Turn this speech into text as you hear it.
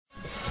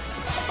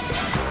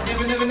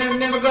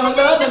never gonna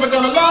love, never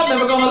gonna love,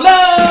 never gonna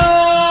love.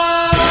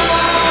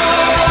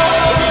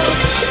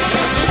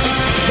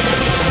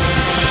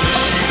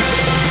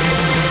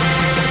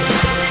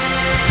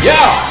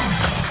 Yeah.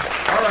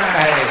 All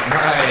right.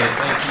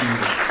 Thank you.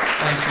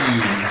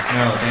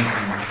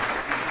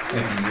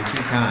 You're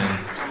too kind.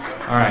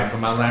 All right, for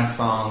my last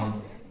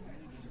song,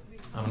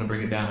 I'm gonna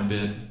bring it down a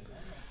bit.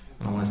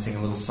 I want to sing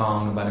a little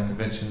song about a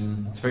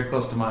convention. It's very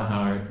close to my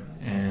heart,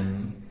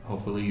 and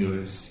hopefully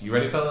yours. You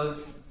ready,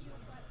 fellas?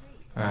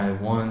 All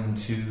right, 1,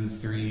 2,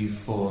 3,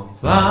 4.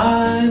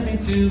 Fly me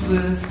to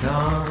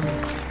BlizzCon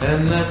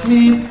and let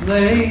me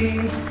play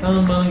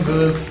among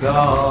the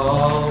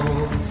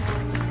stalls.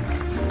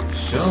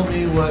 Show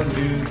me what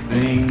new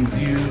things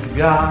you've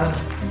got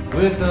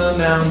with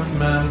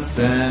announcements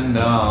and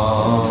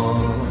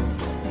all.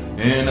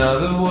 In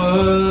other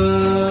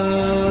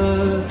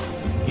words,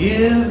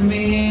 give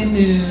me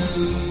news.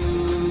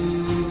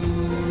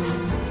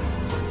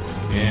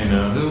 In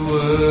other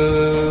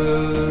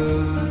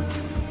words,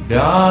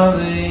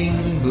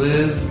 darling,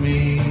 blizz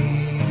me.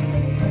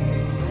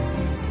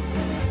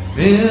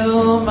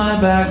 Fill my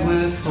bag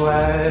with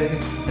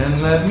swag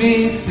and let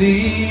me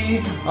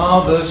see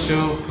all the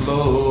show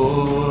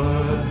floor.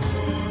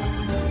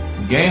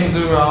 Games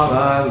are all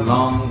I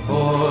long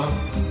for,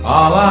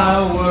 all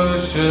I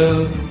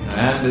worship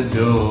and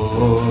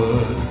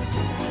adore.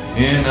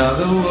 In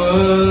other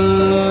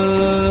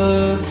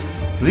words,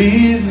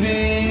 please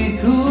be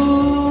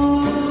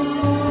cool.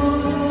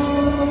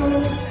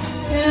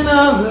 In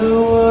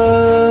other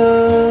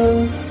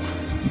words,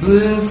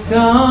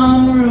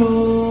 BlizzCon rules.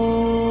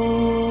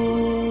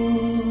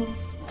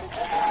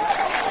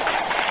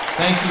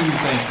 Thank you.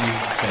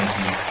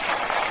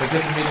 That's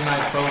it for me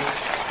tonight, folks.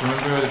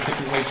 Remember the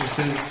ticket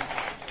waitresses,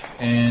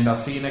 and I'll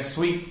see you next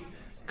week.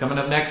 Coming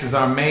up next is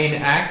our main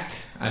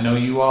act. I know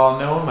you all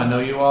know him. I know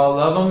you all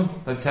love him.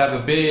 Let's have a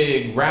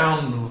big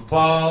round of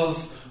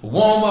applause. A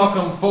warm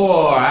welcome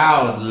for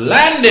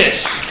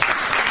Outlandish.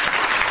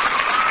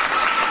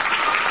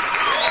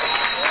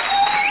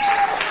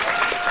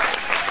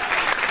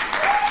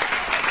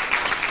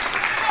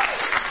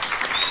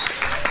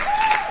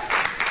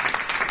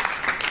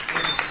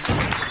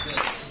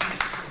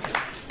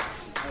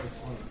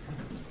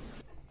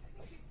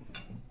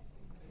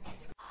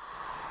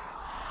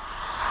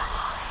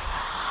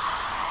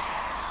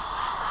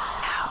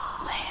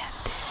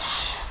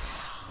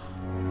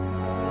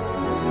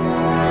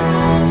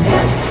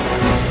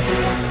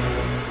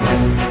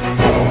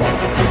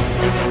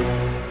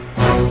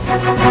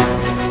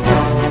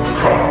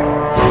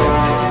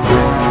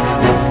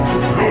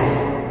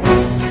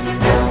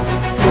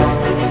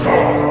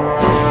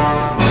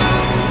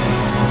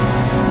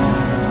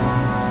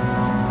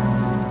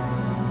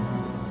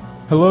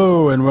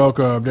 Hello and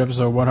welcome to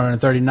episode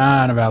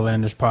 139 of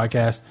Outlandish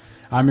Podcast.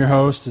 I'm your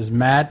host, is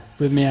Matt.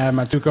 With me I have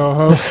my two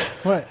co-hosts.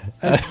 What?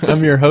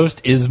 I'm your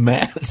host, is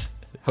Matt.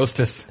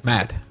 Hostess,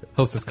 Matt.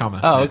 Hostess, comma.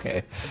 Oh, Matt.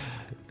 okay.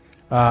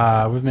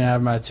 With me I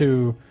have my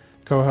two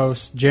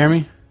co-hosts,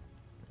 Jeremy.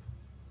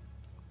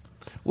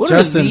 What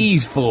Justin. are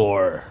these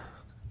for?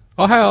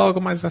 Oh, hi, Olga,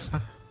 my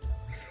sister.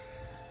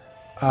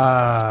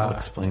 I'll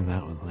explain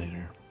that one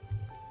later.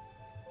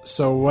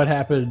 So what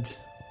happened?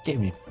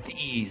 Gave me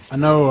these. I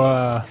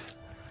know,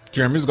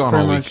 Jeremy's gone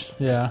pretty all much, week.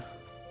 yeah.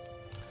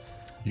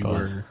 You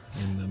were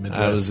in the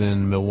Midwest. I was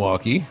in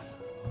Milwaukee,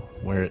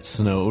 where it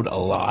snowed a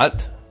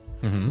lot.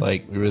 Mm-hmm.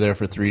 Like, we were there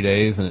for 3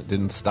 days, and it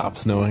didn't stop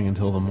snowing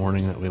until the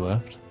morning that we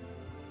left.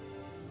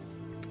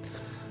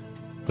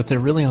 But they're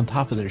really on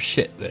top of their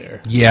shit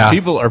there. Yeah,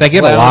 people they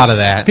get a lot of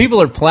that. People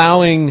are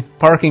plowing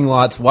parking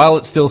lots while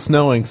it's still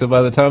snowing, so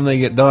by the time they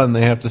get done,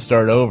 they have to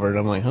start over. And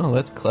I'm like, oh,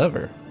 that's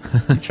clever.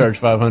 You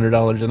charge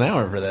 $500 an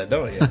hour for that,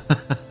 don't you?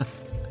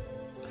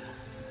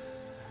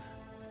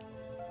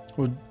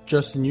 Well,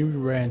 Justin, you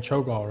ran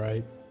Cho'Gall,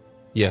 right?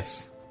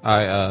 Yes.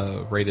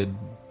 I rated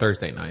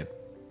Thursday night.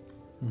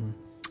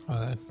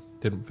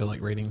 Didn't feel like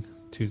rating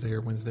Tuesday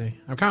or Wednesday.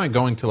 I'm kind of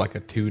going to like a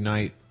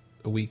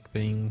 2-night-a-week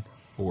thing,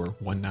 or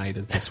one night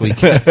is this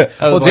week.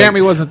 Well,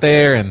 Jeremy wasn't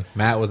there and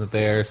Matt wasn't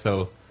there,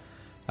 so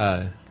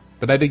but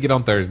I did get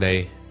on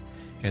Thursday,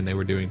 and they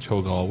were doing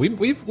Cho'Gall.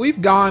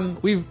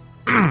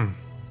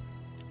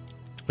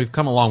 We've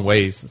come a long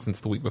ways since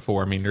the week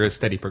before. I mean, there is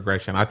steady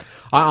progression. I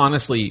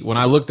honestly, when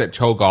I looked at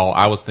Cho'Gall,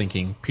 I was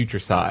thinking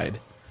Putricide,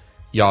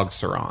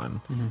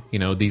 Yogg-Saron,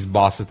 these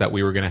bosses that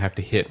we were going to have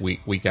to hit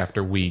week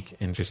after week,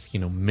 and just,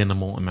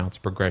 minimal amounts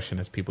of progression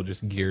as people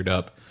just geared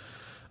up.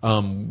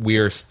 We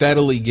are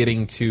steadily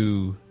getting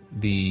to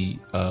the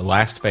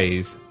last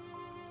phase,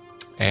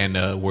 and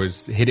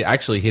was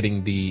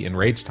hitting the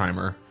enrage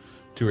timer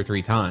 2 or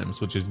 3 times,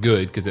 which is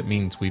good because it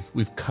means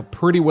we've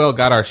pretty well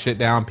got our shit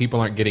down.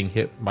 People aren't getting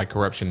hit by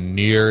corruption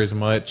near as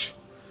much.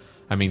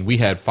 I mean, we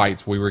had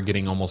fights where we were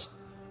getting almost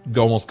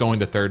going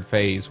to third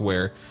phase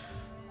where,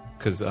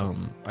 because I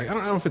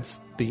don't know if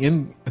it's the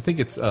end. I think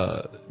it's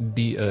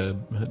the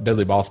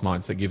Deadly Boss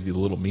Mods that gives you the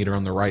little meter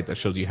on the right that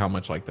shows you how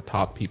much like the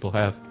top people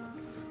have.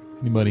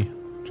 Anybody,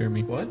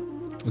 Jeremy? What?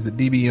 Was it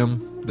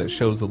DBM that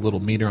shows the little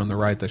meter on the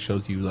right that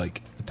shows you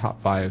like the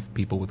top 5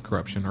 people with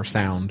corruption or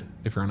sound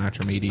if you're on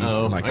Archimedes,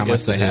 and like I how much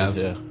guess they it have.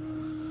 is, yeah.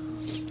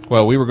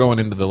 Well, we were going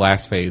into the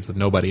last phase with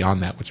nobody on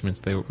that, which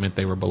meant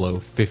they were below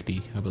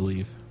 50, I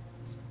believe.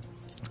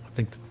 I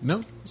think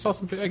saw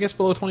some. I guess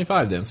below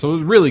 25 then. So it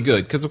was really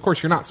good because, of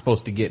course, you're not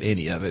supposed to get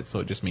any of it. So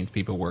it just means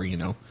people were,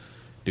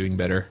 doing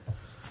better.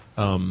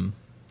 And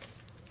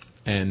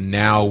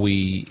now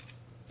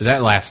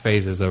that last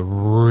phase is a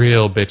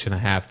real bitch and a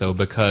half though,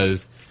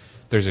 because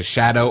there's a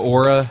shadow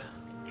aura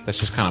that's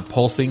just kind of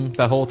pulsing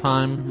the whole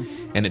time,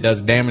 and it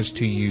does damage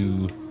to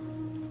you.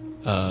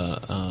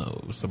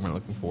 Somewhere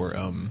looking for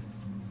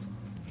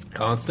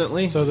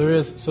Constantly? So there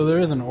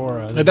is an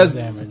aura that it does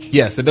damage.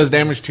 Yes, it does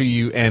damage to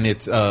you, and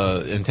it's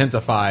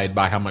intensified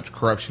by how much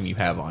corruption you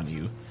have on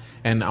you.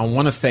 And I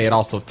want to say it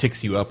also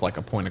ticks you up like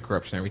a point of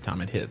corruption every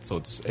time it hits. So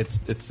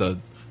it's a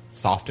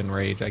soft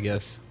enrage, I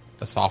guess,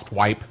 a soft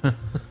wipe.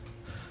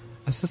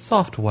 It's a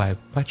soft wipe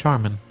by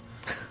Charmin.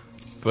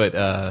 But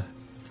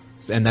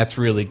and that's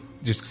really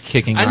just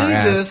kicking our I need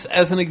ass. this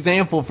as an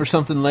example for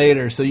something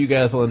later, so you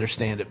guys will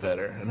understand it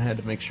better. And I had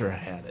to make sure I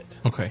had it.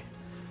 Okay.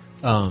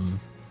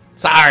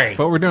 Sorry,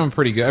 But we're doing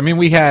pretty good. I mean,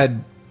 we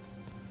had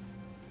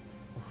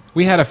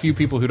a few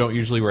people who don't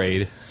usually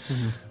raid.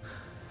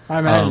 I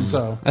imagine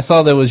so. I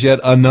saw there was yet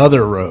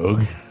another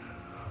rogue.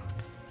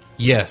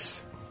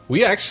 Yes.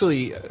 We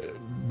actually,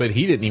 but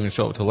he didn't even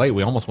show up till late.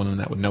 We almost went in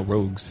that with no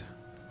rogues.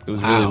 It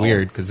was really Wow.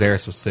 weird because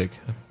Xeris was sick.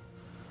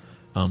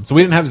 So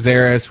we didn't have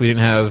Xeris. We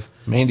didn't have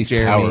Mandy's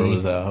Jeremy. power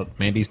was out.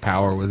 Mandy's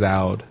power was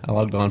out. I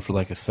logged on for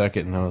like a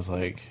second, and I was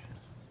like,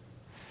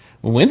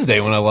 Wednesday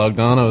when I logged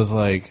on, I was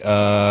like,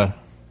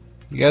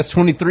 you guys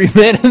 23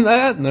 men in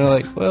that? And they're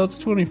like, well, it's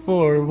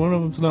 24. One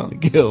of them's not in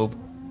the guild.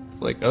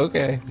 It's like,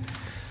 okay.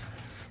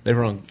 They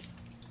were on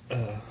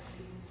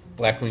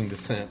Blackwing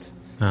Descent.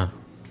 Huh.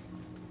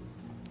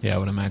 Yeah, I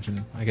would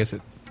imagine. I guess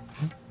it.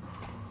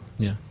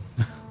 Yeah.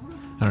 I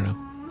don't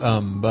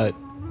know. But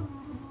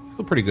I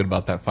feel pretty good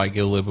about that fight.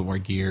 Get a little bit more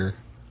gear.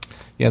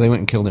 Yeah, they went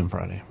and killed him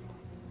Friday.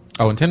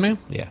 Oh, and 10 man?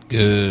 Yeah.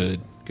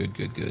 Good.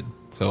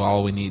 So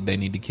all they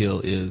need to kill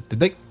is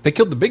they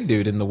killed the big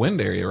dude in the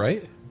wind area,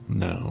 right?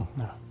 No.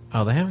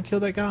 Oh, they haven't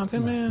killed that guy on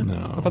 10 man?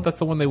 No. I thought that's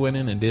the one they went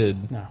in and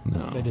did. No,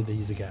 they did the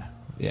easy guy.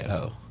 Yeah.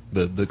 Oh.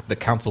 The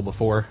council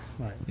before.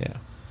 Right. Yeah.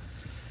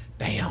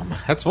 Damn.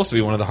 That's supposed to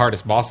be one of the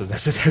hardest bosses.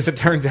 As it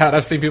turns out,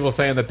 I've seen people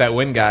saying that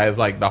wind guy is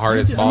like the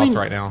hardest boss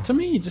right now. To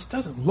me, it just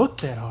doesn't look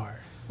that hard.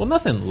 Well,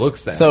 nothing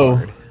looks that So,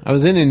 hard. I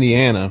was in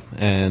Indiana,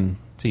 and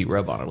So you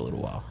rub on it a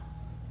little while.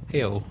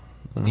 Hell.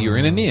 You were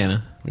in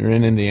Indiana. we were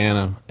in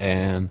Indiana,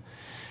 and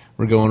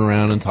we're going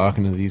around and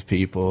talking to these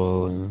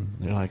people, and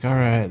they're like, all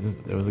right,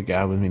 there was a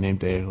guy with me named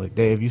Dave. Like,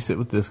 Dave, you sit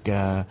with this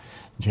guy.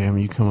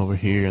 Jeremy, you come over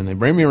here. And they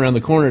bring me around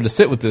the corner to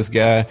sit with this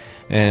guy,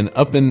 and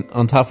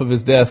on top of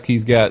his desk,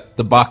 he's got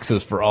the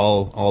boxes for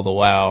all the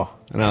WoW.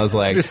 And I was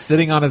like... Just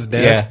sitting on his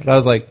yeah. desk. And I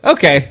was like,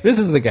 okay, this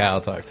is the guy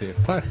I'll talk to.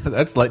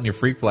 That's letting your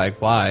freak flag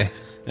fly.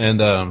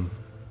 And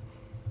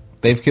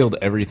they've killed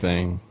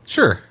everything.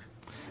 Sure.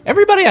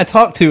 Everybody I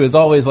talk to is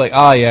always like,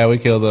 oh, yeah, we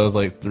killed those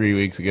like 3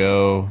 weeks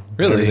ago.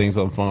 Really? Everything's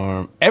on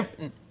farm.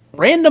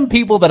 Random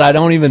people that I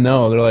don't even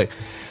know. They're like,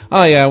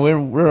 oh, yeah,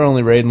 we're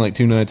only raiding like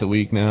 2 nights a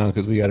week now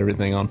because we got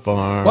everything on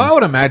farm. Well, I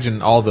would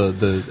imagine all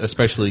the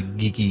especially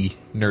geeky,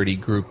 nerdy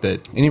group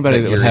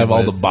Anybody that would you're have in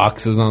all the with-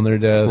 boxes on their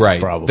desk,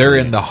 right? probably. They're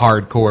in the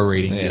hardcore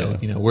rating Yeah.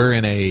 guild. We're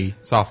in a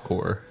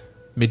softcore,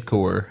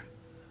 midcore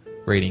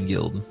rating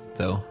guild.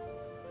 So,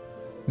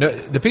 no,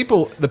 the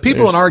people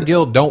in our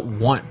guild don't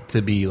want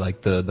to be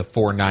like the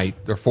 4 night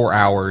or 4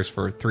 hours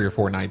for 3 or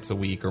 4 nights a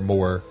week or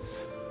more.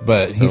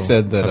 But he So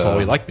said that that's why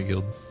we like the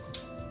guild.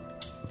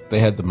 they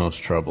had the most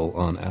trouble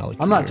on Alec.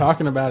 I'm not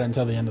talking about it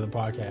until the end of the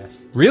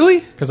podcast Really?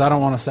 because I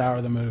don't want to sour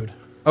the mood.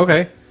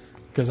 Okay,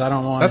 Because I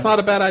don't want. that's not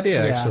a bad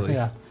idea Yeah, actually.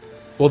 Yeah.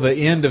 Well, the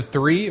end of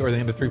 3 or the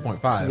end of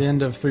 3.5. The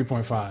end of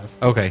 3.5.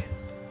 Okay.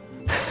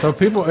 So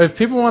if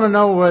people want to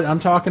know what I'm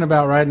talking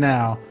about right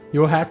now,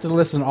 you'll have to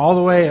listen all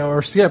the way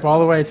or skip all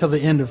the way till the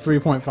end of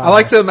 3.5. I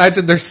like to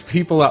imagine there's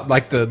people out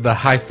like the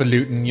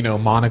highfalutin,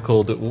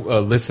 monocled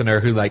listener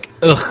who like,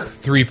 ugh,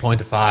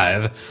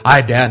 3.5.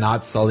 I dare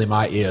not sully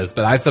my ears,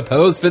 but I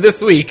suppose for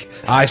this week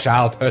I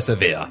shall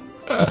persevere.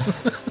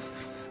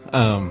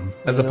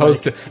 As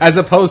opposed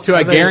to,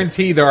 I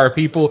guarantee there are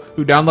people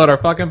who download our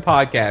fucking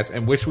podcast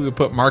and wish we would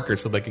put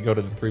markers so they could go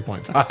to the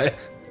 3.5.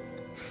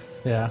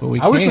 Yeah. But we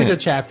I wish we can't. could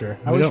chapter.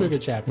 I wish we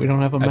could chapter. We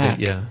don't have a Mac.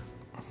 Yeah.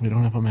 We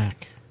don't have a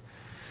Mac.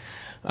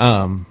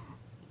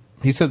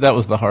 He said that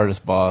was the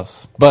hardest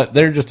boss, but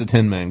they're just a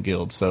 10-man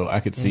guild, so I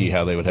could see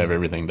how they would have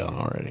everything done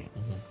already.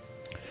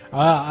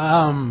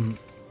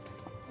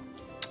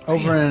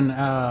 Over in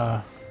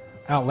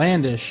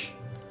Outlandish,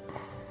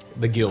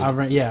 The guild.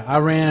 I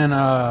ran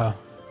a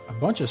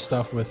bunch of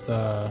stuff with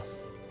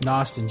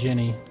Nost and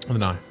Jenny.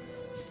 No.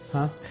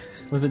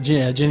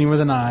 Jenny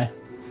with an I.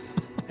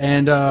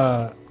 And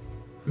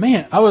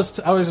man, I was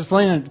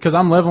explaining because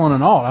I'm leveling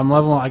an alt.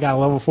 I got a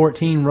level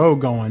 14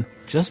 rogue going.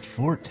 Just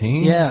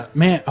 14? Yeah,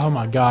 man. Oh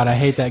my god, I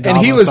hate that. And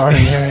he goblin was-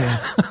 starting area.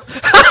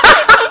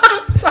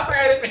 Sorry,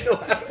 I didn't mean to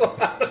laugh so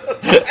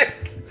loud.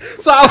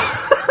 So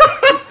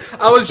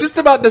I was just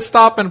about to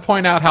stop and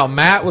point out how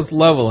Matt was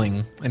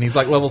leveling, and he's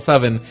like level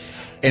 7,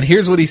 and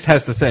here's what he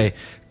has to say.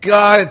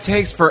 God, it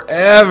takes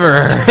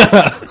forever.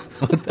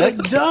 It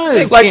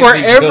does. Like can't where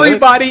be good.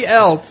 everybody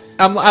else,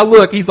 I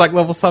look, he's like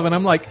level 7.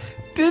 I'm like,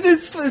 dude,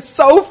 it's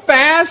so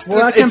fast.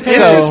 Well, I it's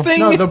compare- interesting.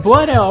 No, the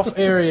Blood Elf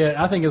area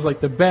I think is like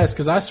the best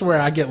because I swear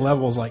I get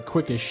levels like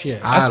quick as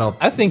shit.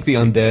 I think the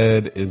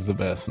undead is the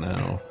best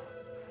now.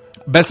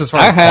 Best as far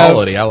as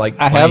quality. I like.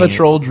 I have a playing it.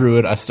 troll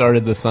druid. I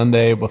started the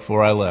Sunday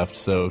before I left,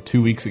 so 2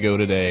 weeks ago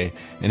today,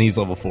 and he's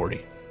level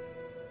 40.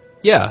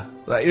 Yeah,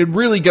 like, it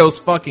really goes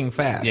fucking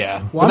fast.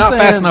 Yeah. Well, not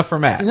fast enough for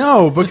Matt.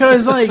 No,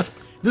 because like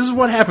this is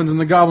what happens in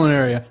the Goblin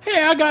area.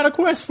 Hey, I got a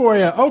quest for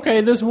you. Okay,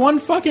 this one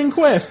fucking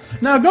quest.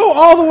 Now go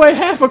all the way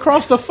half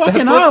across the fucking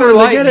That's what island they're to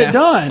like get it now.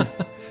 done.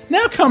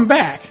 Now come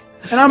back.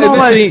 And I'm And all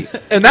then-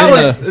 like, and that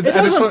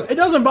was it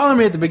doesn't bother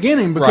me at the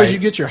beginning because Right. you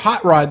get your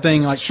hot rod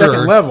thing like Sure,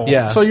 second level.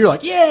 yeah. So you're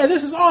like, yeah,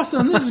 this is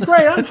awesome. This is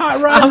great. I'm hot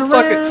riding I'm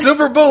around. fucking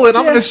super bullet.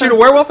 I'm Yeah. gonna shoot a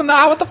werewolf in the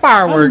eye with the I'm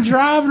fireworks.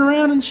 driving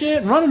around and shit,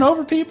 and running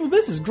over people.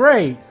 This is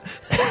great.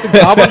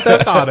 Goblin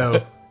Theft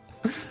Auto.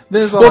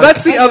 Then it's Well, like,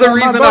 that's the I other get on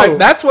my reason. boat.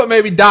 That's what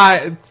made me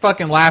die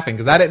fucking laughing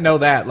because I didn't know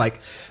that. Like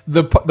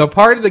the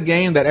part of the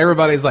game that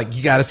everybody's like,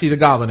 you got to see the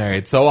Goblin area.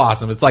 It's so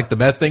awesome. It's like the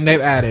best thing they've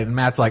added. And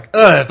Matt's like,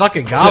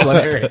 fucking Goblin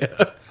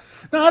area.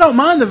 No, I don't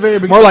mind the very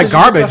beginning. More like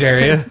garbage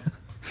area.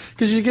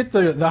 Because you get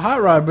the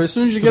hot rod, but as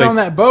soon as you get they- on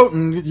that boat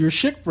and you're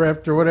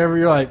shipwrecked or whatever,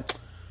 you're like,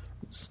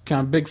 it's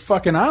kind of big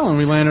fucking island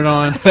we landed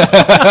on.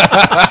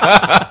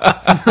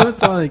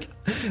 It's like,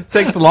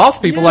 Takes the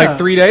lost people Yeah. like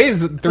 3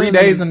 days, 3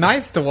 days and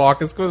nights to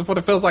walk. It's what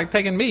it feels like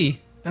taking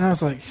me. and I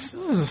was like,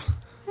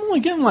 I'm only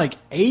getting like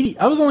 80.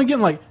 I was only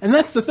getting like, and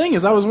that's the thing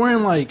is I was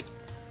wearing like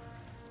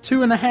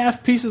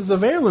 2.5 pieces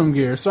of heirloom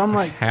gear. So I'm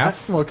like,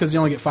 Half? well, because you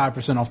only get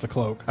 5% off the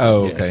cloak.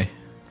 Oh, Yeah. okay.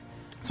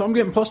 So I'm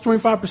getting plus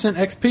 25%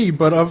 XP,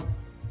 but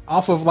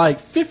off of like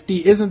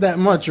 50 isn't that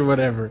much or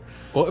whatever.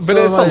 Well, but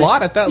So, it's a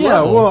lot at that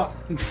level. Yeah, well,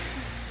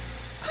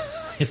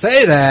 You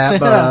say that,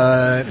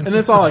 but and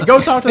it's all like, go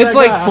talk to It's that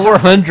like guy.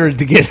 400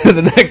 to get to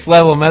the next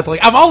level, and that's like,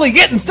 I'm only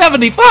getting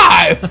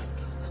 75!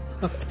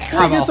 It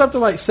gets up to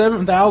like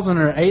 7,000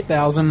 or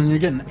 8,000, and you're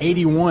getting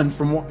 81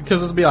 from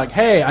because it'll be like,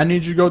 hey, I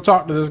need you to go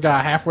talk to this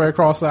guy halfway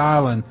across the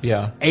island.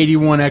 Yeah.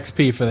 81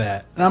 XP for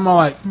that, and I'm all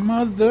like,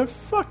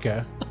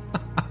 motherfucker.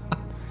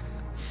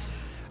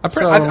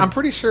 I'm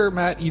pretty sure,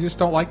 Matt, you just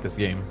don't like this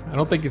game. I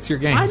don't think it's your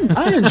game.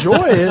 I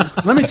enjoy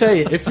it. Let me tell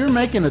you, if you're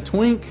making a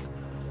twink,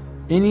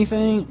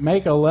 anything,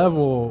 make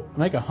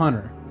a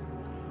hunter.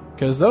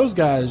 Because those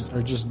guys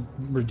are just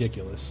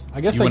ridiculous.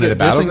 I guess You they wanted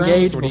get a Battlegrounds?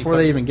 disengaged What are you before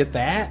they talking- even get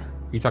that.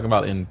 You talking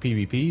about in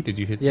PvP? Did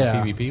you hit some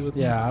Yeah, PvP with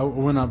them? yeah. I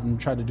went up and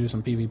tried to do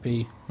some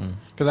PvP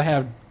because I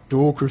have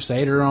dual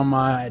Crusader on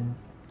my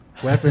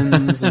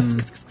weapons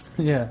and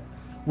yeah,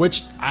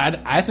 which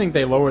I think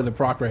they lower the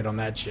proc rate on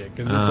that shit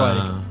because it's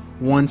like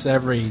once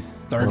every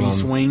 30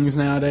 swings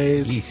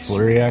nowadays.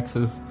 Flurry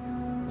axes.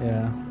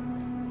 Yeah.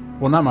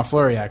 Well, not my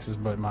flurry axes,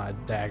 but my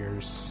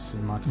daggers.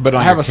 And my, But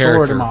on I have your a sword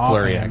character, in my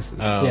flurry offhand. axes.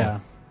 Oh. Yeah.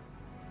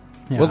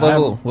 Yeah, What I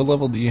have-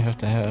 level do you have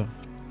to have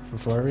for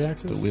flurry to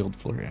axes? wield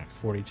flurry axes?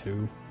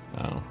 42.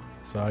 Oh.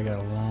 So I got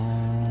a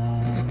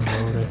long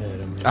road ahead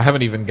of me. I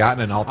haven't even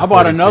gotten an Alta I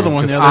bought 42 another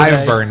one the 'cause other I've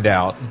day. burned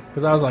out.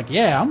 Because I was like,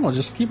 yeah, I'm going to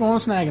just keep on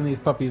snagging these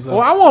puppies up.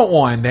 Well, I want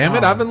one, damn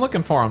it. Oh. I've been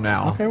looking for them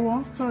now. Okay,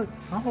 well,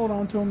 I'll hold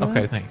on to them.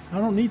 Okay, thanks. I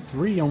don't need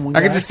 3 on one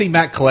I guy. could just see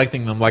Matt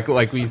collecting them like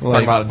we used to Like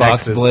talk about at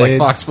Fox Nexus, blades.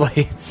 like Fox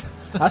Blades.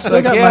 I still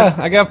Like, got yeah,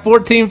 I got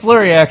 14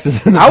 flurry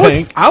axes in the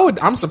bank.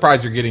 I'm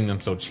surprised you're getting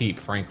them so cheap,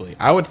 frankly.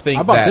 I would think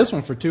I bought that, this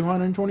one for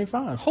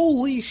 $225.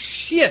 holy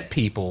shit,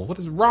 people. What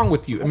is wrong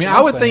with you? I mean, what I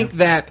I'm would saying. think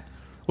that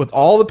with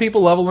all the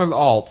people leveling the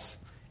alts,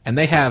 and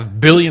they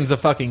have billions of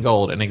fucking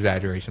gold, an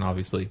exaggeration,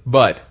 obviously,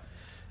 but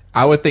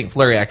I would think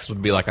Flurry Axe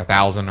would be like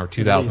 1,000 or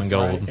 2,000 Least,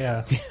 gold. right,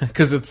 yeah.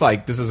 Because it's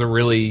like, this is a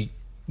really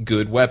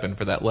good weapon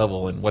for that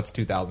level, and what's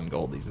 2,000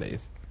 gold these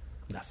days?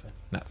 Nothing.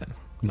 Nothing.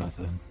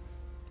 Nothing.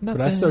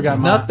 Nothing. I still got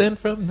my- nothing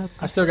from nothing.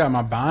 I still got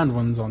my bind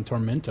ones on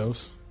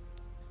Tormentos.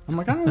 I'm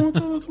like, I don't want to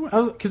throw this away.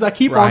 Because I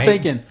keep on Right.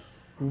 thinking,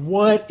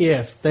 what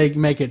if they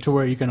make it to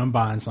where you can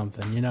unbind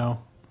something, you know?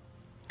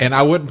 And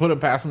I wouldn't put it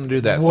past them to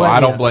do that, so What I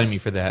don't if? blame you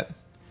for that.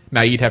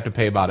 Now, you'd have to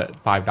pay about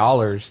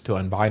 $5 to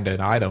unbind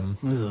an item.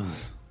 Ugh.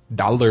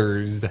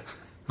 Dollars,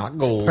 not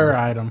gold. Per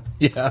item.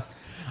 Yeah.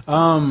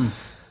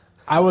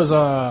 I was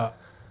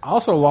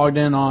also logged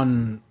in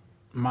on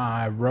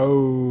my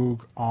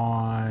rogue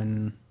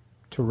on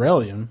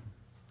Terrellian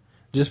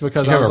just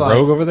because You I have was a like,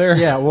 rogue over there?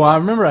 Yeah, well, I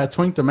remember I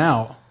twinked them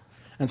out.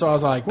 And so I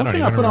was like, what don't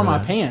can I even put on my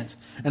remember that. pants?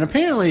 And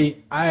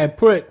apparently I had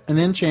put an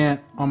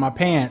enchant on my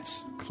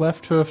pants,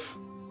 cleft hoof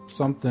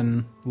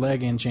something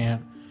leg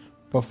enchant,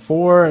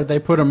 before they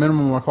put a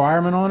minimum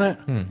requirement on it.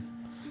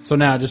 So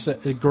now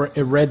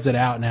it reads it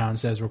out now and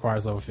says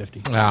requires level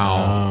 50. Oh.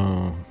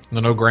 Oh.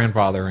 No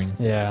grandfathering.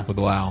 Yeah. With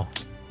WoW.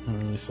 It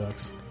really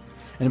sucks.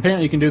 And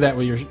apparently you can do that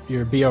with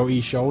your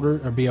BOE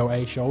shoulder or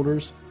BOA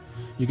shoulders.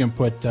 You can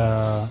put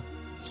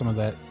some of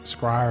that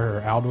Scryer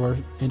or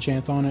Aldor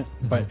enchants on it,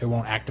 but it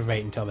won't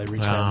activate until they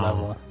reach that Oh.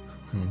 level.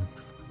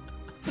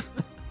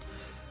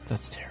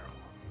 That's terrible.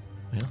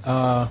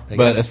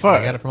 But as far-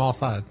 I got it from all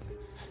sides.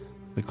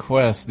 The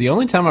quest. The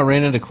only time I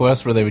ran into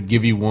quests where they would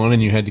give you one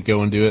and you had to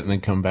go and do it and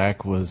then come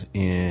back was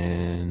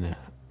in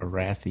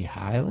Arathi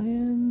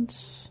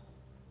Highlands.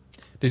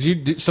 Did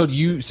you? So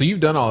you've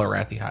done all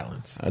Arathi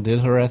Highlands. I did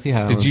Arathi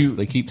Highlands. Did you-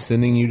 They keep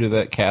sending you to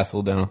that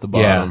castle down at the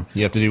bottom. Yeah.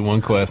 You have to do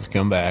one quest to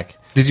come back.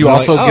 Did you They're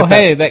also like, get oh,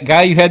 hey, that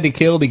guy you had to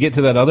kill to get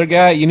to that other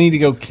guy? You need to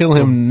go kill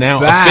him now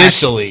Back.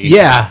 officially.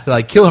 Yeah,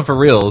 like kill him for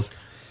reals.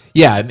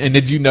 Yeah, and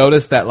did you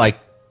notice that like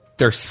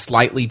they're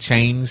slightly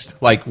changed,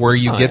 like where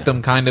you get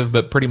them kind of,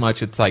 but pretty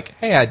much it's like,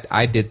 hey,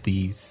 I did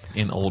these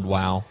in old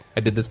WoW.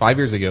 I did this 5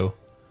 years ago.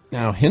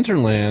 Now,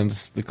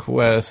 Hinterlands, the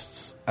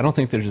quests, I don't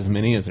think there's as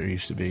many as there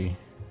used to be.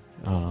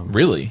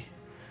 Really?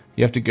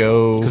 You have to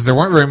go... Because there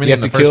weren't very many you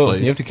in have the to first kill.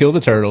 place. You have to kill the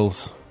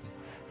turtles,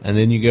 and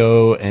then you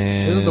go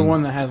and... This is the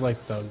one that has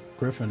like the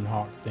griffin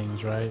hawk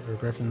things, right? Or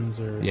griffins,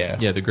 or Yeah.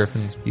 Yeah, the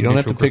griffins. You don't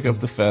have to neutral pick up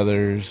the griffins.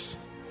 feathers.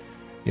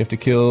 You have to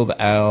kill the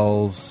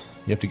owls.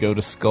 You have to go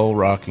to Skull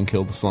Rock and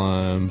kill the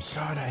slimes.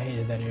 God, I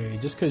hated that area.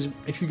 Just because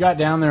if you got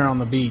down there on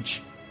the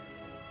beach,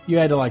 you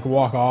had to like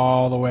walk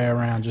all the way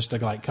around just to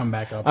like come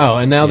back up. Oh,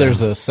 and now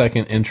there's a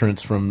second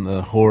entrance from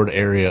the Horde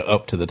area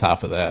up to the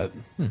top of that.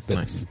 That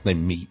nice. They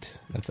meet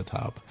at the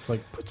top. It's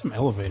like put some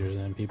elevators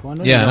in, people. I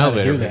know you Yeah, know an how to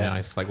elevator do would be that.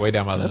 nice. Like way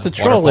down by the That's a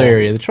troll waterfall.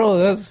 area. The troll.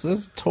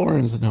 That's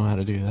Taurens that know how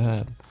to do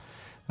that.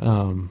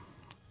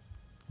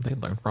 They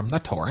learn from the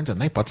Taurens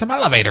and they put some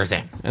elevators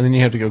in. And then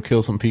you have to go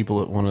kill some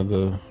people at one of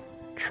the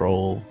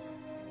troll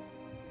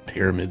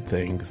pyramid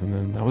things, and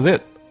then that was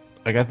it.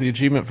 I got the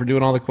achievement for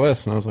doing all the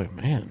quests, and I was like,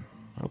 man,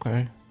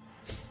 okay.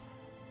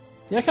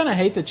 Yeah, I kind of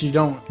hate that you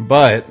don't.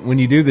 But when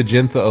you do the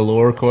Jintha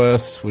Allure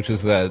quest, which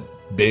is that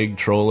big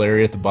troll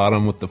area at the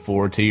bottom with the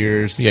 4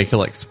 tiers, You gotta kill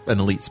like an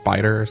elite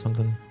spider or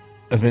something.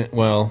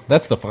 well,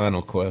 that's the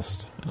final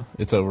quest.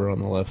 It's over on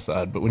the left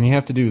side. But when you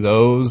have to do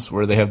those,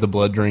 where they have the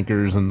blood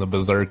drinkers and the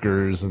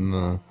berserkers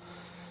and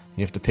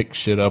you have to pick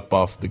shit up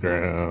off the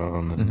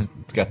ground. And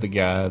it's got the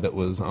guy that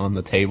was on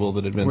the table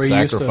that had been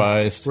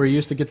sacrificed. Where you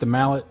used to get the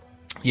mallet.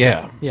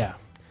 Yeah. Yeah.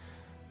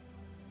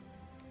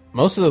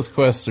 Most of those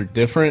quests are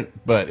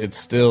different, but it's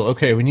still,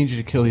 okay, we need you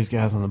to kill these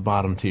guys on the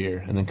bottom tier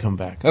and then come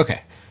back.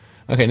 Okay.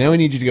 Okay, now we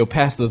need you to go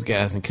past those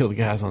guys and kill the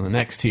guys on the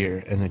next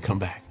tier and then come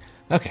back.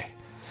 Okay.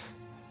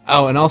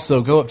 Oh, and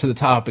also go up to the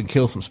top and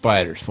kill some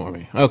spiders for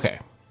me. Okay.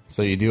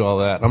 So you do all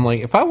that. I'm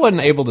like, if I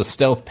wasn't able to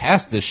stealth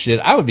past this shit,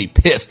 I would be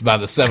pissed by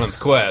the 7th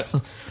quest.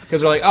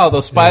 Because they're like, oh,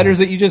 those spiders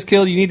that you just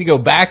killed, you need to go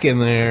back in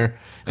there.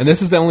 And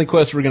this is the only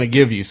quest we're going to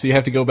give you. So you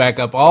have to go back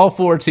up all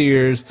 4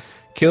 tiers,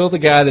 kill the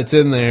guy that's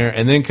in there,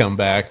 and then come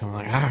back. I'm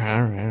like, all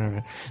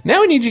right.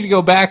 Now we need you to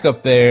go back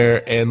up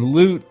there and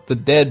loot the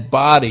dead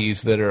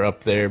bodies that are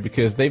up there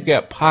because they've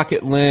got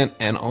pocket lint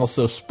and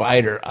also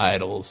spider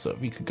idols. So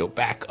if you could go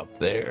back up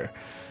there.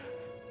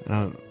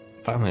 And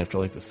finally, after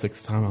like the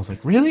 6th time, I was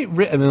like, really? And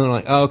then they're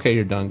like, oh, okay,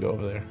 you're done. Go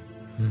over there.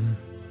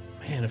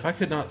 Man, if I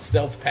could not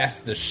stealth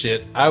past this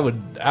shit, I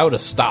would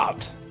have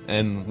stopped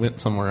and went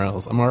somewhere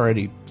else. I'm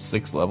already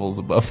 6 levels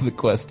above the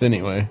quest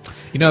anyway.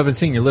 You know, I've been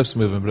seeing your lips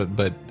moving,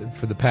 but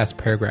for the past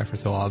paragraph or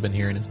so, all I've been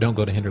hearing is don't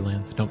go to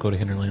Hinterlands, don't go to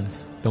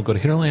Hinterlands, don't go to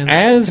Hinterlands.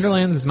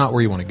 Hinterlands is not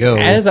where you want to go.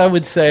 As I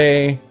would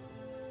say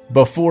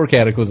before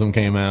Cataclysm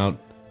came out,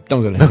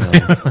 don't go to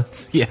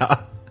Hinterlands.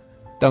 Yeah.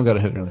 Don't go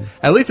to Hinterlands.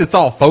 At least it's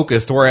all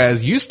focused,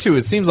 whereas used to,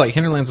 it seems like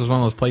Hinterlands was one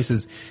of those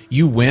places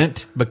you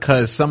went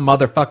because some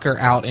motherfucker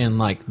out in,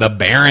 like, the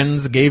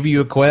Barrens gave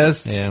you a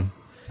quest. Yeah.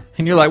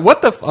 And you're like,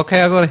 what the okay,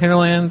 I'll go to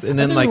Hinterlands, and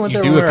then, think like, we went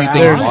you there do when a we few were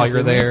things Alliance, while you're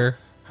didn't we? there.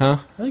 Huh?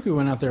 I think we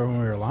went out there when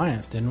we were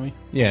Alliance, didn't we?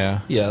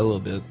 Yeah. Yeah, a little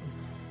bit.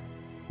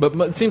 But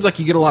it seems like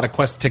you get a lot of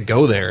quests to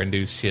go there and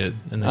do shit,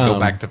 and then go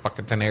back to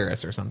fucking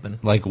Daenerys or something.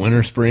 Like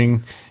Winter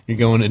Spring, you're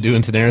going and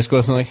doing Daenerys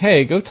quest and like,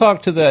 hey, go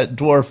talk to that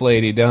dwarf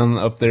lady down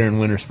up there in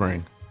Winter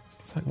Spring.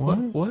 It's like, what?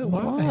 Why?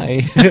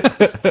 Why?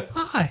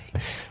 Why?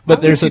 But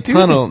Why there's would a you do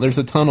tunnel. this?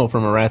 There's a tunnel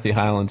from Arathi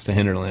Highlands to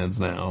Hinterlands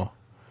now,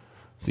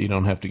 so you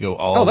don't have to go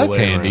all Oh, the that's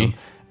way handy. around.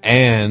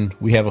 And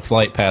we have a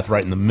flight path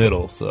right in the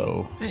middle,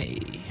 so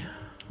Hey.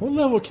 What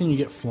level can you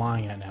get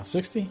flying at now?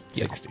 60?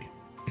 60.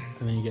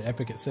 And then you get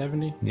epic at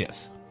 70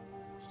 Yes.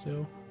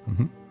 still?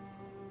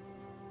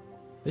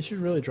 They should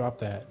really drop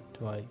that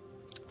to like.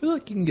 I feel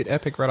like you can get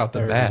epic right off the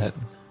 30. bat.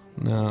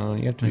 No,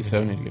 you have to be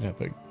 70 to get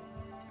epic.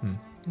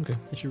 Okay.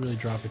 They should really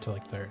drop it to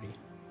like 30.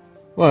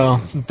 Well,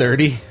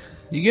 30?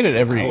 you get it I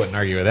every. wouldn't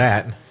argue with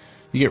that.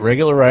 You get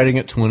regular riding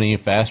at 20,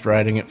 fast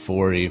riding at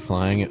 40,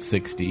 flying at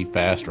 60,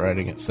 fast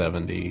riding at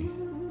 70,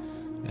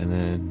 and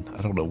then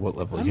I don't know what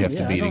level you have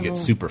to I be to don't get know.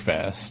 super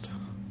fast.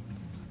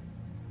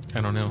 I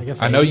don't know. I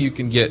guess I know 80. you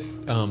can get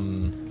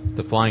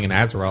the flying in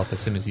Azeroth as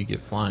soon as you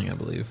get flying, I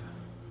believe.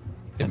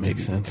 That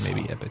makes sense.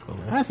 Maybe epic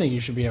level. I think you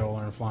should be able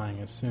to learn flying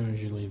as soon as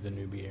you leave the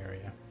newbie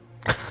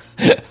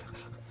area.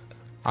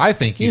 I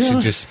think you Yeah.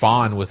 should just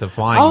spawn with a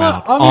flying Oh,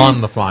 mount I mean-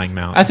 on the flying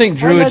mount. I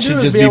think All you gotta druids do should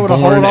is just be be able to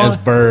born hold as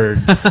on.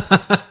 birds.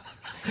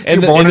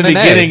 And born in the in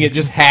an beginning, egg. it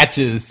just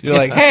hatches. You're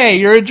like, hey,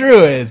 you're a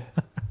druid.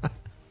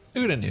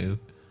 Who'da knew?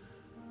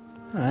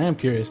 I am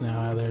curious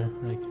now how they're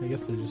like. I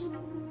guess they're just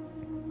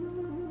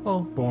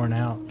born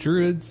out.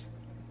 Druids,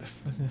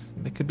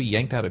 they could be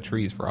yanked out of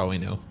trees for all we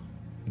know.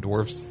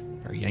 Dwarves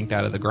are yanked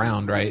out of the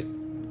ground, right?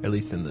 At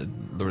least in the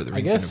Lord of the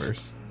Rings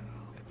universe,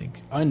 I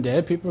think.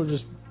 Undead people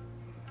just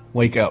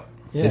wake up.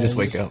 Yeah, they just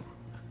wake up.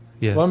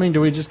 Yeah. Well, I mean,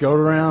 do we just go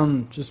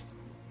around just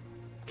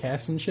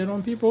casting shit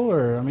on people,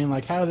 or I mean,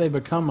 like, how do they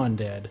become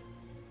undead?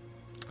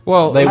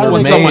 Well, they were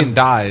when made, someone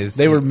dies,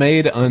 they were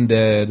made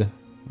undead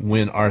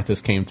when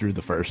Arthas came through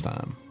the first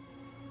time.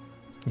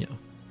 Yeah.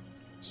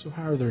 So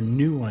how are there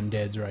new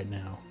undeads right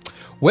now?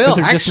 Well,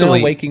 they're just actually,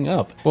 now waking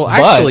up. Well, But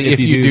actually, if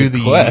you do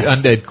the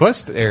quest, undead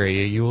quest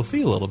area, you will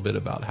see a little bit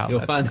about how you'll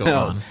that's find going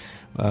out.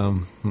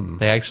 on.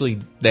 They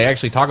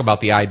actually talk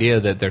about the idea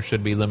that there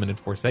should be limited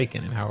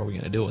Forsaken, and how are we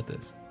going to deal with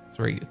this? It's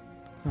very good.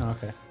 Oh,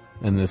 okay.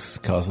 And this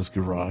causes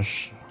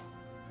Garrosh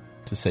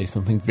to say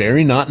something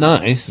very not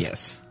nice.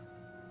 Yes,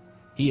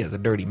 he has a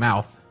dirty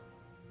mouth.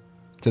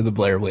 To the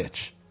Blair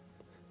Witch.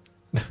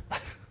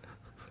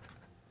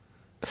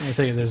 I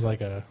think there's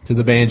like a To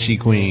the Banshee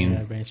Queen.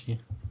 Yeah, Banshee.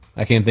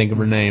 I can't think of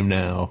her name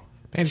now.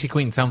 Banshee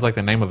Queen sounds like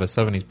the name of a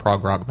 70s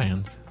prog rock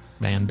band.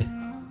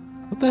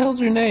 What the hell's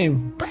her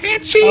name?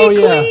 Banshee Oh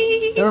Queen!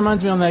 yeah, that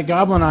reminds me on that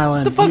Goblin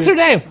Island. What the fuck's her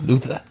name?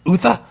 Uther.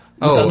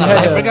 Oh, the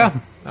yeah.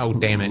 Leprechaun. Oh,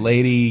 damn it.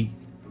 Lady.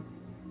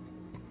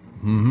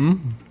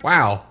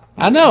 Wow.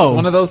 I know. It's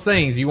one of those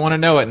things. You want to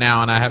know it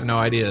now, and I have no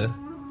idea.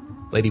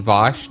 Lady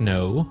Vosh,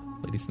 no.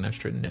 Lady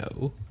Sinestra,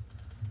 no.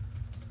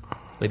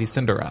 Lady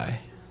Cinderai.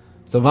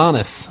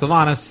 Sylvanas.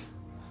 Sylvanas.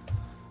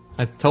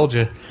 I told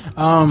you. It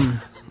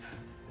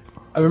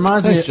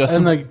reminds Thanks, me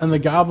Justin. in the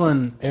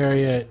Goblin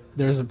area.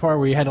 There's a part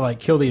where you had to like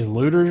kill these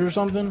looters or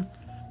something.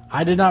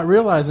 I did not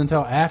realize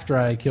until after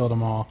I killed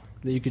them all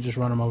that you could just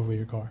run them over with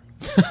your car.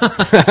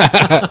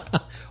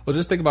 Well,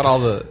 just think about all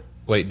the...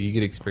 Wait, do you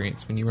get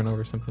experience when you run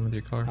over something with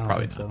your car? I don't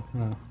Probably think not. so.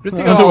 No. Just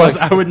think of all Otherwise,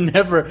 the-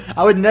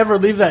 I would never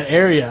leave that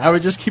area. I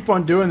would just keep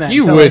on doing that.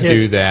 You until would I hit-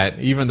 do that,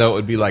 even though it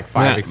would be like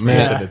 5 Matt,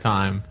 experience Matt. at a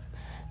time.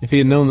 If he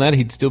had known that,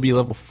 he'd still be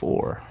level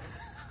 4.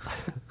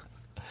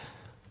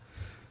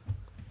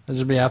 I'd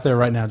just be out there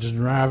right now, just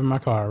driving my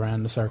car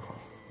around the circle,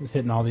 just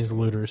hitting all these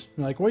looters.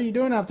 They're like, what are you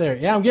doing out there?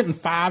 Yeah, I'm getting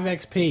 5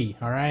 XP,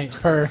 all right,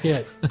 per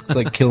hit. It's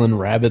like killing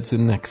rabbits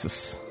in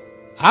Nexus.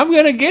 I'm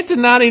going to get to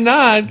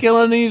 99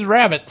 killing these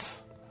rabbits.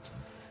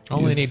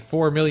 Only need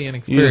 4 million You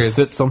experience. just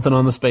sit something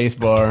on the space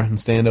bar and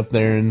stand up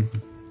there in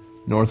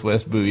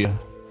Northwest Booyah.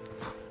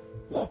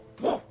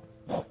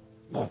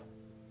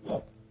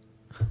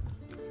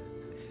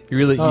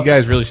 You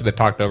guys really should have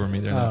talked over me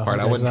during that part.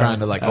 I okay, wasn't sorry. trying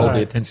to like All hold the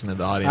right. attention of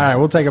the audience. All right,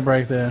 we'll take a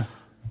break there.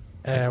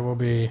 We'll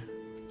be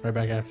right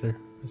back after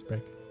this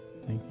break.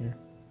 Thank you.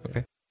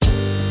 Okay.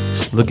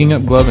 Looking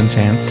up glove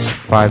enchants,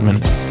 5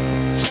 minutes.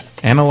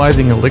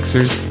 Analyzing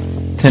elixirs,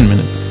 10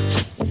 minutes.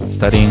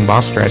 Studying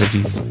boss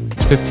strategies,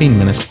 15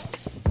 minutes.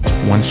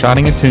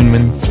 One-shotting a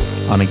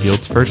Toonman on a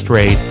guild's first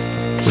raid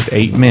with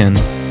 8 men,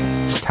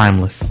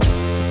 timeless.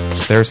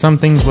 There are some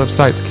things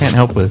websites can't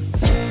help with.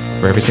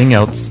 For everything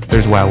else,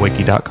 there's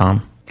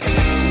wowwiki.com.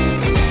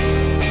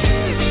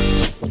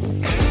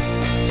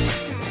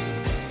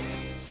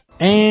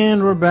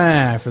 And we're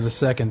back for the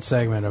second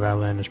segment of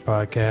Outlandish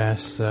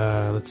Podcast.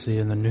 Let's see,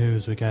 in the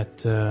news, we got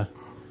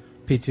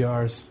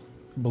PTRs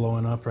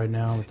blowing up right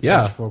now with the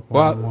Yeah. patch 4.1.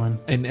 Well,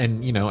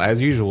 and you know, as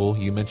usual,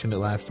 you mentioned it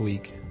last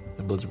week,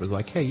 and Blizzard was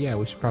like, "Hey, yeah,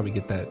 we should probably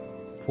get that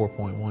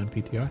 4.1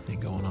 PTR thing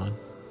going on."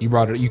 You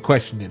brought it. You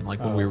questioned it, like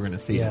when we were going to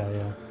see yeah, it,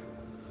 yeah.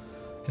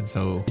 and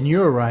so And you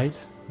were right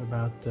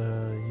about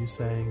you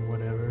saying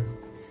whatever.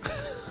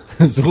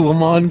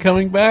 Zulamon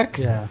coming back?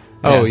 Yeah.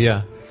 oh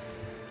yeah,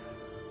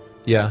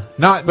 yeah.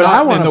 Not, But not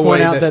I want in to the point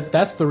way out that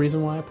that's the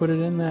reason why I put it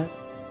in there.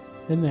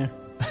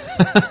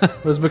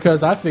 Was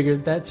because I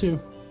figured that too.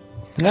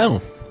 No.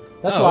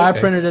 That's Oh, why okay.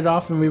 I printed it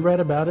off and we read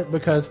about it,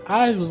 because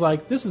I was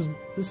like, this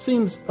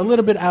seems a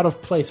little bit out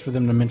of place for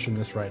them to mention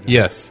this right now.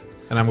 yes,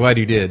 and I'm glad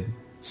you did.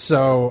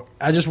 So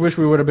I just wish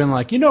we would have been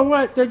like, you know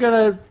what? They're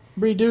gonna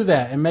redo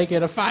that and make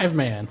it a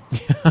 5-man.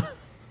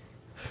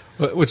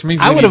 Which means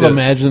I we would need have to-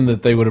 imagined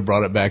that they would have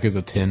brought it back as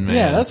a 10-man.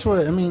 Yeah, that's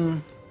what I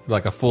mean.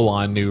 like a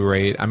full-on new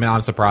raid. I mean,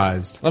 I'm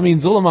surprised. I mean,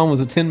 Zulamon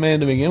was a 10-man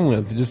to begin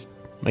with. Just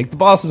make the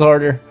bosses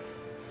harder.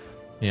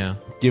 Yeah,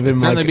 Give him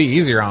it'd certainly like... be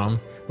easier on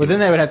them. But then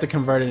they would have to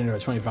convert it into a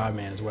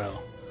 25-man as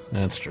well.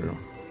 That's true.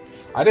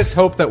 I just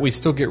hope that we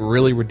still get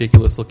really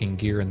ridiculous looking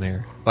gear in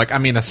there. Like, I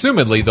mean,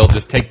 assumedly they'll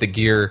just take the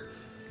gear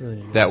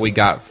Really. that we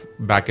got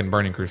back in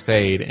Burning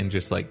Crusade and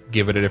just like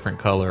give it a different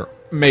color.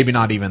 Maybe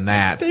not even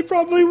that. They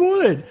probably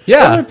would.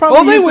 Yeah. They would probably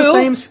Well, they use will. the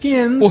same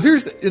skins. Well,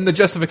 here's in the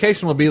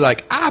justification will be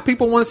like,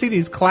 people want to see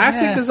these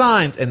classic Yeah.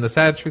 designs, and the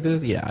sad truth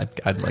is, yeah,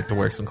 I'd like to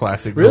wear some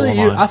classic. really?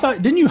 Zul'Aman. I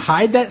thought, didn't you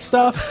hide that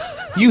stuff?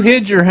 You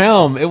hid your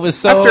helm. It was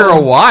so... After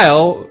a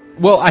while,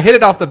 Well, I hit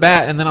it off the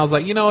bat, and then I was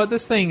like, you know what?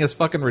 This thing is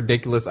fucking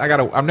ridiculous.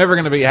 I'm never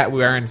going to be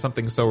wearing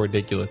something so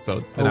ridiculous. So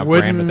then I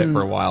branded it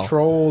for a while.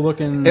 Troll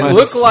looking. It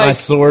looked like my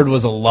sword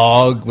was a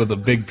log with a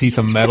big piece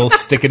of metal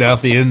sticking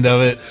out the end of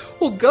it.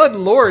 Well, good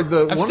lord,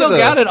 I've still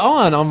got it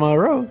on my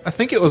robe. I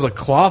think it was a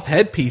cloth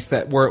headpiece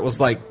where it was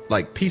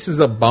like pieces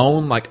of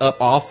bone like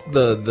up off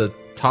the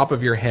top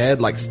of your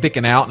head, like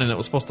sticking out, and it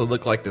was supposed to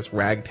look like this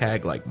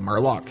ragtag like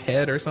Murloc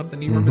head or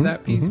something. You remember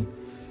that piece?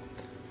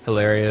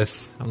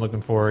 Hilarious. I'm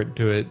looking forward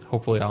to it.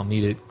 Hopefully I'll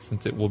need it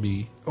since it will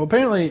be Well,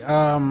 apparently,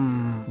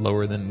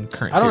 lower than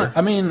current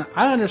tier.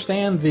 I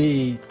understand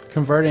the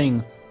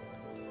converting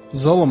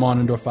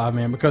Zul'Aman into a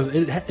 5-man because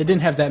it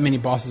didn't have that many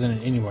bosses in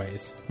it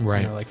anyways.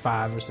 Right. You know, like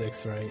 5 or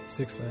 6, right?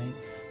 6, I think.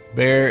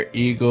 Bear,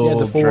 eagle, Yeah,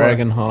 the 4,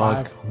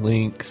 Dragonhawk, 5,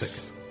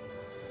 lynx.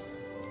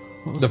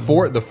 The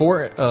four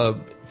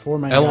 4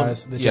 main ele-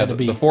 guys that you yeah, had to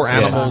beat. the 4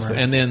 animals, timers.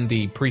 and then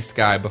the priest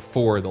guy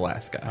before the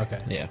last guy.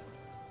 Okay. Yeah.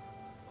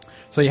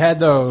 So you had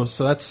those,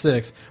 so that's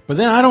 6. But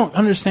then I don't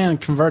understand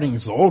converting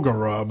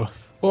Zul'Gurub.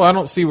 Well, I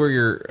don't see where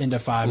your Into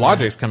 5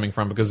 logic's coming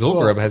from because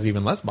Zul'Gurub has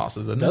even less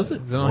bosses, doesn't Does it?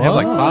 it? Does it only have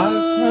like 5?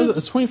 No,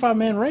 it's a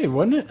 25-man raid,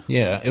 wasn't it?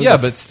 Yeah. It was Yeah, a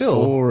but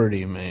still.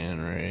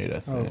 40-man raid, I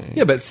think.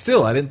 Yeah, but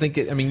still, I didn't think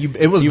it. I mean,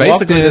 it was You walked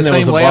basically in, the there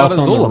was same a layout boss as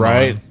on the Zul'Aman.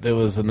 right. There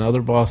was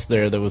another boss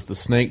there. There was the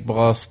snake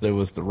boss. There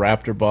was the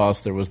raptor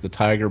boss. There was the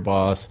tiger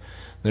boss.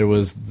 There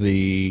was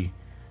the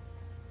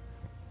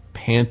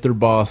panther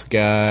boss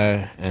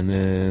guy, and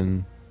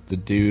then the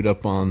dude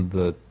up on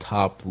the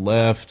top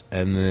left,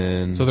 and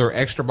then So there were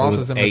extra There was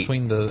bosses in 8.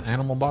 between the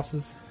animal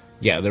bosses.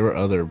 yeah, there were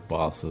other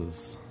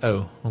bosses.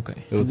 Oh,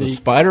 okay. It was The- the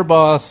spider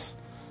boss.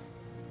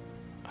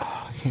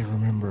 Oh, I can't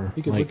remember.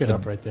 You could look it a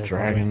up right there,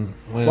 Dragon.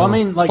 Well, I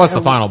mean, like Plus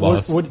the final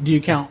boss. What do you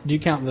count? Do you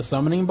count the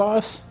summoning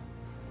boss?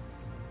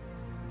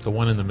 The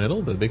one in the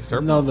middle, the big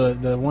serpent. No,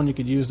 the one you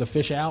could use to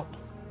fish out.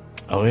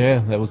 oh yeah,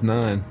 that was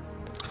 9.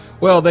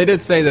 Well, they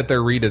did say that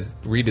they're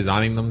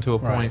redesigning them to a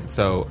point. Right.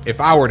 So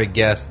if I were to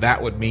guess,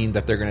 that would mean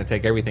that they're going to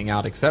take everything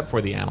out except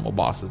for the animal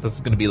bosses. This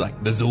is going to be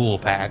like the Zool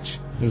patch.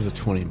 It was a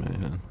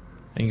 20-man.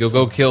 And you'll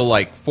go kill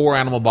like 4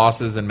 animal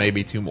bosses and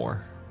maybe 2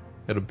 more.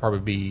 They'll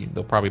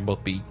probably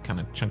both be kind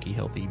of chunky,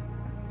 healthy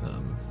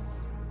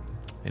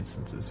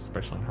instances,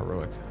 especially in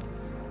heroic.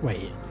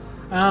 Wait,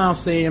 oh,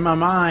 see, in my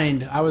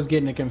mind, I was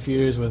getting it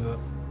confused with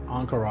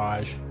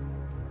Encourage.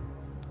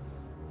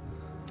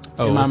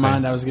 Oh, In my okay.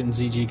 mind, I was getting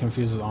ZG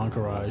confused with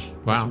Encourage.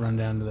 Wow. Just run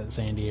down to that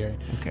sandy area.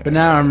 Okay. But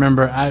now I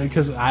remember,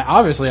 because I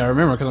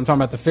remember because I'm talking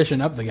about the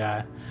fishing up the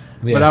guy.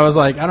 Yeah. But I was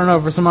like, I don't know,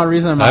 for some odd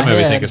reason in my That made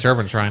me head, think of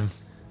Serpent Shrine.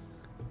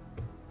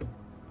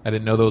 I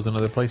didn't know there was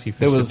another place you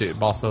fished was- the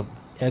boss up.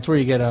 yeah, it's where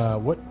you get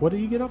what do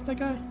you get off that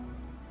guy?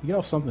 You get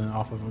off something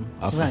off of him.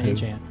 Off Some kind of of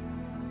who? enchant.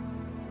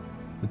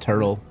 The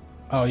turtle.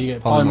 Oh, you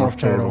get Polymorph polymorph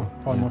turtle. turtle.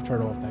 Polymorph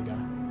turtle off that guy.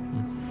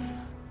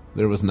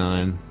 There was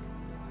 9.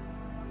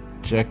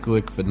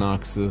 Jeklik,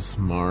 Phenoxus,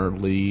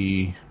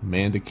 Marley,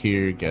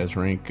 Mandakir,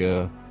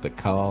 Gazrinka,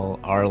 Thakal,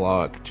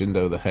 Arlok,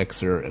 Jindo the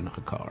Hexer, and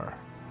Hakar.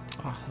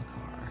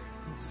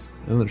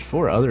 And there's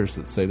 4 others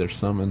that say they're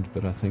summoned,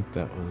 but I think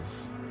that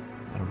was...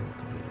 I don't know what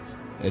that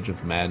is. Edge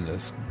of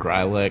Madness,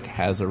 Grylek,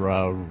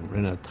 Hazara,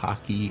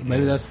 Rinataki,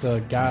 Maybe and that's the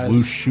guys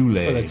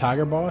Wushule. for the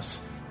tiger boss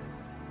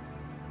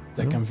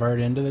that convert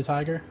into the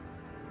tiger.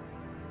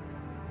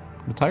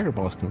 The Tiger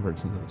Boss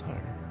converts into the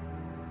Tiger.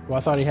 Well, I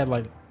thought he had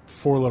like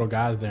 4 little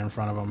guys there in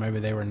front of him. Maybe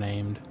they were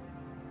named,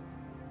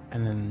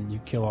 and then you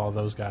kill all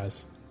those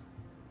guys.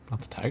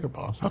 Not the Tiger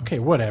Boss. Okay,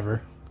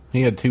 whatever.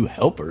 He had 2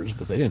 helpers,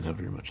 but they didn't have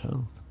very much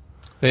health.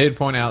 They did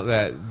point out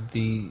that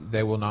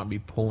they will not be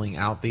pulling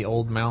out the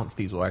old mounts.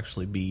 These will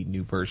actually be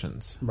new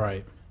versions.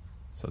 Right.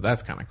 So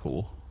that's kind of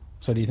cool.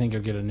 So do you think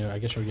you'll get a new? I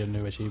guess you'll get a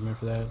new achievement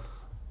for that.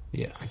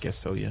 Yes. I guess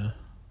so, yeah.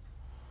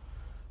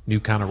 New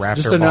kind of raptor.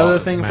 Just another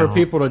boss thing for mount.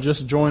 people to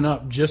just join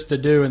up just to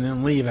do and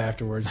then leave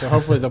afterwards. So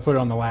hopefully they'll put it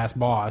on the last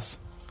boss.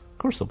 Of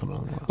course they'll put it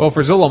on the list. Well,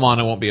 for Zul'Aman,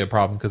 it won't be a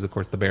problem because, of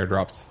course, the bear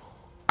drops.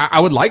 I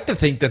would like to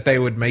think that they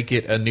would make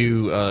it a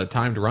new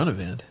timed run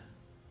event.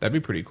 That'd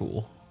be pretty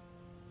cool.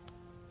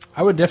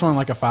 I would definitely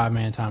like a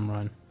 5-man time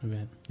run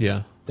event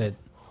Yeah. that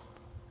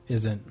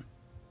isn't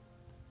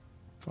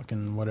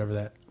fucking whatever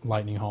that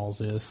Lightning Halls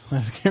is.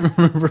 I can't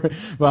remember.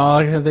 But all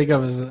I can think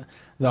of is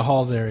the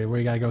Halls area where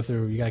you got to go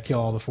through. You got to kill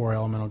all the 4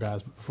 elemental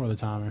guys before the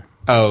timer.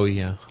 Oh,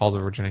 yeah. Halls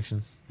of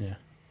Origination. Yeah.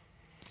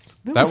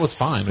 That was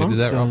fine. We did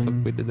that.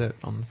 something- We did that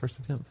on the first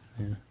attempt.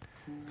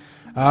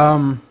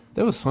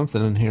 There was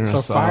something in here So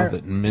I saw fire-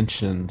 that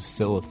mentioned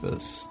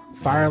Silithus.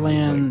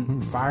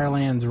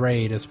 Fireland's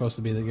raid is supposed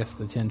to be, I guess,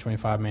 the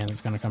 10-25 man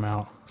that's going to come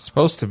out.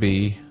 Supposed to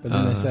be. But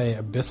then they say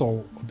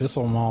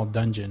Abyssal Mall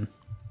Dungeon.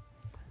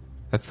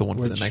 That's the one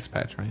for the which- next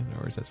patch, right?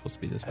 Or is that supposed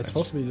to be this patch? It's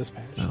supposed to be this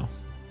patch, No.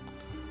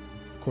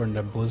 according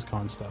to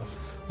BlizzCon stuff.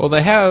 Well,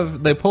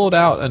 they pulled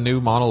out a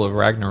new model of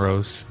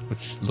Ragnaros,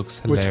 which looks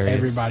hilarious. Which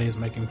everybody is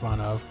making fun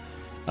of.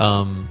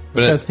 But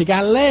Because he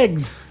got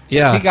legs.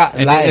 yeah, He got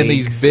and legs.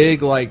 these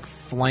big like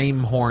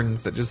flame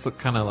horns that just look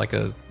kind of like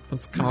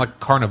it's kind of like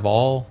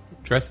carnival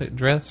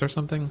dress or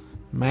something.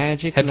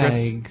 Magic Headdress.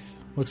 legs.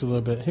 Looks a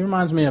little bit. He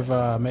reminds me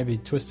of maybe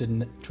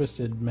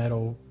Twisted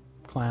Metal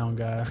clown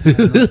guy.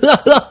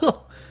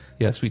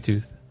 Yeah, Sweet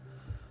Tooth.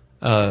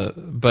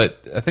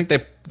 But I think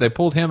they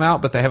pulled him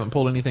out, but they haven't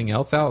pulled anything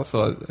else out.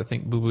 So I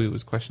think Boo Boo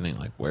was questioning,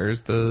 like,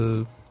 where's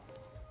the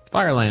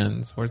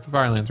Firelands? Where's the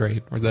Firelands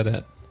raid? Where's that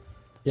at?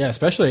 Yeah,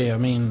 especially, I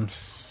mean,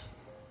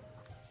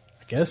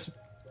 I guess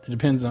it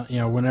depends on,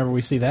 whenever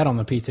we see that on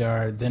the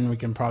PTR, then we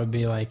can probably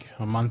be like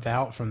a month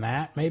out from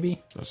that,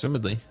 maybe.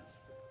 Assumedly.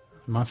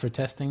 A month for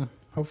testing,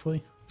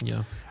 hopefully.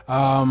 Yeah.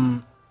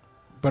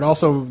 But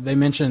also, they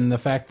mentioned the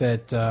fact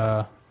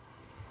that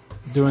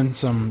doing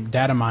some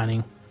data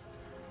mining,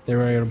 they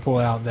were able to pull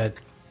out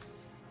that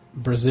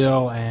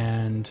Brazil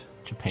and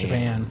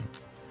Japan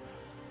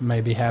may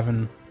be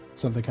having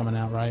something coming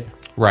out, right?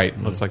 Right.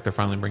 Looks like they're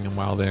finally bringing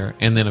WoW there.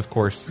 And then, of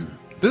course,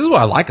 this is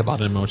what I like about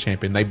MMO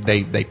Champion.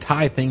 They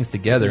tie things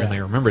together and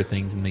they remember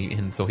things.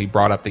 And so he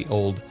brought up the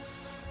old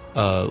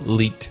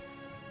leaked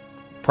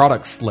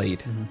product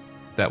slate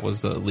that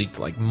was leaked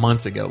like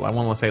months ago. I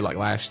want to say like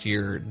last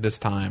year, this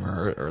time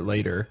or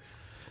later.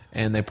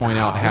 And they point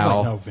out It was how...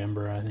 like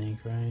November, I think,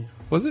 right?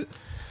 Was it?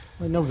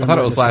 Like November, I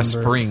thought it was last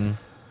December. spring.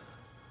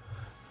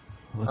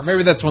 Or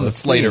maybe that's when the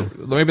slate.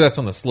 Maybe that's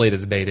when the slate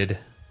is dated.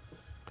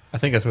 I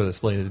think that's where the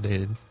slate is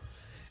dated.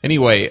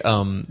 Anyway,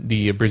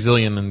 the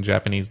Brazilian and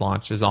Japanese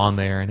launch is on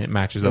there, and it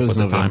matches up with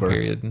the time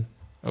period.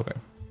 Okay,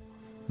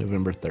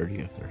 November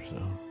 30th or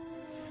so.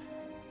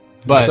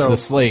 But the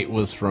slate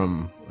was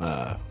from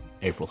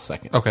April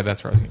 2nd. Okay,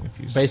 that's where I was getting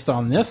confused. Based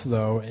on this,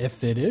 though,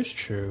 if it is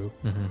true,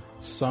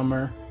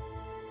 summer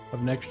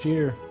of next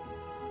year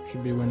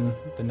should be when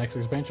the next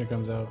expansion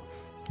comes out.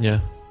 Yeah.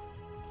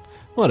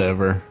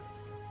 Whatever.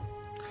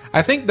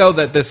 I think though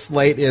that this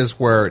slate is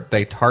where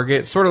they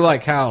target sort of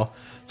like how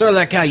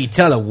you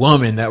tell a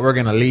woman that we're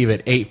gonna leave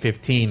at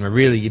 8:15, where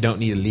really you don't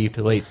need to leave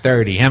till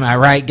 8:30. Am I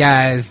right,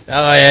 guys?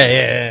 Oh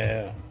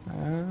yeah. I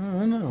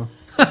don't know.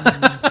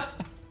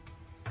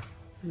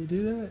 Do you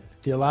do that?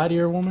 Do you lie to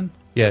your woman?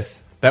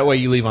 Yes. That way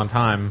you leave on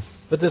time.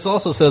 But this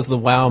also says the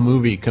WoW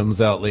movie comes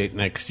out late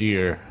next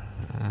year.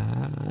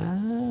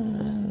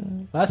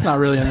 That's not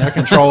really in their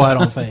control, I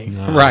don't think.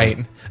 No.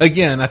 Right.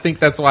 Again, I think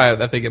that's why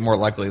I think it more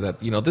likely that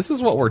this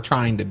is what we're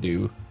trying to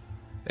do,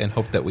 and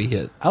hope that we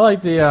hit. I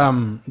like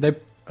the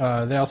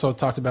they also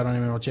talked about on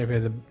MMO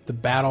Champion the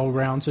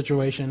battleground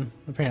situation,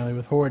 apparently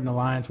with Horde and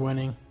Alliance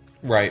winning.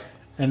 Right.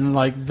 And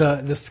like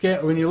the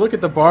scale, when you look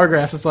at the bar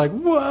graphs, it's like,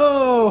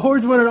 whoa,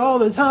 Horde's winning all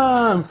the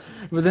time.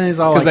 But then he's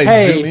all like, they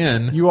hey, zoom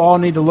in. You all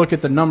need to look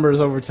at the numbers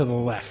over to the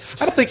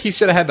left. I don't think he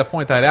should have had to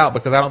point that out,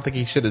 because I don't think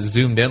he should have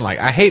zoomed in. Like,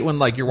 I hate when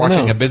like you're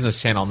watching a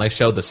business channel and they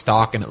show the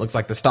stock and it looks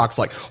like the stock's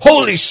like,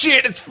 holy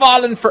shit, it's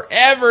fallen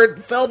forever. It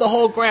fell the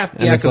whole graph.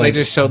 And yeah, it's because like- they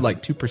just showed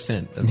like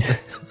 2% of the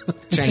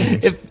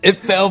change. It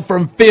fell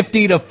from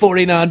 50 to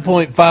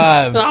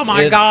 49.5. Oh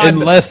my God. In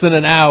less than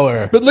an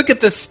hour. But look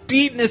at the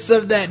steepness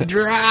of that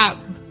drop.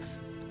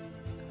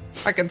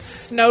 I could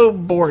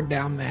snowboard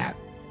down that.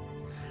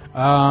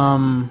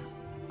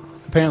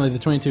 Apparently the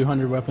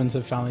 2200 weapons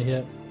have finally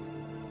hit.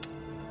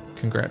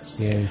 Congrats.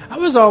 Yeah. I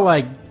was all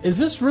like, is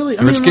this really...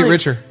 Rich get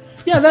richer.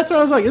 Yeah, that's what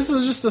I was like. This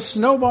is just a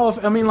snowball.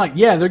 I mean, like,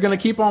 yeah, they're going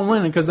to keep on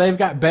winning because they've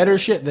got better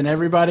shit than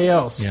everybody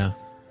else. Yeah.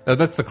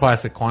 That's the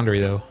classic quandary,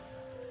 though.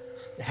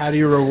 How do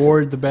you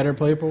reward the better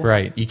people?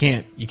 Right. You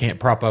can't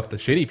prop up the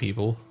shitty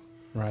people.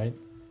 Right.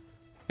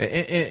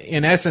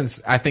 In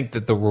essence, I think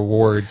that the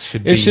rewards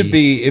should be... It should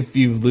be, if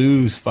you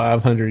lose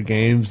 500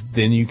 games,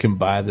 then you can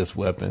buy this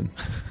weapon.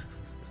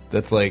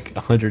 That's like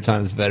 100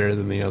 times better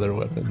than the other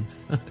weapons.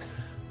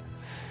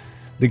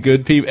 The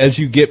good people, as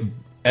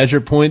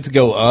your points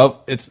go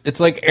up, it's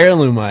like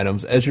heirloom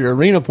items. As your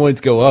arena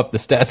points go up, the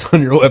stats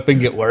on your weapon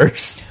get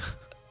worse.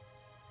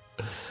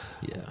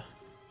 Yeah.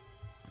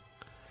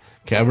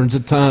 Caverns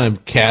of Time,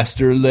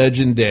 Caster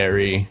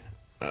Legendary.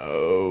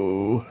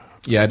 Oh.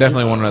 Yeah, I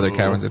definitely want another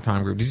Caverns of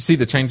Time group. Did you see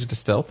the changes to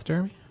stealth,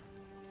 Jeremy?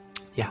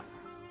 Yeah.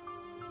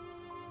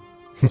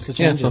 What's the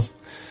changes?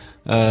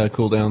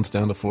 Cooldowns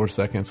down to 4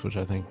 seconds, which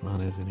I think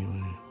mine is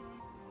anyway.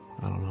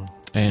 I don't know.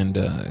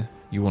 And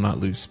you will not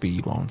lose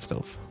speed while in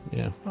stealth.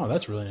 Yeah. Oh,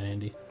 that's really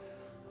handy.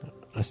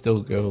 I still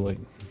go like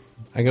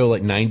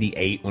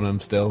 98 when I'm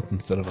stealth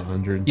instead of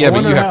 100. Yeah, but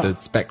wonder you have how- to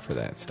spec for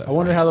that stuff. I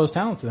wonder right? how those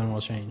talents then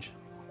will change.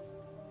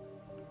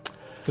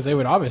 Because they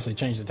would obviously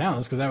change the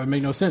talents, because that would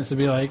make no sense to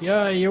be like,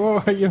 yeah,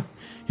 you'll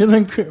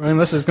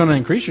unless it's going to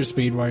increase your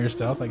speed while you're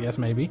stealth, I guess,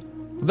 maybe.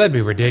 That'd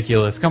be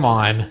ridiculous. Come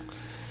on.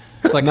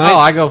 It's like, Night-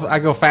 I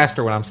go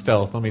faster when I'm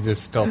stealth. Let me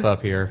just stealth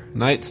up here.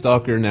 Night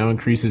Stalker now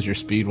increases your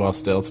speed while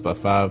stealth by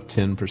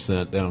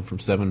 5-10%, down from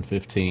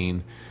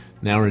 7-15.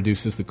 Now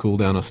reduces the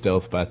cooldown of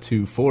stealth by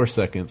 2-4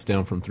 seconds,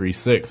 down from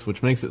 3-6,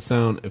 which makes it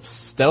sound, if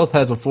stealth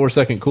has a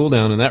 4-second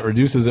cooldown and that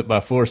reduces it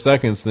by 4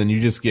 seconds, then you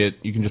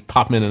can just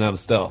pop in and out of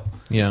stealth.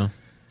 Yeah.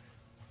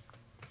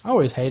 I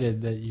always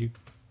hated that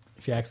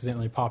if you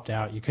accidentally popped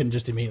out, you couldn't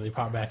just immediately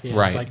pop back in.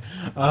 Right. It's like,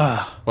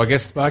 Well, I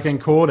guess, fucking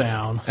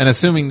cooldown. and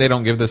assuming they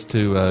don't give this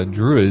to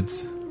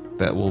druids,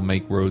 that will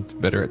make roads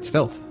better at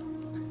stealth,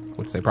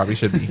 which they probably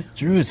should be.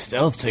 Druid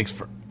stealth takes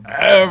forever.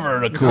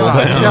 forever to cool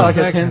God, down. Yeah, like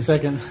a 10 seconds.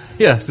 second.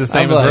 Yeah, it's the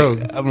same as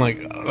Rogue. I'm like,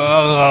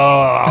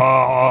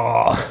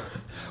 oh.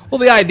 Well,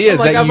 the idea is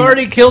Like, that I've you,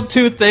 already killed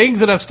 2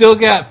 things, and I've still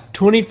got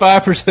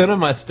 25% of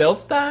my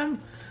stealth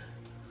time?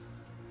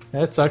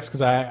 That sucks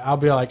because I'll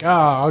be like, oh,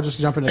 I'll just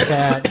jump in the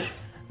cat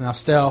and I'll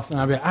stealth and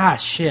I'll be like,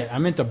 shit, I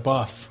meant to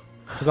buff.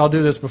 Because I'll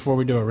do this before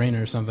we do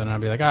arena or something. And I'll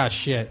be like,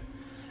 shit.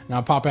 And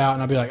I'll pop out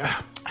and I'll be like,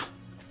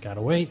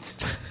 gotta wait.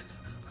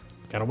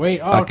 Gotta wait.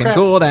 Oh, I can crap.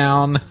 cool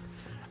down.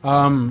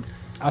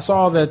 I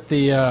saw that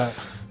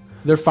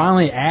they're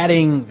finally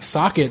adding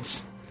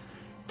sockets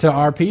to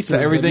our pieces. To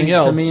everything to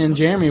else. me and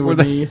Jeremy would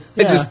be.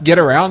 They just get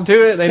around to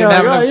it. They didn't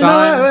have enough you know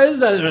time. what? This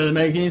doesn't really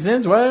make any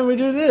sense. Why didn't we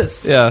do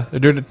this? Yeah, they're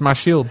doing it to my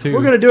shield too.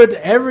 We're gonna do it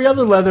to every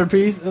other leather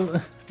piece,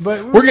 but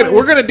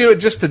We're gonna do it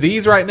just to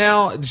these right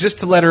now, just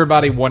to let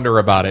everybody wonder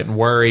about it and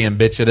worry and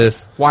bitch at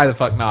us. Why the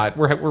fuck not?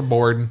 We're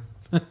bored,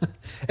 and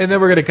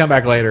then we're gonna come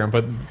back later and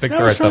fix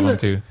the rest of them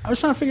too. I was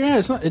trying to figure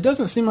out. It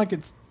doesn't seem like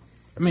it's.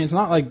 I mean, it's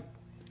not like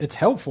it's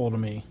helpful to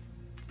me.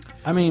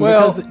 I mean,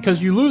 Well- because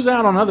you lose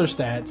out on other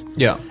stats.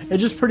 Yeah, It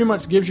just pretty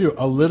much gives you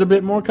a little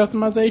bit more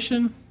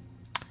customization.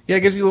 yeah, it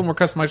gives you a little more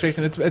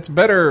customization. It's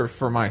better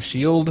for my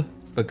shield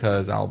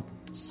because I'll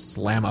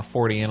slam a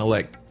 40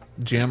 intellect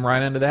gem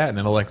right into that, and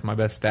intellect's my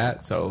best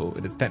stat, so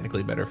it is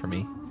technically better for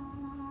me.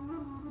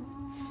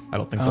 I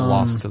don't think the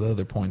loss to the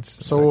other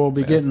points. is So like we'll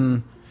be bad.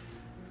 getting.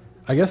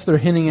 I guess they're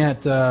hinting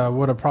at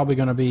what are probably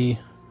going to be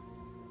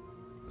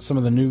some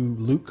of the new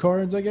loot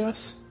cards. I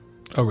guess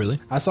Oh, really?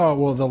 I saw.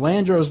 Well, the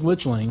Landro's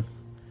Lichling,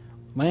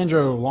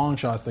 Landro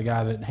Longshot's the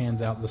guy that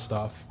hands out the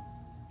stuff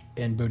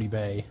in Booty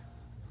Bay.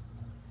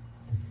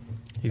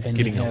 He's And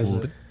getting he a has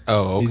little. it. Oh,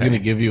 okay. He's going to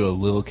give you a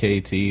little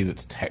KT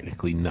that's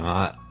technically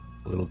not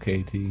little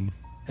KT.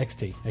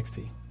 XT.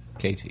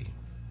 KT.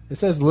 It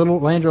says little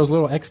Landro's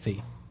little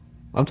XT.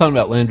 I'm talking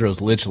about Landro's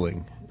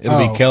Lichling. It'll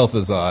Oh. be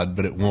Kel'Thuzad,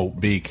 but it won't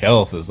be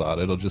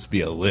Kel'Thuzad. It'll just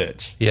be a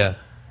Lich. Yeah.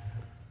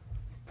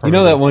 You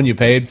know that one you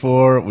paid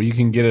for? Well, you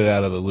can get it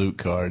out of the loot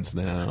cards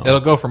now. It'll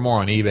go for more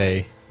on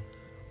eBay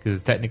because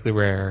it's technically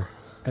rare.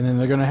 And then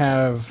they're going to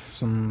have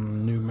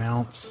some new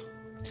mounts.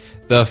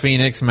 The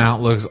Phoenix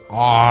mount looks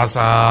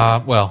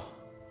awesome. Well,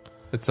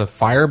 it's a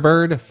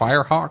Firebird,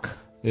 Firehawk.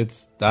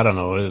 It's, I don't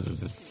know,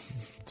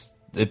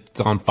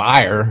 it's on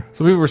fire.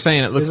 So people were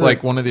saying it looks Is it-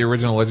 like one of the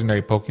original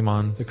legendary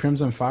Pokemon. The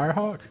Crimson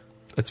Firehawk?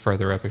 It's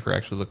further up if you're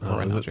actually looking for it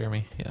right is now, it?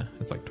 Jeremy. Yeah,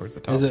 it's like towards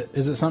the top.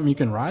 Is it something you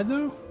can ride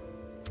though?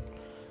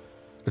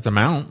 It's a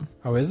mount.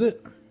 Oh, is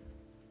it?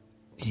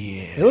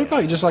 Yeah. It looked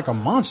like just like a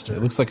monster.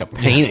 It looks like a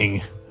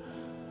painting.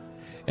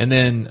 And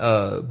then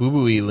Boo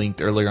Booey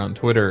linked earlier on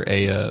Twitter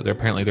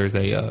there's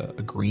a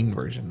green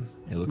version.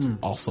 It looks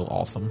also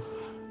awesome.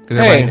 Because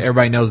Hey.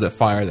 everybody knows that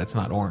fire that's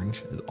not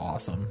orange is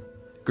awesome.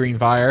 Green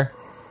fire,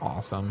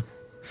 awesome.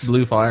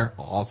 Blue fire,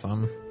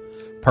 awesome.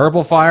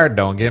 Purple fire,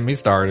 don't get me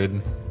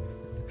started.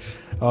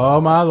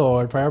 Oh my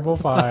lord, purple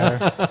fire.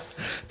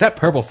 That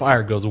purple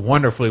fire goes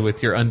wonderfully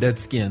with your undead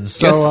skin.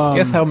 So,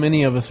 Guess how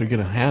many of us are going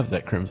to have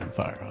that Crimson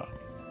Firehawk?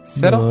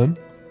 Settle. None.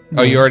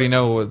 Oh, you already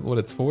know what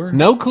it's for?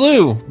 No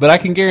clue, but I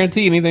can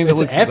guarantee anything that It's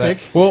looks epic.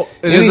 That, Well,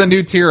 it is a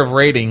new tier of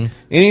rating.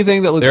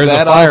 anything that looks There's a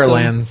that awesome,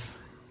 Firelands.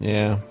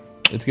 Yeah,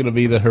 it's going to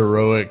be the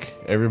heroic.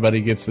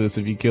 Everybody gets this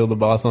if you kill the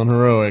boss on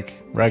heroic.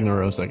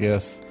 Ragnaros, I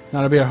guess. Now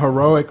it'll be a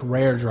heroic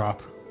rare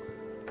drop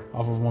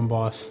off of one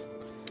boss.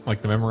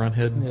 Like the Memoron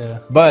head. Yeah.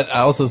 But I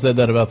also said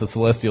that about the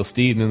Celestial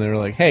Steed, and then they were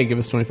like, "Hey, give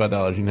us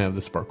 $25. You can have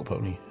this Sparkle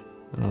Pony."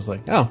 And I was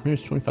like, "Oh,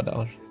 here's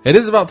 $25." It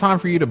is about time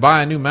for you to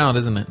buy a new mount,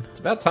 isn't it? It's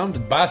about time to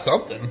buy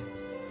something.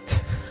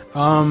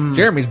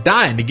 Jeremy's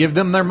dying to give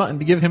them their money,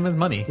 to give him his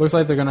money. Looks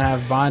like they're gonna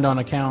have bind on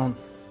BattleNet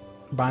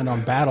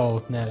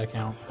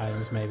account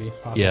items, maybe.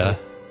 Possibly. Yeah.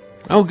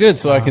 Oh, good.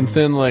 So I can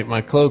send like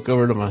my cloak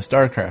over to my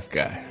StarCraft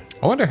guy.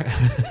 I wonder.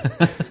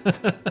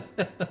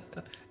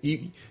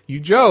 you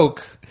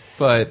joke,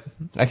 but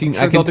I can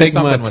Sure, I they'll can do take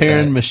my something with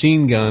Terran that.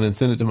 machine gun and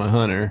send it to my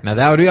hunter. now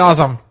that would be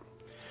awesome.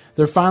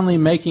 They're finally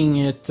making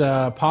it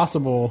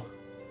possible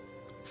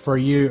for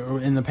you.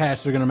 In the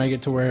patch, they're going to make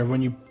it to where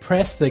when you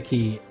press the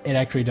key, it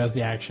actually does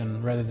the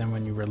action rather than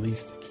when you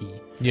release the key.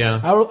 Yeah.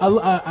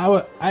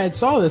 I had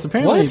saw this.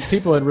 Apparently, What?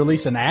 people had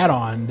released an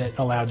add-on that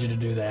allowed you to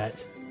do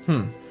that.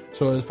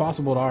 So it was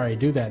possible to already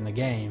do that in the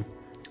game.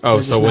 Oh,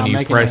 They're so just when now you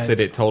making pressed it-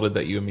 it told it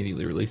that you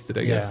immediately released it,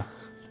 I guess.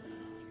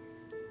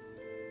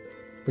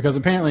 Because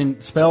apparently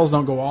spells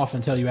don't go off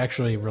until you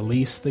actually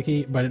release the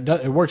key, but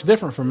it works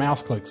different from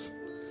mouse clicks.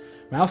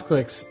 Mouse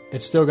clicks,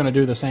 it's still going to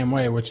do the same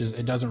way, which is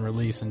it doesn't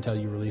release until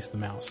you release the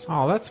mouse.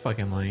 Oh, that's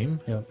fucking lame.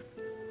 Yep.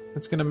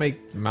 That's going to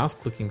make mouse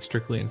clicking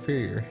strictly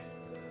inferior.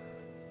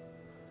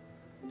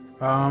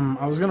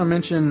 I was going to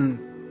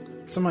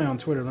mention somebody on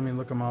Twitter. Let me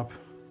look them up.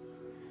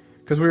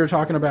 Because we were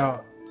talking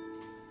about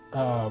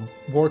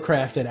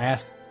Warcraft had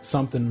asked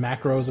something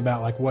macros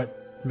about like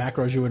what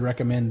macros you would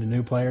recommend to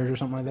new players or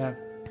something like that.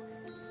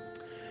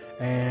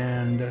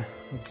 And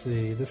let's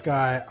see, this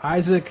guy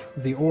Isaac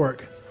the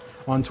Orc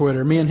on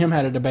Twitter. Me and him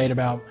had a debate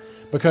about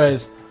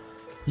because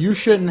you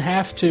shouldn't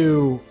have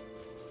to,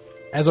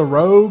 as a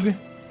rogue,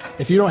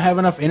 if you don't have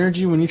enough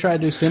energy when you try to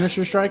do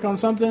Sinister Strike on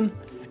something,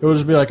 it will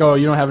just be like, oh,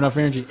 you don't have enough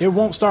energy. It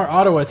won't start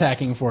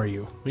auto-attacking for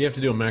you. You have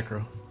to do a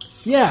macro.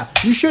 Yeah,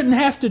 you shouldn't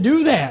have to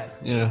do that.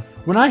 Yeah.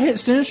 When I hit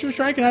Sinister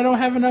Strike and I don't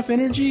have enough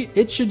energy,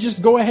 it should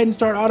just go ahead and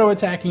start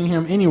auto-attacking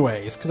him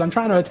anyways, because I'm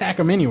trying to attack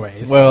him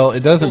anyways. Well,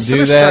 it doesn't do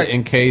Sinister that Strike-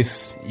 in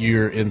case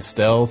you're in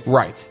stealth.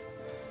 Right.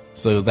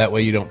 So that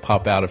way you don't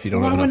pop out if you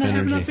don't Why have wouldn't enough I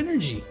have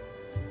energy. enough energy?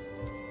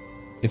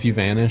 If you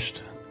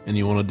vanished and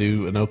you want to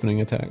do an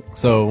opening attack.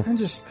 So I'm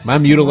just- my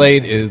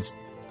mutilate is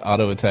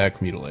auto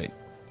attack mutilate.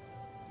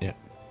 Yeah.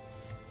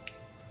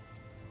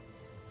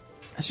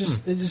 It's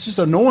just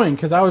annoying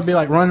because I would be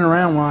like running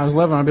around while I was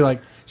leveling. I'd be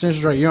like,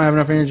 Sinister Strike, you don't have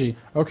enough energy.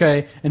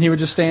 Okay. And he would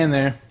just stand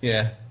there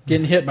Yeah.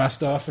 getting hit by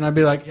stuff. And I'd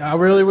be like, I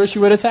really wish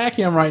you would attack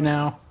him right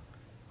now.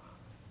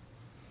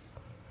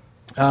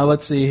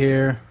 Let's see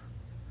here.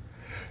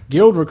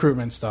 Guild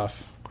recruitment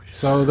stuff.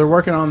 So they're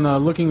working on the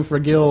looking for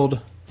guild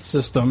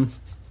system.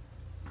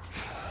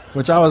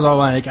 Which I was all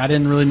like, I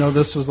didn't really know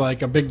this was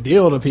like a big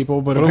deal to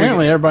people, but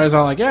apparently everybody's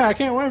all like, yeah, I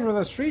can't wait for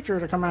this feature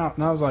to come out.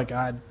 And I was like,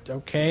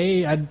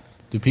 okay,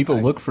 Do people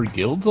look for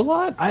guilds a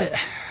lot?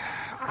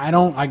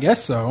 I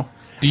guess so.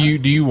 Do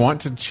you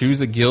want to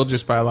choose a guild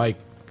just by like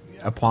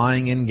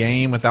applying in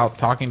game without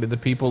talking to the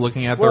people,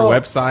 looking at their Well,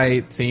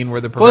 website, seeing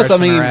where the progression Plus,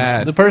 I mean, are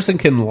at? the person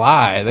can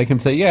lie. They can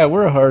say, yeah,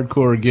 we're a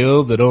hardcore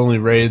guild that only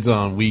raids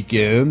on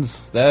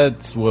weekends.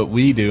 That's what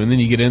we do. And then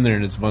you get in there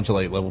and it's a bunch of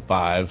like level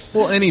 5s.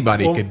 Well,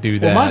 anybody Well- could do well,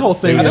 that. my whole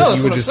thing It would is- just- I know,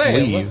 you would that's just what I'm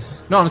saying. leave. Let's-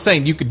 No, I'm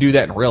saying you could do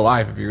that in real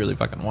life if you really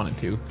fucking wanted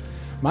to.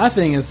 My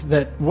thing is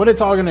that what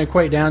it's all going to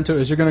equate down to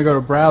is you're going to go to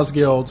browse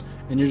guilds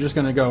and you're just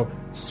going to go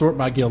sort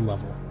by guild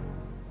level.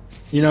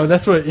 You know,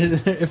 that's what.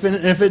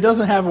 If it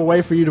doesn't have a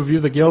way for you to view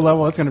the guild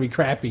level, it's going to be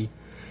crappy.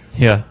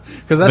 Yeah,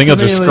 Because I think you'll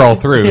just scroll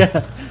through.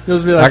 Yeah, you'll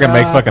just be like, I can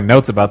make fucking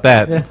notes about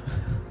that. Yeah.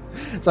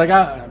 It's like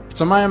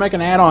somebody make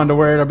an add-on to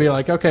where it'll be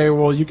like, okay,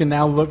 well, you can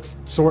now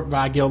sort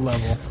by guild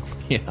level.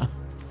 Yeah.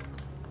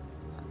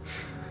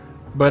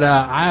 But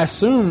I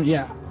assume,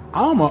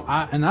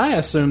 I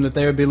assume that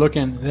they would be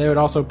looking. They would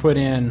also put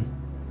in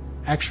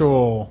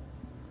actual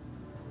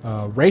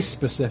race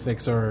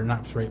specifics, or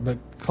not race,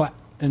 but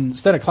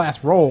instead of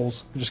class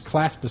roles, just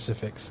class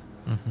specifics.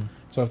 Mm-hmm.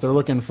 So if they're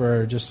looking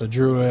for just a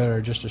druid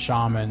or just a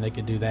shaman, they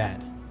could do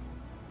that.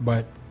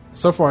 But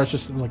so far, it's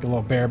just like a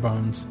little bare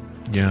bones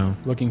Yeah.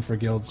 looking for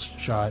guilds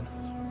shot.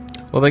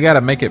 Well, they got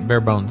to make it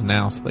bare bones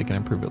now so they can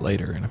improve it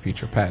later in a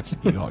future patch to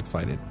get all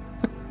excited.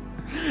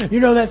 You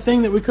know that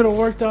thing that we could have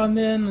worked on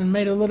then and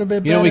made it a little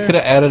bit better? You know, we could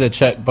have added a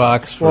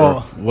checkbox for Well-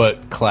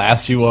 what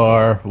class you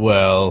are.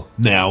 Well,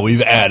 now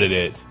we've added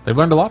it. They've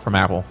learned a lot from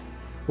Apple.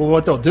 Well,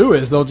 what they'll do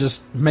is they'll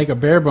just make a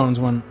bare bones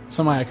when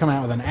somebody come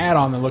out with an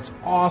add-on that looks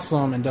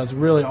awesome and does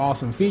really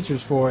awesome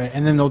features for it,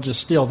 and then they'll just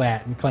steal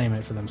that and claim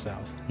it for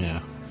themselves. Yeah.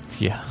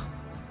 Yeah.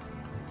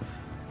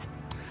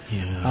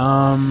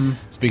 Yeah.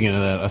 Speaking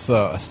of that,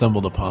 I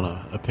stumbled upon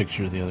a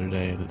picture the other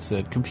day, and it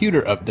said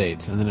computer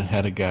updates, and then it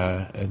had a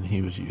guy, and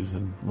he was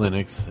using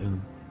Linux,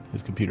 and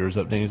his computer was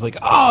updating. He's like,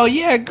 "Oh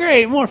yeah,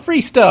 great, more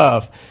free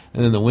stuff."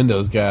 And then the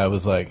Windows guy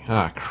was like,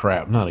 "Ah,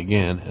 crap, not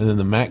again." And then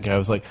the Mac guy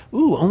was like,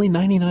 "Ooh, only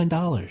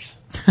 $99."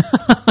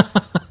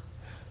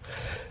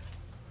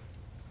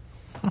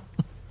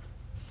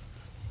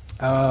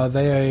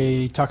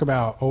 They talk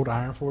about Old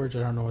Ironforge. I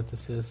don't know what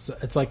this is.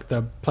 It's like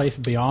the place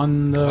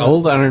beyond the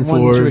Old ones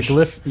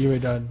Ironforge. You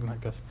would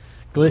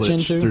glitch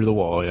into. Through the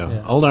wall, yeah.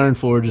 Yeah. Old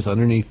Ironforge is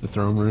underneath the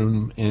throne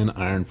room in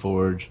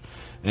Ironforge,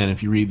 and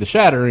if you read the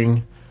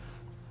Shattering,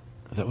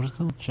 is that what it's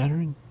called?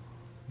 Shattering?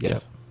 Yes.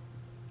 Yep.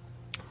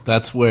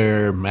 That's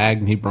where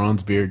Magni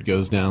Bronzebeard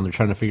goes down. They're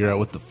trying to figure out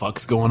what the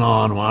fuck's going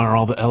on. Why are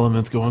all the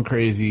elements going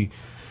crazy?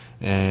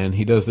 And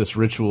he does this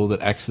ritual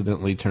that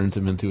accidentally turns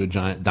him into a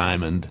giant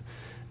diamond.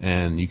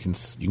 And you can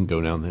go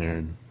down there,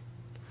 and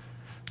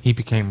He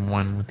became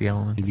one with the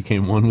elements. he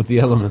became one with the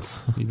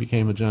elements. He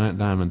became a giant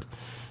diamond.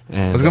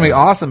 And What's going to be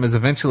awesome is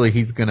eventually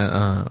he's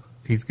gonna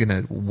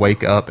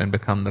wake up and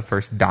become the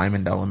first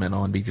diamond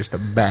elemental and be just a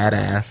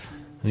badass.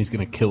 and he's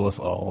going to kill us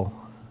all.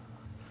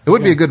 It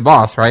would be a good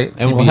boss, right?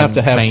 And He'd we'll be have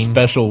to have insane.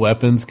 special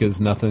weapons because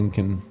nothing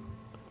can.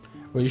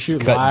 Well, you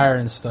shoot Cut. fire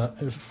and stuff.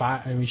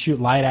 You shoot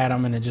light at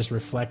them, and it just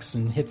reflects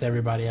and hits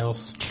everybody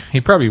else.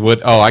 He probably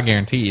would. Oh, I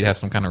guarantee he'd have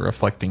some kind of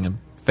reflecting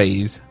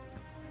phase.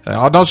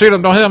 Oh, don't shoot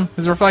him! Don't hit him!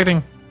 He's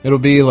reflecting. It'll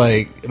be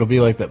like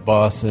that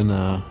boss in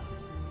the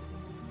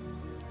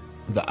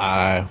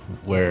Eye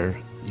where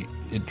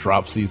it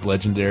drops these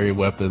legendary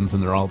weapons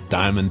and they're all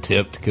diamond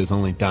tipped because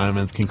only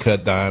diamonds can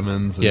cut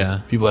diamonds. And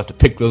Yeah. people have to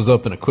pick those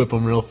up and equip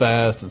them real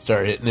fast and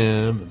start hitting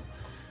them.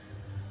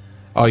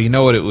 Oh, you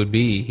know what it would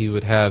be? He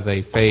would have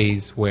a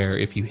phase where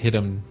if you hit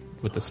him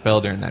with the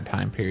spell during that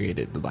time period,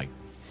 it like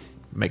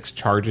makes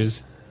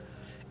charges,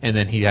 and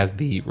then he has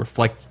the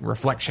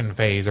reflection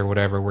phase or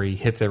whatever where he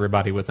hits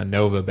everybody with a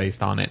nova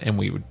based on it, and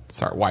we would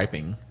start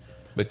wiping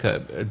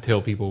because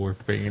until people were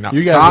figuring out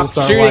You guys would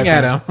stop start shooting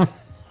at wiping. him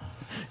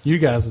You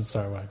guys would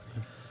start wiping.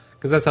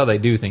 because that's how they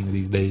do things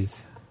these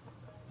days.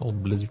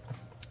 Old Blizzard.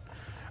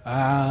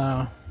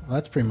 Well,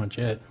 that's pretty much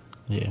it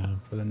Yeah.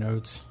 for the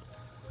notes.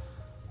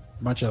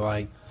 bunch of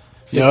like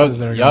Yogg fixes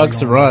that are gonna be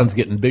going on. Saron's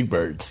getting Big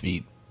Bird's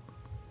feet.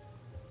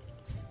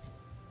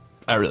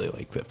 I really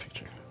like that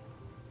picture.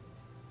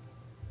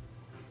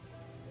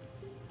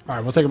 All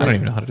right, we'll take a I break. don't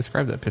even know how to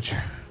describe that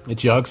picture.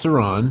 It's Yogg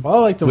Saron Well, I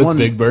like the with one.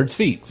 Big Bird's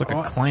feet. It's like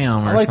a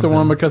clown or I like something. the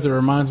one because it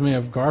reminds me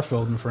of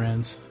Garfield and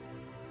Friends.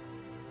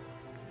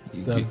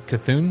 the-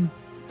 Cthulhu?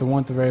 The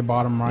one at the very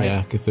bottom right.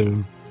 Yeah,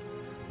 Cthulhu.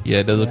 Yeah,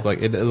 it does look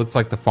like it looks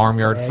like the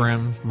farmyard Egg.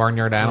 friend,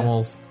 barnyard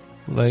animals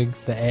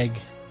legs. The egg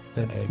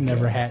that Egg,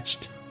 never yeah.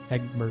 hatched.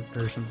 Egbert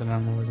or something. I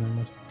don't know what his name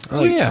was.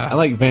 I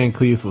like Van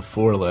Cleef with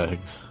 4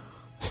 legs.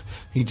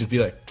 He'd just be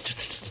like,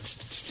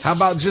 How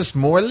about just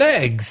more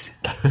legs?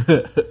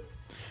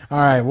 All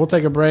right, we'll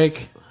take a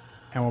break,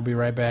 and we'll be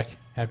right back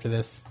after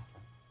this.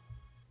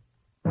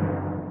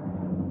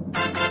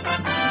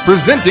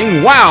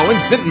 Presenting WoW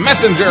Instant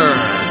Messenger.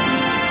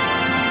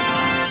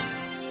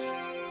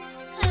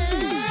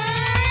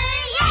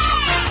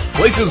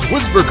 Places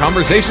whisper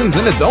conversations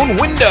in its own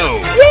window.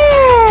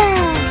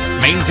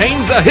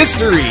 Maintains a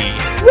history.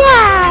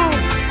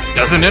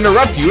 Doesn't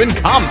interrupt you in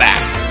combat.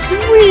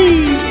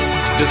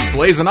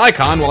 Displays an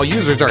icon while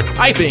users are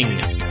typing.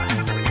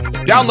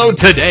 Download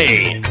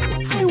today.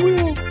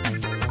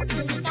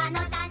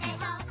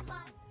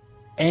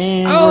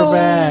 And we're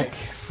back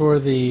for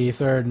the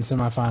third and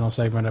semifinal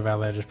segment of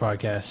Outlanders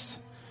podcast.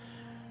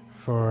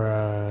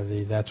 For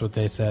the That's What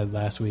They Said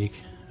last week,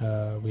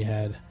 we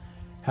had,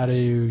 how do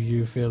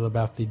you feel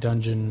about the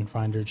Dungeon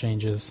Finder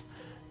changes?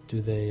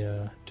 Do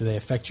they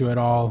affect you at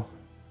all?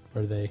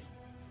 Are they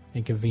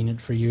inconvenient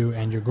for you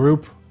and your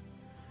group?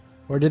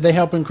 Or did they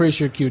help increase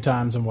your queue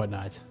times and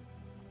whatnot?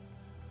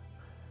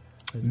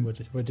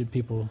 What did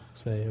people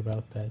say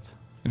about that?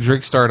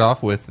 Drake started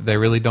off with, they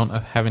really don't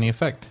have any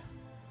effect.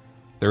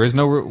 There is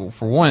no,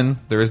 for one,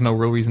 there is no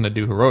real reason to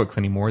do heroics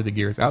anymore. The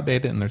gear is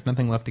outdated and there's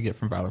nothing left to get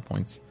from Valor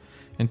points.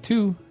 And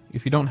 2,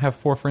 if you don't have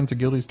 4 friends or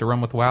guildies to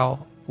run with,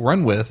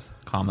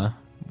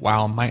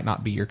 WoW might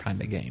not be your kind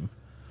of game.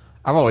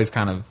 I've always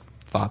kind of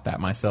thought that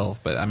myself,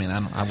 but I mean,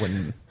 I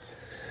wouldn't.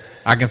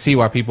 I can see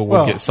why people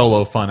would get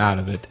solo fun out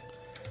of it.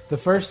 The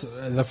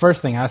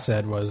first thing I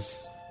said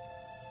was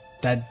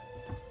that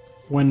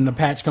when the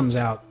patch comes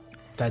out,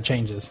 that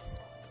changes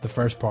the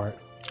first part.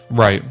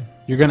 Right.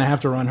 You're going to have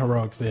to run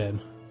heroics then.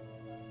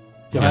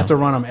 You'll Yeah. have to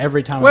run them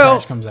every time a Well,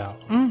 patch comes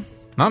out.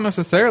 Not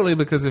necessarily,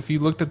 because if you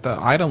looked at the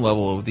item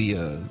level of the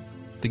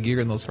gear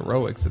in those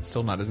heroics, it's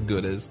still not as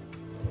good as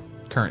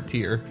current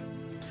tier.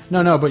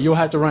 No, but you'll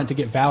have to run it to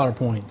get Valor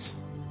points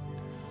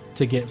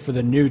to get for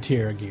the new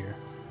tier of gear.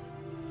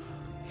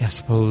 Yeah,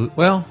 suppose.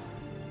 Well,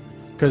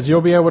 Because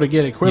you'll be able to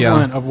get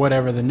equivalent of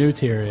whatever the new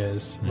tier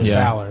is with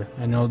Valor.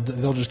 And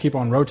they'll just keep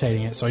on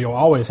rotating it, so you'll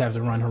always have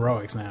to run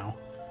heroics now.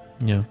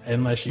 yeah.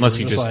 Unless you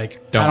just like,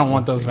 I don't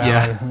want those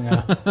Valor.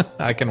 Yeah. Yeah.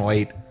 I can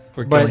wait.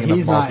 We're But killing enough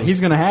he's not. bosses. He's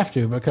going to have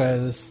to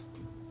because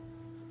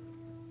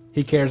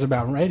he cares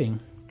about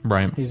rating.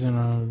 Right. He's in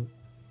a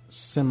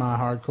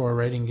semi-hardcore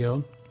rating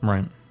guild,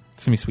 Right.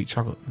 Semi-sweet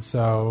chocolate.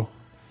 so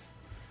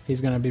he's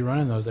going to be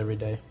running those every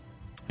day.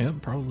 Yeah,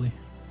 probably.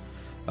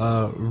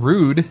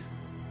 Rude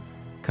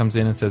comes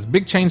in and says,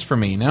 big change for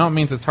me. Now it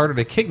means it's harder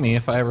to kick me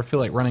if I ever feel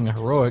like running a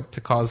heroic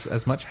to cause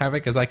as much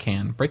havoc as I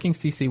can. Breaking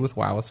CC with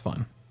WoW is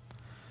fun.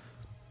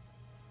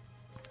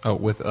 Oh,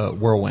 with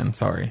Whirlwind,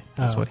 sorry.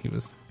 That's Oh. what he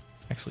was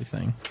actually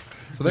saying.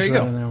 So there Just you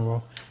running go. there,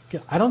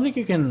 well, I don't think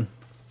you can.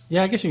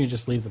 Yeah, I guess you can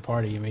just leave the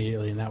party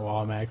immediately, and that will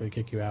automatically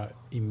kick you out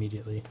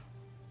immediately.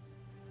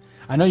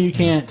 I know you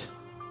can't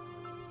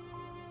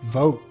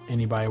vote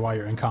anybody while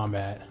you're in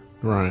combat.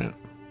 right.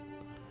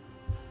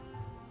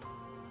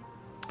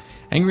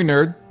 Angry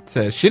Nerd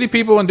says, shitty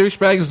people and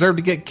douchebags deserve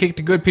to get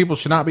kicked. Good people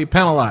should not be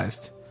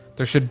penalized.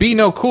 There should be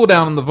no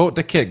cooldown on the vote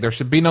to kick. There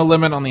should be no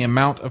limit on the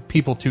amount of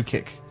people to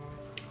kick.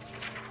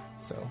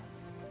 So,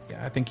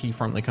 yeah, I think he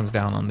firmly comes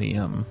down on the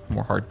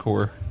more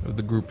hardcore of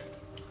the group.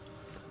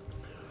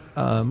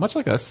 Much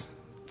like us.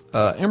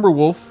 Ember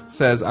Wolf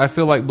says, I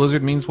feel like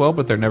Blizzard means well,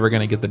 but they're never going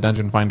to get the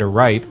Dungeon Finder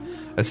right.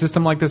 A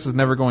system like this is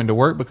never going to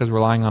work because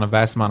relying on a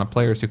vast amount of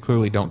players who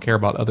clearly don't care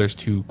about others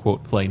to,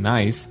 quote, play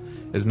nice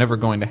is never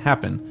going to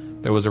happen.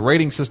 There was a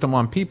rating system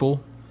on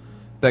people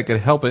that could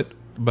help it,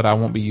 but I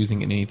won't be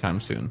using it anytime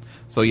soon.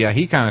 So yeah,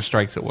 he kind of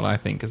strikes at what I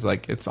think is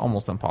like it's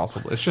almost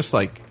impossible. It's just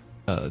like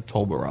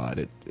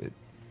Tolbarad.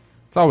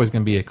 It's always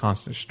going to be a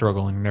constant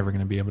struggle, and you're never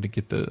going to be able to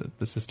get the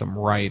system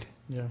right.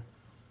 Yeah.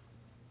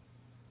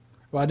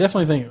 Well,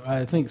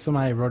 I think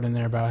somebody wrote in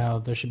there about how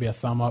there should be a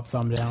thumb up,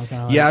 thumb down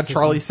kind of. Yeah, like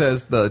Charlie system.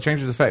 says the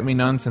changes affect me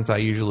none since I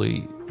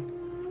usually.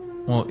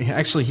 Well,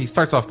 actually, he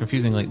starts off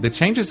confusingly. The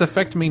changes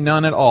affect me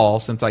none at all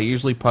since I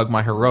usually pug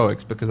my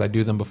heroics because I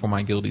do them before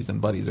my guildies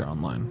and buddies are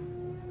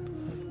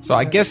online. So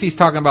I guess he's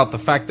talking about the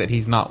fact that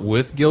he's not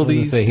with I was gonna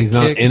guildies. say to he's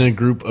not kick. in a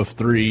group of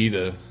 3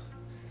 to.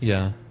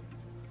 Yeah,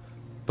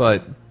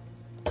 but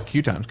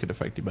queue times could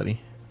affect you,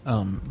 buddy.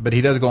 But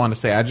he does go on to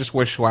say, I just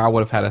wish WoW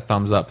would have had a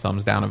thumbs up,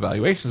 thumbs down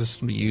evaluation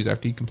system to use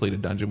after you complete a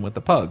dungeon with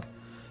the pug.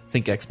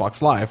 Think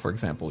Xbox Live, for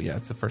example. Yeah,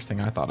 it's the first thing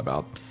I thought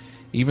about.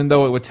 Even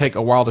though it would take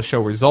a while to show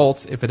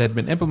results, if it had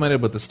been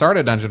implemented with the start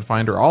of Dungeon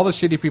Finder, all the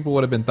shitty people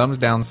would have been thumbs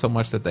down so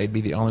much that they'd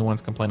be the only ones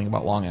complaining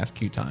about long-ass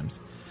queue times.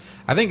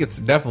 I think it's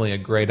definitely a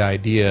great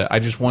idea. I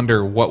just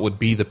wonder what would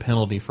be the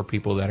penalty for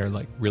people that are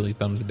like really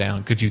thumbs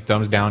down. Could you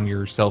thumbs down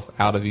yourself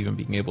out of even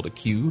being able to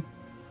queue?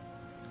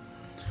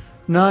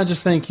 No, I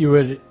just think you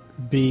would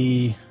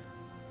be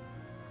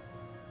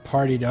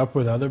partied up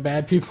with other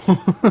bad people.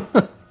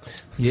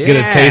 Yeah. Get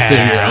a taste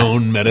of your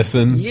own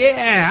medicine.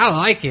 Yeah, I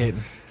like it.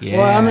 Yeah.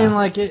 Well, I mean,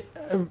 like it,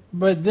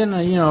 but then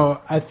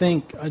I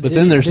think. But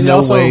then there's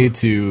no way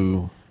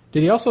to.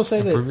 Did he also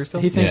say Improve that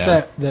yourself? he thinks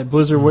Yeah. that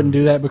Blizzard wouldn't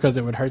do that because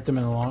it would hurt them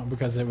in the long,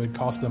 because it would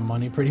cost them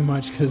money pretty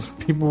much, because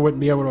people wouldn't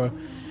be able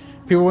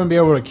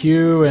to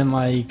queue, and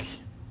like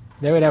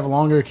they would have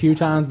longer queue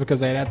times because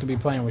they'd have to be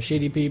playing with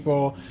shitty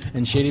people,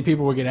 and shitty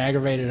people would get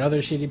aggravated at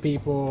other shitty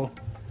people.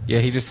 Yeah,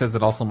 he just says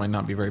it also might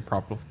not be very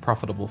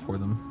profitable for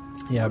them.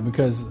 Yeah,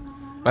 because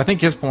I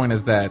think his point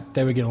is that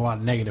they would get a lot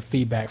of negative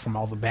feedback from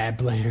all the bad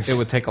players. it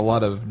would take a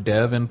lot of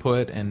dev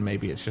input, and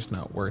maybe it's just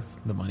not worth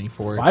the money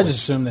for it. Well, I just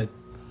assume that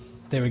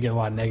they would get a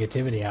lot of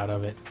negativity out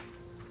of it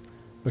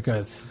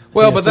because.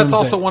 Well, he but that's assumes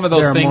also that one of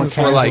those there are more things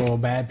where, like, casual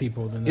bad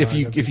people than there if are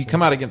you other if you people.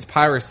 come out against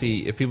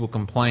piracy, if people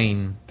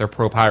complain, they're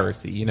pro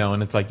piracy, you know,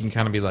 and it's like you can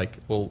kind of be like,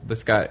 well,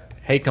 this guy,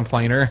 hey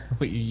complainer,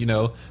 you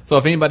know. So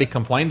if anybody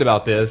complained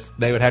about this,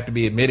 they would have to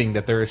be admitting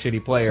that they're a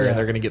shitty player Yeah. and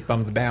they're going to get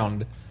thumbs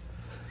down.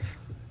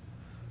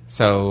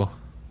 So,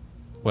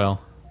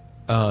 well,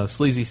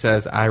 Sleazy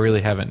says, I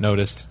really haven't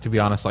noticed. To be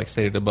honest, like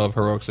stated above,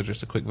 heroics are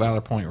just a quick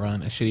Valor point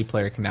run. A shitty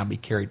player can now be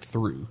carried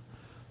through.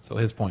 So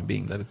his point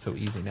being that it's so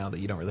easy now that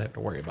you don't really have to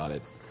worry about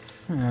it.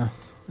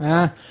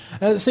 Yeah.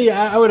 See,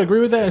 I would agree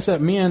with that,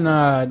 except me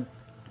and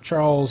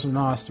Charles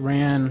Nost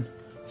ran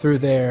through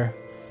Grand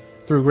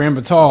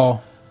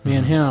Batal, me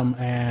and him,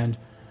 and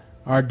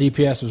our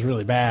DPS was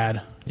really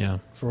bad Yeah.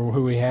 for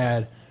who we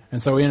had.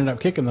 And so we ended up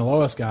kicking the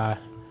lowest guy,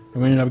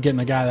 and we ended up getting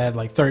a guy that had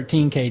like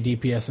 13k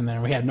DPS in there,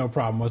 and we had no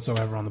problem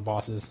whatsoever on the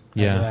bosses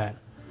after Yeah. that.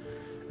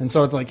 And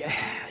so it's like,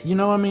 you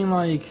know, I mean,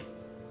 like,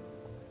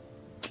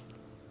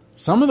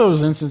 some of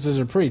those instances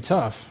are pretty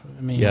tough.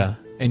 I mean, Yeah.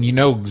 And you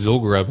know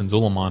Zul'Gurub and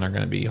Zulamon are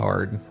going to be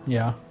hard.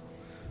 yeah,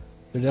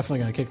 they're definitely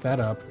going to kick that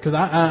up because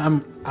I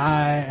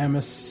am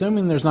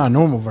assuming there's not a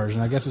normal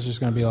version. I guess it's just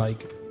going to be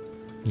like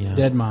Yeah.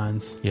 Dead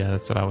Mines. Yeah,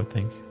 that's what I would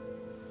think.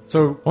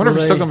 So I wonder if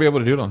we're still going to be able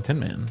to do it on Tin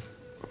Man.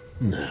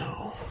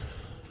 No.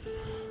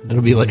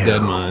 It'll be like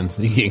Dead Mines.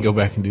 You can't go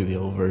back and do the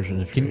old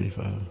version if you're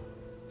 85.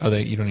 Oh,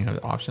 you don't even have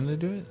the option to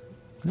do it?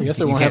 I guess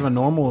they You won't have can't- a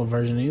normal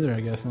version either. I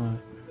guess not.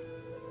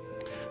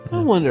 I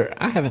wonder,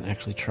 I haven't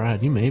actually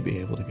tried. You may be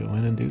able to go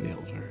in and do the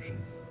old version.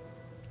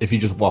 If you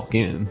just walk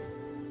in.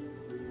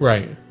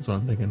 Right. That's what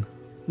I'm thinking.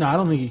 No, I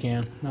don't think you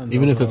can. Not in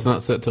Even if it's Zelda.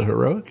 not set to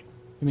heroic?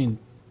 I mean,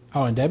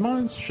 in Dead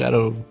Mines?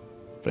 Shadow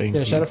Fang.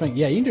 Yeah, Shadowfang.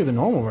 Yeah, you can do the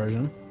normal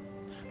version.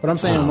 But I'm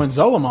saying when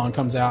Zolamon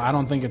comes out, I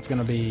don't think it's going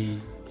to be.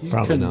 You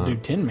Probably couldn't not. do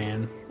Tin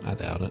Man. I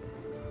doubt it.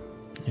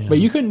 Yeah. But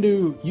you couldn't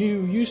do.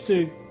 You used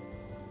to.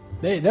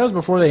 That was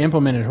before they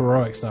implemented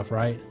heroic stuff,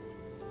 right?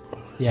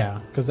 Yeah,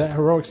 because that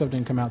heroic stuff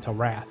didn't come out till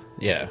Wrath.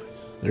 Yeah.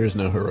 There is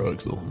no heroic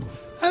Zul'Gurub.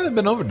 I haven't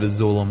been over to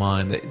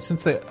Zulamon.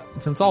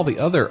 Since all the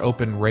other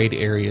open raid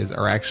areas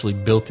are actually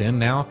built in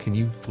now, can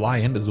you fly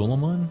into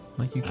Zulamon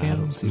like you I can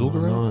don't see why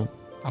Zul'Gurub? not.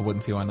 I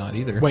wouldn't see why not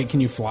either. Wait, can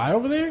you fly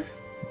over there? You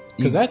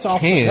Because that's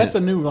off. can't. That's a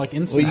new like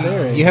instance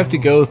area. You have to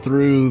go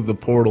through the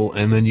portal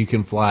and then you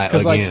can fly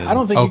Because like again. I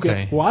don't think you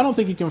Okay. can. Well, I don't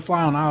think you can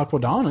fly on Isle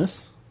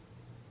Quadonis.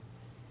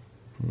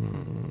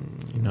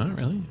 Not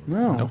really.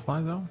 No. No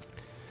fly zone.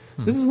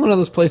 This is one of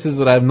those places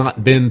that I've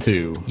not been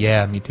to.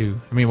 Yeah, me too.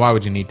 I mean, why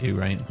would you need to,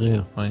 right?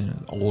 Yeah. I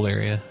mean, old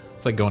area.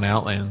 It's like going to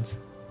Outlands.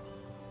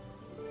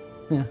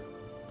 Yeah.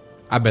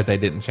 I bet they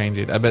didn't change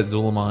it. I bet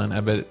Zulamon.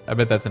 I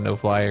bet that's a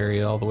no-fly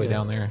area all the way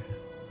down there.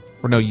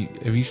 Or no,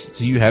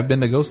 so you have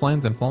been to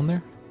Ghostlands and flown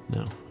there?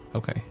 No.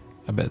 Okay,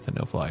 I bet it's a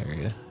no-fly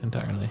area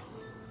entirely.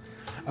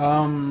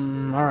 All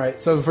right.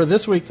 So for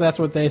this week's, that's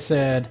what they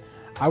said.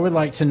 I would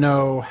like to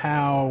know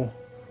how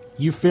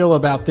you feel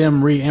about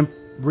them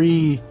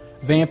revamping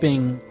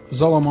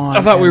Zolamon.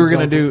 I thought we and were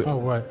gonna Zelda. do- Oh,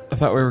 what? I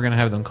thought we were gonna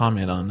have them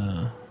comment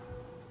on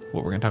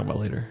what we're gonna talk about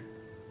later.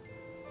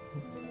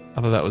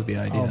 I thought that was the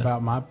idea. Oh,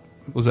 about my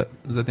was that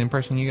the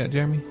impression you got,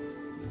 Jeremy?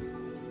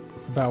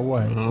 about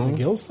what? No. The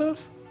guild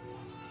stuff?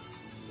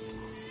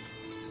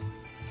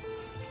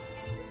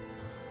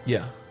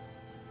 Yeah.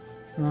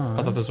 No,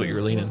 I thought that's what you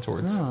were leaning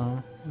towards.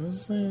 No, I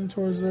was leaning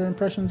towards their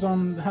impressions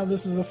on how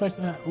this is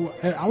affecting.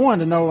 I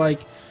wanted to know, like,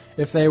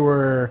 if they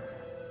were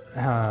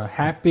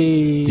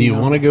happy. Do you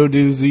want to go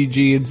do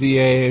ZG and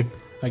ZA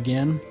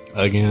again,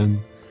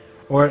 again?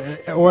 or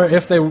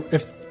if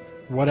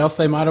what else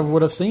they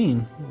would have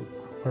seen,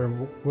 or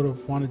would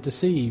have wanted to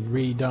see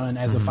redone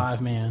as a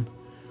 5-man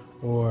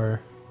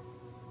or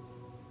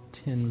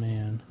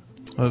 10-man?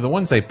 Well, the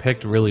ones they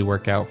picked really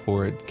work out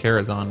for it.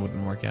 Karazhan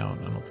wouldn't work out,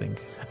 I don't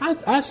think.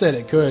 I said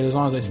it could as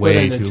long as they split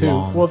Way it into too two.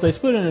 long. Well, if they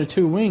split it into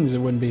 2 wings, it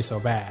wouldn't be so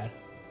bad.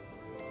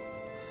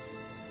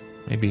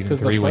 Maybe even Because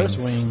 3 the first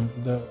wings.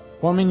 wing,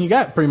 well, I mean, you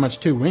got pretty much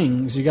 2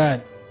 wings. You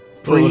got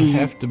Well, it would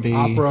have to be-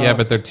 opera. Yeah,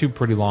 but they're two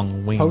pretty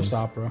long wings.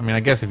 Post-opera. I mean, I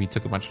guess if you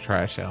took a bunch of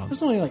trash out.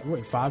 There's only like,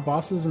 what, 5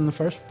 bosses in the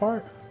first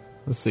part?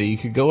 Let's see. You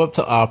could go up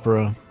to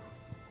opera,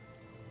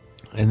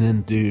 and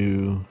then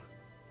do.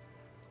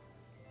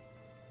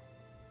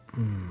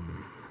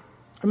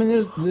 I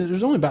mean,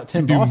 there's only about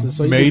 10 bosses,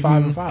 so you do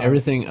 5 and 5.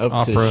 Everything up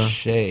Opera. to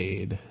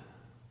shade,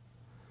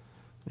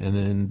 and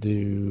then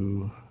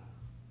do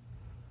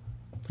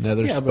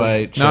nether Yeah, but-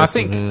 spite. No, I chess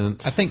think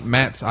events.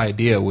 Matt's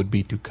idea would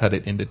be to cut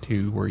it into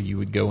 2, where you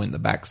would go in the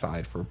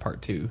backside for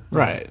part 2.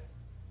 right.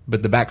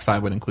 But the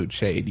backside would include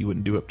shade. You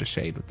wouldn't do up to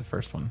shade with the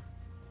first one.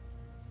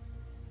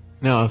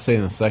 No, I was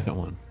saying the second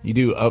one. You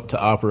do up to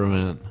opera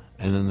event,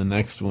 and then the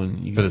next one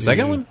you For the do-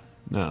 second one?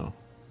 No,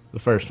 the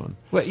first one.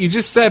 What you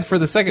just said for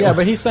the second Yeah, one.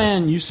 but he's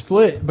saying you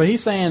split, but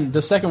he's saying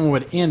the second one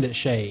would end at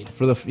shade.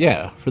 For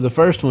the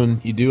first one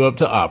you do up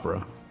to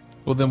opera.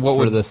 Well, then what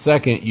For would the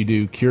second you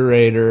do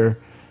curator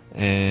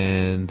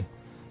and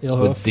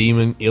Ilhoof. the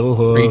demon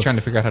Ilhoof. Are you trying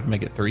to figure out how to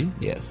make it 3?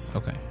 Yes,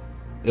 Okay.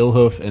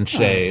 Ilhoof and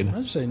shade, I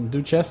was just saying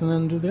do chess and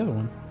then do the other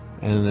one.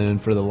 and then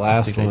for the I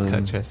last think they one,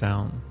 cut chess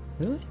out.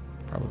 Really?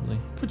 Probably.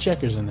 Put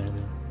checkers in there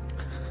then.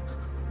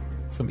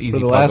 Some for easy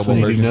the last pluggable one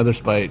you do version. nether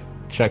spite,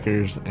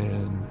 checkers,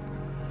 and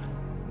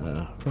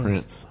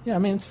prince. Yeah, I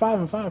mean, it's 5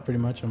 and 5 pretty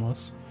much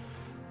almost.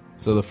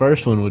 So the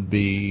first one would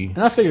be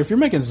And I figure if you're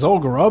making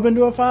Zul'Gurub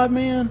into a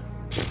 5-man,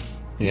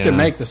 you yeah. could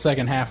make the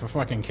second half of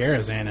fucking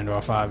Karazhan into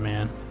a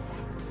 5-man.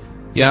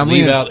 Yeah, I'm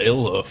leave leaning, out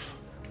Ilhoof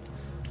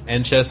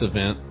and chess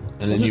event,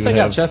 and then Just you take would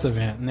out have chess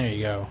event, and there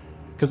you go.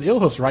 Because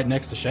Ilhoof's right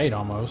next to Shade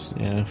almost.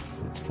 yeah,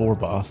 it's 4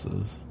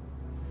 bosses,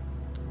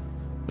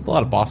 There's a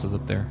lot of bosses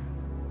up there.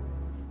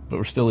 but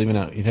we're still leaving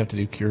out. You'd have to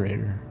do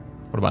curator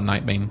What about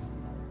Nightbane?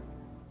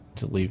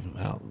 to leave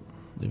out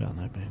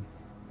Nightbane.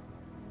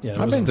 Yeah,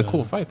 Nightbane's a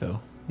cool fight, though.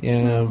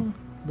 Yeah,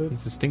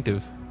 He's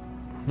distinctive.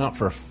 not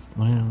for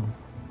well.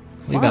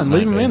 Fine,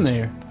 leave him Nightbane. in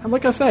there. And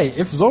like I say,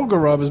 if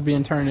Zul'Gurub is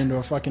being turned into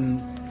a fucking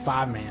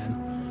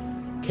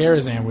 5-man,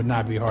 Karazhan would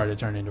not be hard to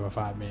turn into a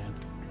 5-man.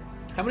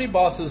 How many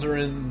bosses are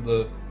in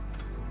the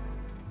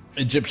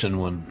Egyptian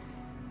one?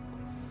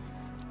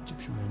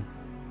 Egyptian one.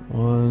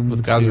 One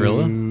With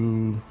Gazarilla?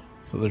 2,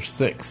 so there's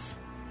 6.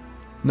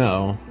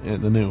 No, the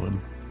new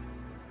one,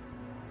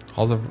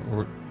 Halls of.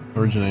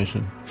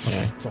 origination.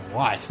 Yeah, It's a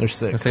lot. there's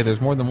 6. I say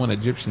there's more than one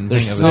Egyptian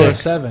There's thing. No, Over there's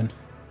six. 7.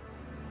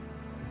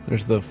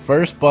 There's the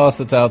first boss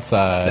that's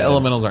outside. The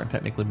elementals aren't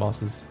technically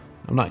bosses.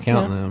 I'm not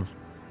counting them.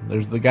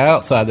 There's the guy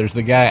outside. There's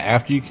the guy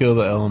after you kill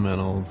the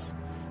elementals.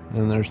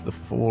 And there's the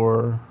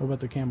 4. What about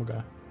the camel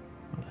guy?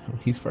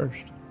 He's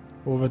first.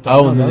 What about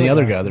Oh, and then the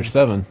other guy. There's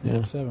 7.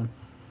 Yeah. 7.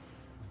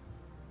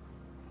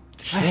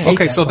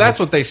 Okay, so that's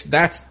what they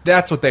that's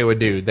what they would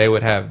do. They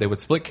would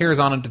split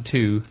Karazhan into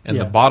 2, and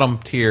Yeah. the bottom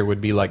tier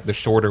would be like the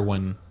shorter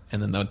one,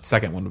 and then the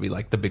second one would be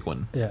like the big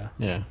one. Yeah.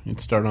 Yeah.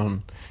 You'd start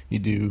on. You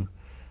do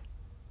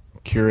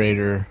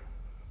curator.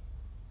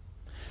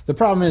 The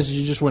problem is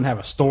you just wouldn't have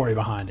a story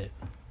behind it,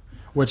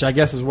 which I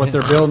guess is what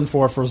they're building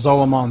for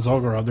Zolomon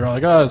Zul'Gurub. They're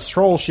like, oh, it's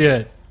troll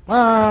shit.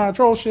 Ah,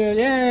 troll shit.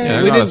 Yeah, Yeah.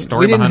 there's we not a didn't, story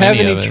we didn't behind have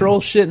any any of it. troll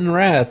shit in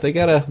Wrath.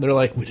 They're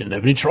like, we didn't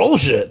have any troll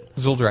shit.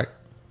 Zuldrak.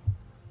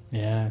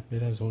 Yeah,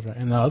 it has Zuldrak.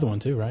 And the other one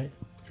too, right?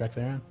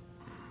 Draktheron?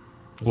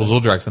 Well,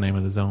 Zuldrak's the name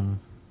of the zone.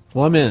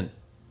 Well, I meant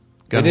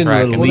They didn't Gundrak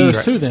release- and Well, there's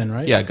Drak- 2 then,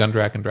 right? Yeah,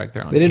 Gundrak and Drak.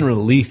 they didn't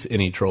release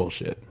any troll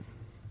shit.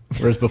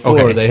 Whereas before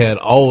Okay. they had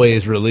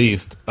always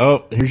released,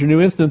 oh, here's your new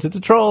instance. It's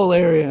a troll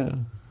area.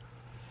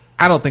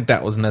 I don't think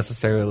that was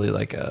necessarily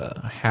like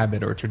a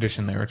habit or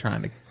tradition they were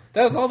trying to.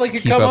 That was all they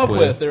could Keep come up up with.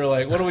 with. They were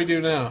like, what do we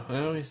do now?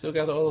 Oh, we still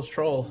got all those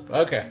trolls.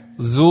 Okay.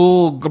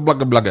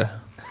 Zul'Gurub.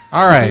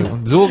 All right,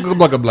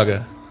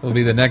 Zul'Gurub will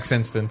be the next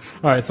instance.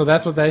 All right, so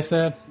that's what they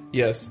said?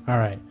 Yes. All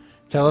right.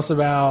 Tell us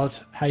about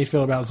how you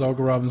feel about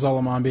Zul'Gurub and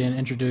Zolomon being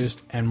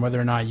introduced and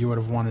whether or not you would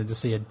have wanted to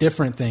see a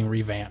different thing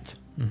revamped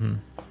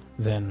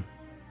than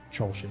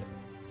troll shit.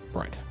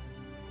 Right.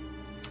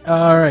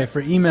 All right,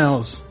 for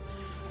emails.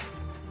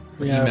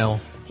 We have email.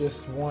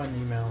 Just one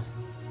email.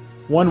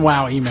 One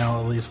WoW email,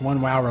 at least.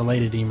 One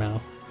WoW-related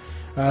email.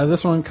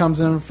 This one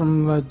comes in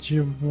from the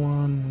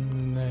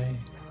Jiwane.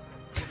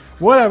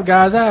 What up,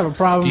 guys? I have a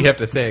problem. Do you have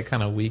to say it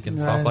kind of weak and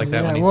soft like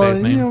that Yeah, when he well, says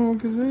his name? You know,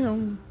 'cause,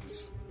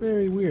 it's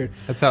very weird.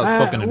 That's how it's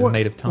spoken in his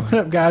native tongue. What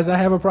up, guys? I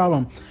have a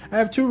problem. I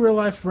have 2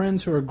 real-life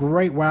friends who are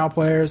great WoW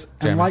players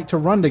and Jeremy. like to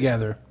run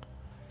together.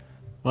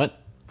 What?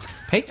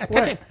 Pay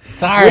attention.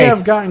 Sorry. We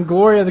have gotten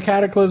Glory of the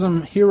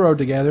Cataclysm Hero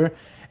together,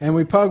 and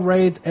we pug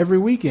raids every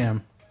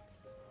weekend.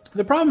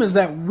 The problem is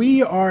that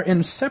we are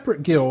in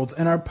separate guilds,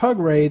 and our pug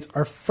raids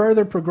are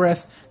further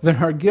progressed than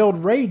our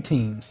guild raid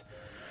teams.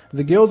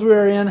 The guilds we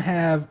are in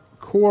have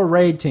core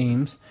raid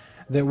teams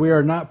that we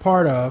are not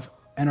part of,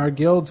 and our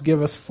guilds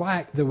give us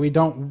flack that we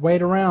don't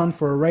wait around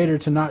for a raider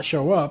to not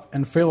show up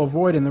and fill a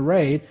void in the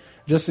raid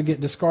just to get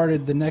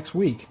discarded the next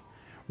week.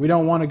 We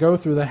don't want to go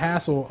through the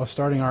hassle of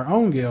starting our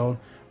own guild.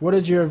 What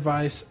is your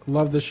advice?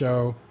 Love the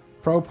show.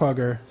 Pro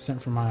Pugger,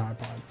 sent from my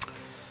iPod.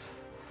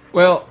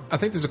 Well, I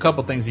think there's a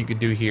couple things you could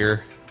do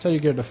here. Tell your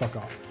guild to fuck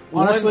off.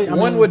 Honestly,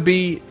 one would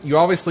be you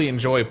obviously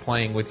enjoy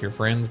playing with your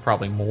friends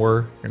probably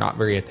more. You're not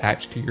very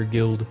attached to your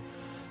guild.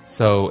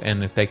 So,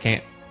 and if they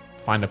can't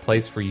find a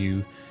place for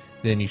you,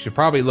 then you should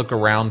probably look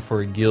around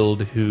for a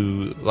guild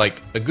who,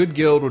 like, a good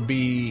guild would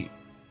be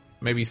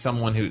maybe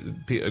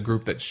a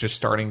group that's just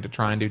starting to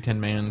try and do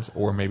 10-mans,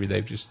 or maybe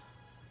they've just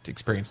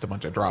experienced a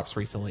bunch of drops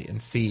recently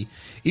and see,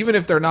 even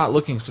if they're not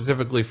looking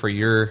specifically for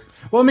your...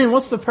 Well, I mean,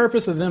 what's the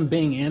purpose of them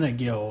being in a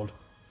guild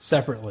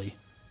separately?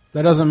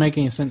 That doesn't make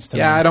any sense to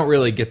me. Yeah, I don't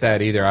really get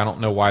that either. I don't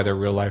know why they're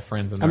real life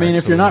friends. And I mean,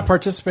 if you're not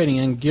participating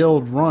in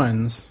guild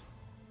runs,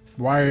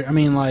 why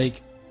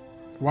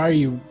are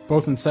you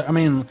both in... I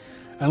mean,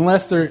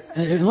 unless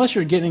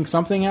you're getting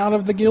something out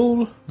of the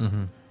guild,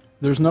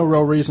 there's no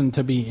real reason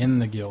to be in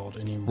the guild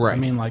anymore. Right. I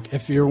mean, like,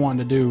 if you're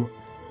wanting to do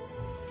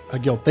a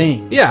guild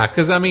thing. Yeah,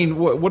 because, I mean,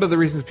 what are the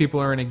reasons people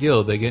are in a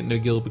guild? They get into a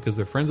guild because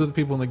they're friends with the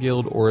people in the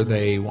guild, or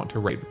they want to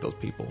raid with those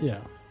people. Yeah.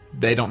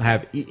 They don't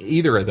have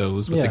either of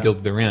those with the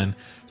guild they're in.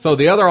 So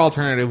the other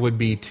alternative would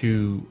be for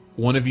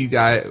you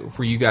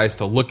guys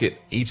to look at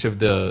each of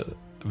the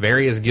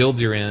various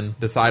guilds you're in,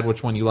 decide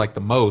which one you like the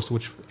most,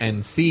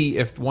 and see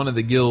if one of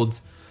the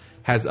guilds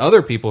has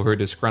other people who are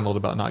disgruntled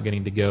about not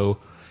getting to go.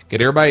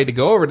 Get everybody to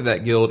go over to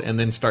that guild, and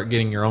then start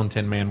getting your own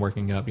 10-man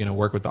working up.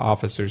 Work with the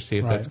officers, see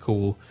if that's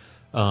cool.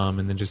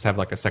 And then just have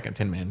like a second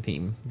 10-man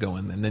team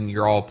going. And then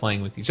you're all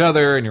playing with each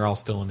other, and you're all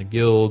still in the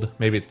guild.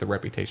 Maybe it's the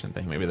reputation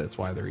thing. Maybe that's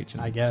why they're each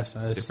in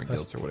different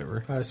guilds or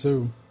whatever. I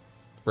assume.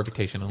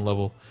 Reputation and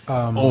level.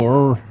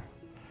 Or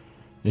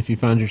if you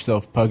find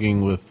yourself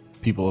pugging with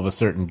people of a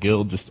certain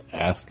guild, just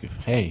ask if,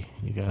 hey,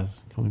 you guys,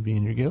 can we be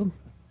in your guild?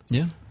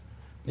 Yeah.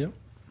 Yep.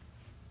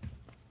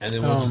 And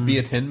then we'll just be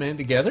a 10-man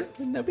together?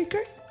 Wouldn't that be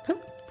great?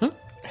 All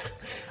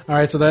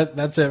right, so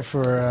that's it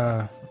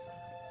for...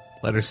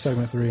 Letters.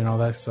 Segment 3 and all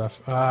that stuff.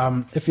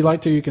 If you'd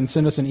like to, you can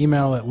send us an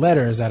email at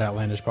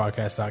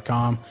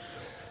letters@outlandishpodcast.com.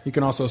 You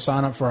can also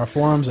sign up for our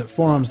forums at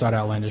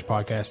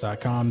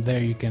forums.outlandishpodcast.com. There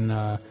you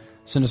can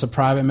send us a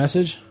private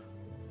message.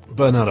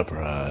 But not a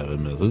private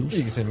message.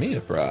 You can send me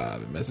a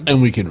private message.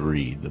 And we can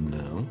read them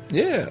now.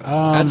 Yeah.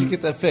 How'd you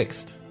get that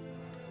fixed?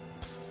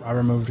 I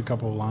removed a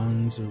couple of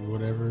lines or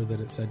whatever that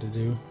it said to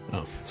do.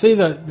 Oh. See,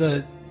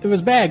 it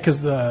was bad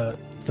because the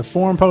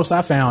forum post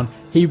I found,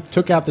 he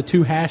took out the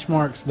 2 hash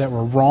marks that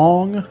were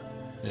wrong.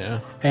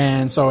 Yeah.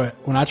 And so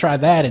when I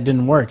tried that, it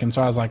didn't work. And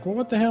so I was like, well,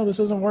 what the hell? This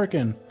isn't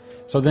working.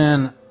 So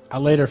then I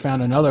later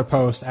found another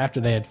post after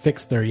they had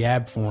fixed their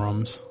Yab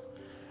forums.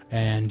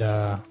 And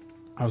I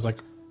was like,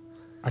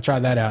 I tried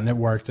that out and it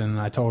worked. And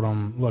I told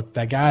him, look,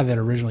 that guy that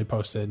originally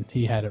posted,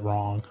 he had it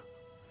wrong.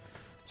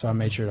 So I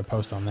made sure to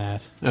post on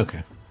that.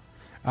 Okay.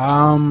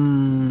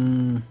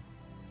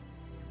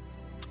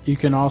 You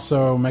can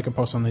also make a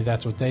post on the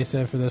That's What They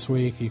Said for this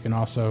week. You can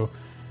also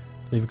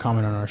leave a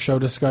comment on our show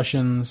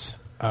discussions.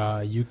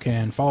 You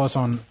can follow us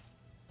on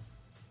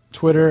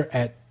Twitter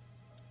at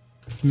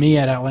me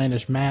at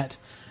Outlandish Matt,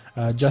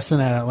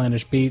 Justin at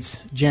Outlandish Beats,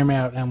 Jeremy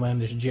at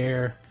Outlandish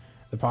Jer,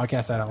 the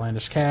podcast at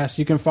Outlandish Cast.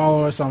 You can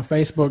follow us on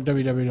Facebook,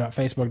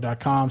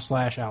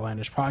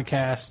 www.facebook.com/Outlandish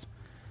Podcast.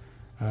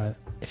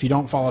 If you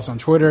don't follow us on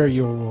Twitter,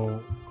 you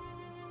will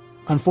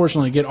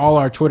unfortunately get all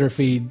our Twitter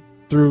feed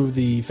through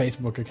the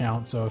Facebook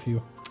account. So if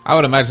you... I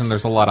would imagine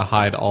there's a lot of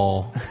hide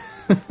all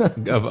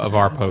of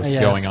our posts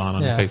going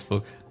on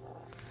Facebook.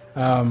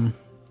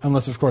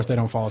 Unless, of course, they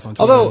don't follow us on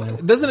Twitter. Although,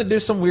 doesn't it do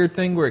some weird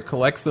thing where it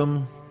collects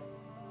them?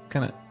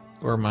 Kind of,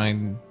 or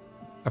mine...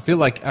 I feel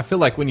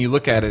like when you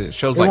look at it, it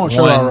shows it like won't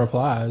show our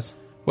replies.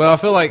 Well, I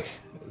feel like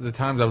the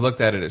times I've looked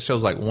at it, it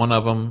shows like one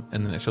of them,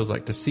 and then it shows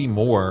like to see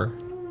more,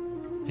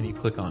 and you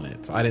click on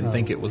it. So I didn't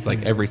think it was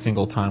like every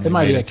single time. It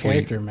might be a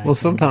character, man. Well,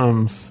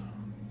 sometimes,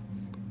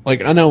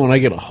 like I know when I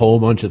get a whole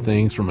bunch of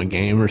things from a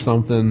game or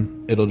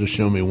something, it'll just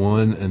show me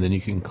one, and then you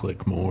can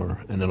click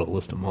more, and it'll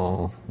list them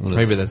all.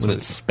 Maybe that's when what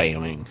it's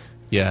spamming.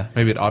 Yeah,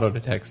 maybe it auto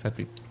detects. That'd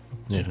be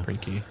pretty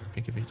key.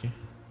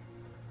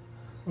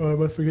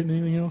 Am I forgetting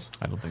anything else?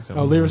 I don't think so.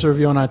 Oh, leave us a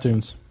review on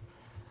iTunes.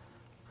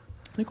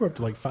 I think we're up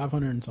to like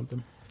 500 and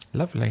something.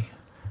 Lovely.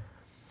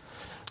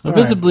 A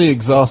visibly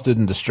exhausted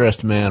and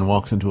distressed man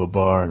walks into a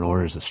bar and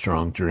orders a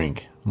strong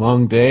drink.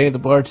 Long day, the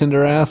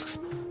bartender asks.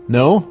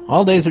 No,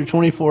 all days are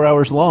 24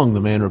 hours long,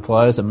 the man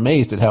replies,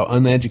 amazed at how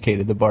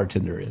uneducated the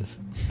bartender is.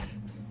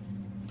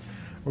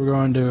 We're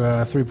going to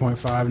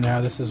 3.5 now.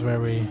 This is where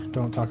we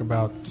don't talk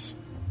about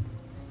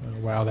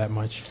WoW that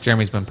much.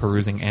 Jeremy's been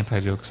perusing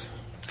anti-jokes.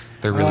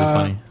 They're really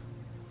funny.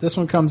 This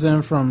one comes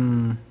in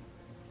from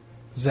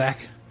Zach.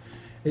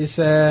 He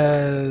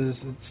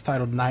says, it's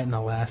titled Night in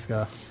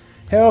Alaska.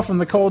 Hail from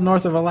the cold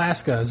north of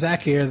Alaska.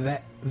 Zach here,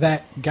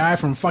 that guy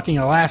from fucking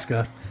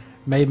Alaska,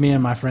 made me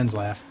and my friends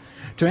laugh.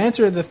 To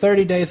answer the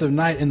 30 days of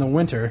night in the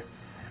winter,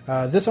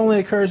 this only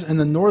occurs in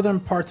the northern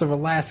parts of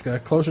Alaska,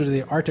 closer to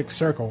the Arctic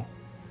Circle.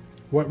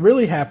 What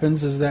really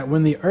happens is that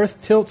when the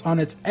Earth tilts on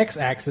its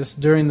x-axis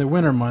during the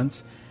winter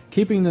months,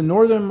 keeping the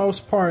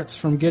northernmost parts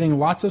from getting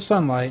lots of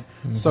sunlight,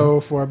 so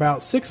for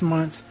about 6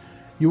 months,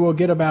 you will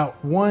get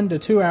about 1 to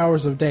 2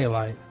 hours of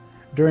daylight.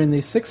 During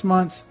these 6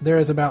 months, there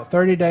is about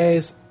 30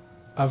 days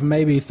of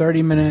maybe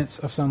 30 minutes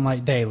of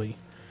sunlight daily.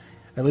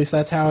 At least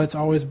that's how it's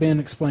always been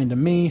explained to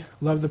me.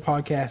 Love the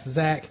podcast,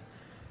 Zach.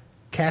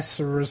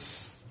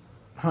 Cassaris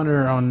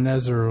Hunter on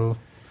Nezero.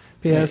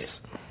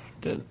 P.S.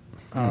 Okay.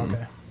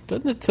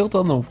 Doesn't it tilt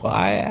on the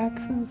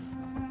y-axis?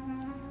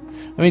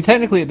 I mean,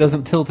 technically it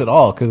doesn't tilt at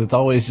all because it's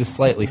always just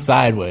slightly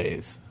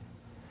sideways.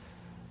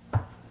 I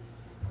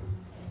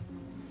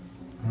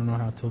don't know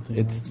how tilting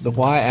It's works. the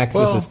y-axis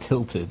Well- is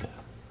tilted.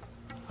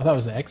 I thought it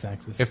was the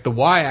x-axis. If the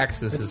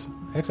y-axis is...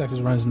 X-axis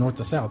runs north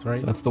to south,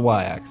 right? That's the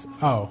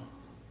y-axis. Oh.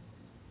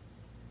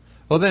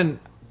 Well, then...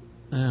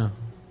 Yeah.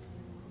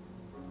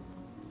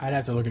 I'd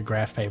have to look at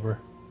graph paper.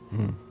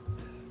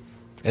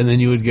 And then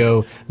you would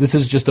go, this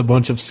is just a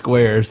bunch of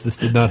squares. This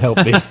did not help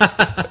me.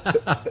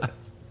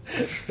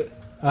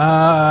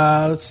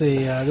 Let's see.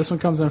 This one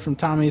comes in from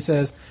Tommy. He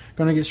says,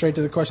 going to get straight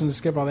to the question to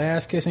skip all the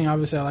ass kissing.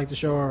 Obviously, I like the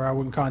show or I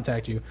wouldn't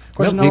contact you.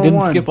 Question Nope, he number didn't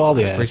one. skip all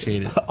the ass.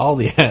 Appreciate it. All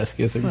the ass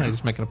kissing. Yeah,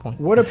 just making a point.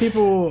 What do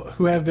people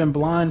who have been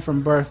blind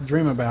from birth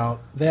dream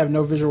about? They have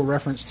no visual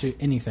reference to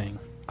anything.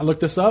 I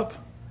looked this up.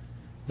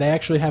 They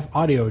actually have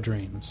audio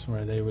dreams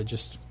where they would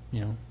just,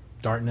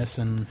 darkness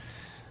and...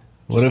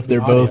 What if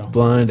they're audio. both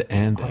blind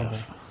and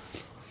deaf?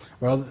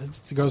 Well,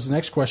 it goes to the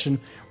next question.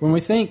 When we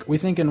think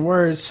in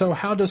words. So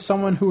how does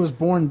someone who was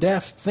born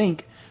deaf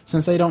think,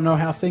 since they don't know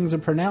how things are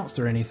pronounced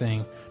or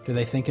anything? Do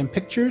they think in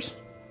pictures?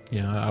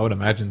 Yeah, I would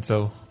imagine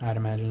so. I'd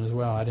imagine as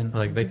well. I didn't.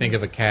 Like, they think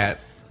of a cat.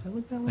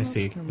 I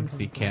see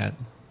cat.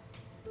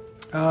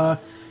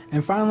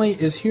 And finally,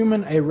 is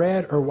human a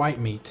red or white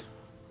meat?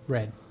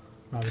 Red,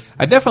 obviously.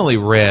 I definitely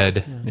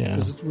read. Yeah.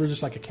 'Cause we're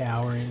just like a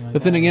cow or anything like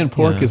But then that. again,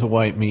 pork Yeah. is a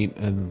white meat,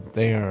 and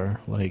they are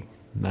like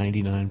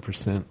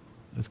 99%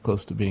 as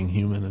close to being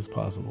human as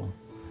possible.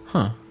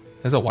 Huh.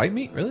 Is a white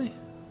meat, really?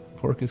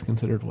 Pork is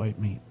considered white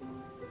meat.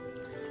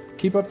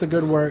 Keep up the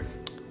good work.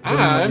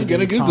 I'm going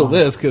to Tom. Google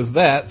this because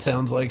that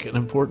sounds like an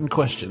important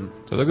question.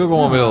 So the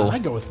Google will...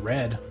 I'd go with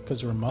red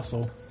because we're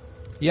muscle.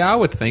 Yeah, I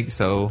would think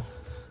so.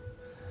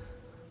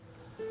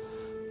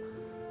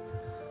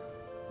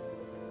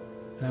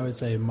 And I would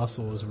say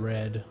muscle is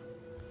red,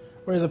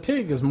 whereas a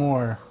pig is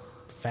more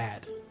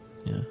fat.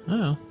 Yeah. I don't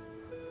know.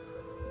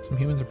 Some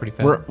humans are pretty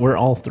fat. We're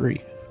all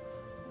three.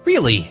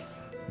 Really?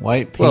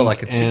 White, pink, Well,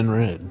 like a and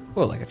red.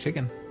 Well, like a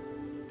chicken.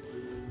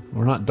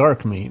 We're not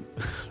dark meat.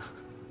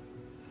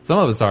 Some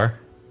of us are.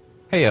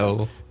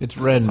 Heyo. It's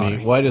red Sorry.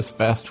 meat. White is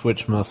fast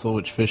twitch muscle,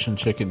 which fish and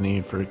chicken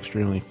need for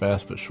extremely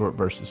fast but short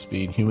bursts of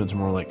speed. Humans are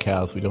more like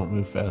cows. We don't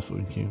move fast, but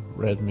we can.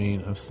 Red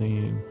meat, I've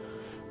seen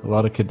a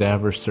lot of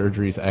cadaver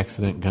surgeries,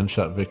 accident,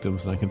 gunshot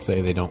victims, and I can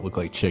say they don't look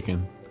like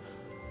chicken.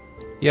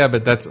 Yeah,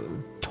 but that's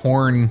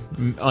torn,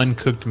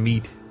 uncooked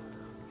meat.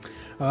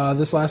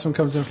 This last one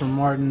comes in from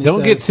Martin. He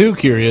Don't says, get too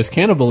curious.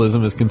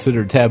 Cannibalism is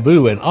considered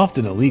taboo and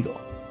often illegal.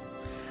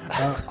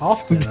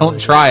 Often. Don't illegal.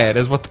 try it,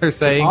 is what they're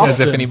saying, as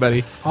if Often.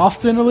 anybody...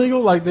 Often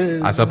illegal? Like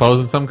there's, I suppose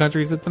in some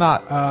countries it's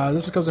not.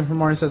 This one comes in from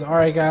Martin. Says, "All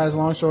right, guys.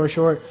 Long story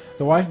short,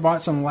 the wife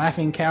bought some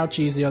laughing cow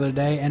cheese the other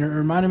day, and it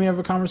reminded me of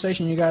a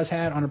conversation you guys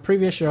had on a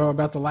previous show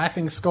about the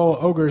laughing skull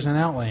ogres in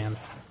Outland.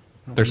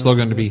 Their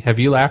slogan to be, have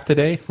you laughed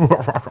today?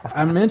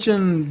 I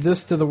mentioned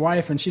this to the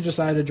wife, and she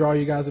decided to draw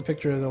you guys a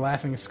picture of the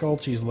laughing skull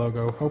cheese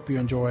logo. Hope you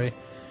enjoy.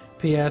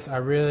 P.S. I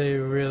really, I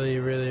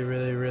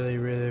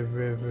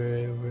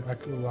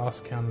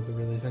lost count of the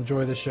release.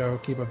 Enjoy the show.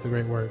 Keep up the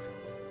great work."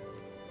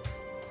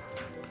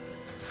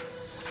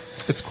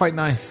 It's quite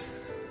nice.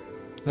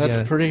 That's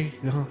Yeah. pretty.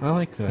 I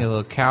like that. A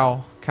little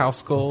cow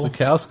skull. It's a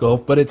cow skull,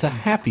 but it's a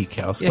happy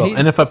cow skull. he-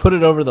 And if I put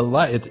it over the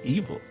light, it's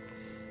evil.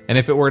 And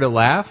if it were to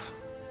laugh,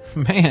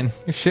 man,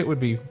 your shit would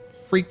be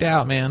freaked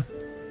out, man.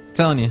 I'm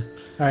telling you.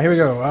 All right, here we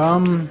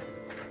go.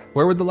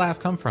 Where would the laugh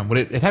come from? Would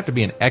it'd have to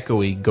be an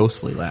echoey,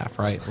 ghostly laugh,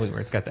 right? Where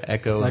it's got the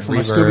echo Like and from a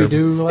reverb.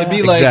 Scooby-Doo laugh? It'd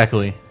be like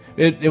Exactly.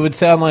 it would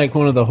sound like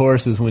one of the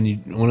horses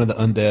one of the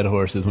undead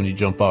horses when you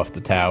jump off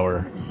the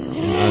tower in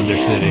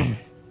Undercity.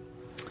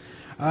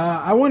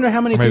 I wonder how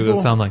many Or maybe it people...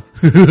 would sound like...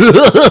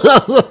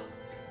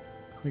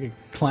 like a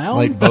clown?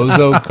 Like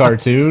Bozo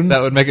cartoon.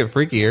 That would make it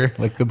freakier.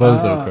 Like the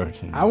Bozo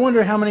cartoon. I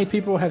wonder how many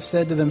people have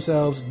said to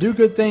themselves, "Do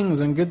good things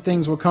and good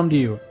things will come to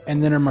you,"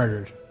 and then are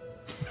murdered.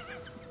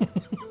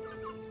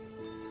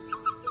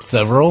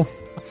 Several.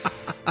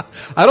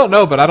 I don't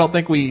know, but I don't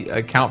think we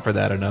account for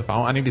that enough.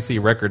 I need to see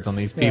records on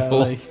these Yeah, people.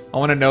 like- I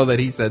want to know that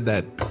he said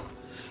that.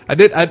 I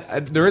did.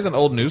 There is an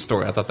old news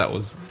story. I thought that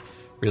was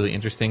really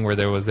interesting, where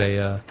there was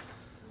a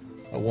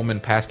woman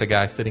passed a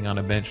guy sitting on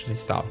a bench, and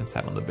he stopped and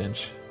sat on the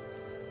bench.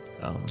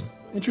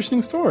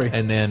 Interesting story.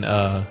 And then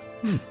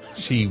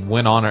she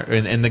went on her,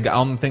 and the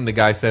only thing the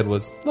guy said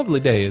was,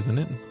 "Lovely day, isn't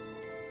it?"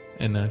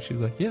 And she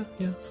was like, "Yeah,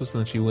 yeah." So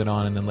then she went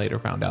on, and then later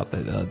found out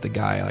that the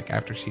guy, like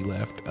after she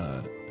left,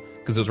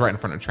 because it was right in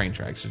front of train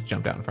tracks, just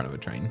jumped out in front of a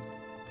train.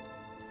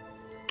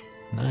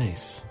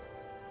 Nice.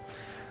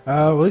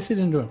 Well, at least he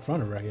didn't do it in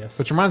front of her, I guess.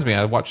 Which reminds me,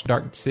 I watched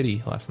Dark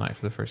City last night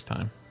for the first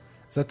time.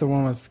 Is that the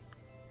one with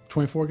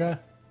 24 guy?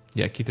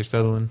 Yeah, Keith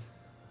Sutherland.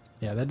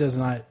 Yeah, that does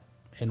not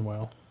end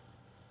well.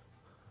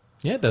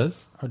 Yeah, it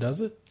does. Oh,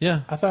 does it?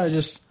 Yeah. I thought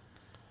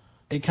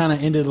it kind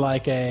of ended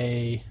like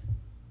a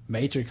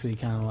Matrixy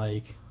kind of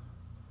like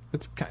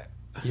It's kind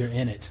you're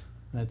in it.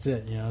 That's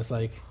it. You know, it's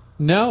like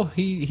no.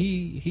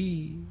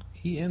 He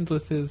ends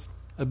with his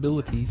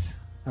abilities,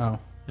 oh,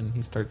 and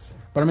he starts.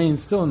 but I mean,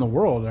 it's still in the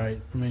world, right?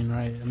 I mean,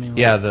 right? I mean, like,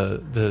 Yeah,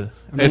 the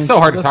I mean, it's so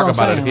hard to that's talk what I'm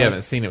about it if saying, you like-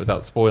 haven't seen it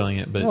without spoiling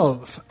it. But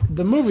Well,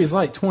 the movie's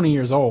like 20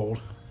 years old.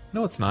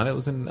 no, it's not. It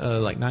was in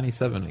like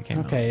 '97. It came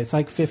out. Okay, it's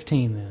like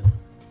 15 then.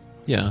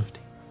 Yeah,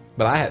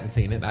 but I hadn't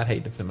seen it. I'd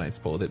hate if somebody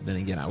spoiled it. Then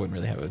again, I wouldn't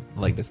really have a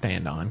leg to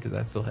stand on because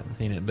I still hadn't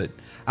seen it. But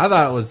I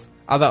thought it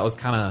was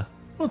kind of.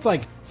 Well, it's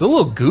like It's a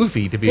little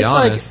goofy, to be it's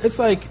honest. like it's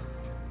like.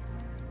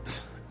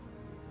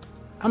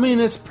 I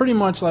mean, it's pretty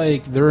much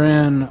like they're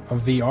in a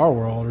VR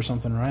world or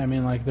something, right? I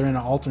mean, like they're in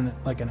an alternate,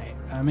 like an.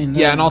 I mean,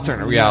 yeah, an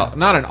alternate reality.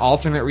 Not an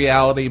alternate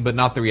reality, but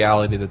not the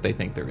reality that they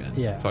think they're in.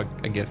 Yeah. So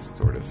I guess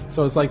sort of.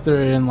 So it's like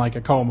they're in like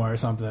a coma or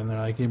something. They're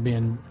like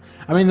being.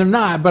 I mean, they're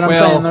not, but I'm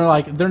Well- saying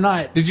they're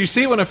not. Did you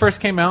see it when it first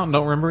came out and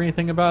don't remember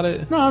anything about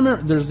it? No, I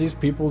remember there's these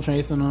people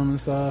chasing him and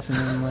stuff, and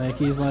then like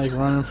he's like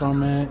running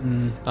from it,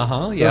 and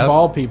Yeah.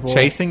 bald people.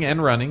 Chasing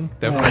and running.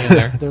 Definitely yeah, in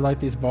there. they're like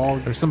these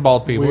bald. There's some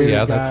bald people. Weird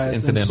Yeah, guys that's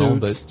in incidental,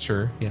 suits. but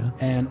sure. Yeah.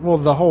 And well,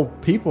 the whole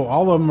people,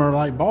 all of them are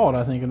like bald,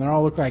 I think, and they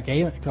all look like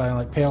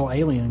like pale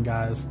alien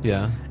guys.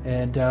 Yeah.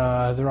 And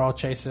they're all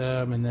chasing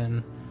him, and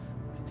then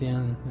at the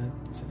end,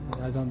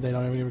 they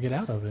don't ever get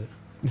out of it.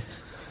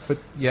 But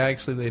yeah,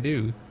 actually they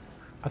do.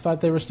 I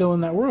thought they were still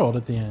in that world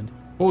at the end.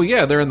 Well,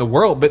 yeah, they're in the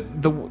world, but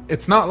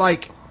it's not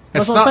like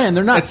That's it's what not, I'm saying.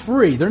 They're not it's-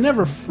 free. They're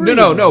never free.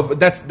 No. But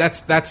that's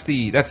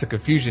the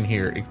confusion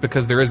here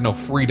because there is no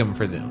freedom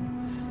for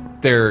them.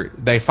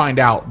 They find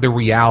out the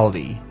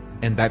reality,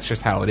 and that's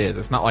just how it is.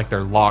 It's not like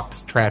they're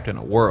locked, trapped in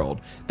a world.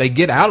 They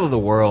get out of the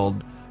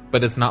world,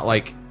 but it's not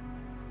like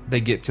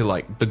they get to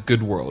like the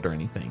good world or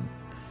anything.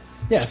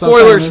 Yeah, so I'm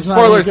saying there's not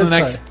any Spoilers in the good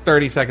next side.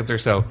 30 seconds or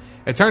so.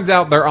 It turns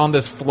out they're on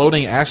this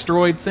floating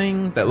asteroid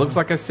thing that looks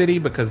like a city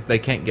because they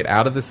can't get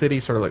out of the city,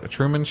 sort of like a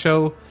Truman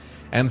Show.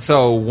 And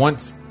so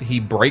once he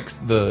breaks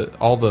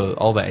all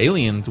the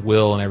aliens'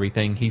 will and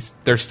everything,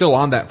 they're still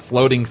on that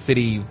floating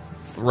city,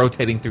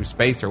 rotating through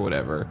space or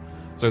whatever.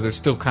 So they're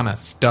still kind of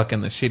stuck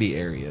in the shitty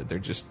area. They're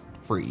just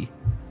free.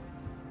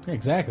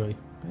 Exactly.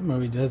 That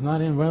movie does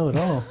not end well at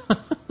all.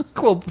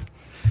 Well,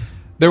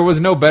 there's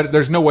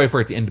no way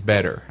for it to end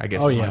better, I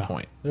guess Oh, is yeah. my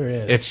point. There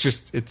is.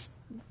 It's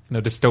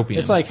dystopian.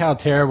 It's like how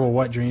terrible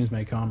What Dreams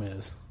May Come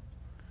is.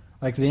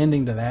 Like the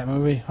ending to that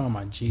movie. Oh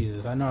my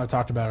Jesus! I know I've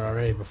talked about it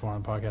already before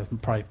on the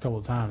podcast, probably a couple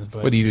of times.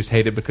 But what do you just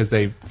hate it because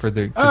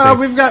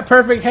we've got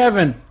perfect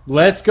heaven.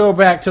 Let's go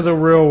back to the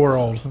real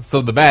world.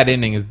 so the bad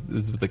ending is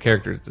the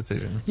character's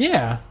decision.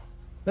 Yeah,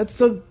 that's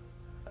the.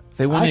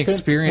 They want to I could-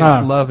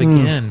 experience love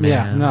again, man.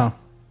 Yeah, no.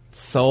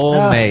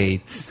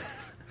 Soulmates.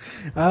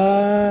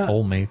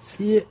 Soulmates.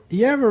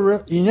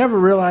 You never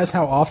realize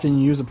how often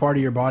you use a part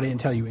of your body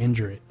until you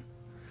injure it.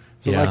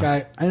 So Yeah. like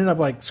I ended up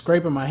like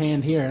scraping my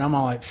hand here, and I'm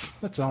all like,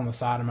 that's on the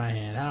side of my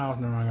hand. How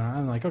often am I going?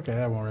 I'm like, okay,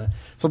 that won't hurt.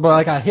 So, but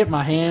like I hit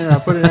my hand and I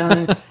put it down,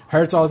 and it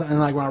hurts all the time. And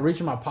like when I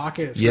reach in my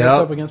pocket, it scrapes Yep.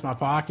 up against my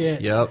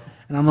pocket. Yep.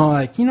 And I'm all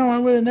like, I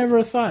would have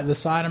never thought the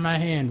side of my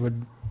hand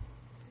would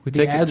We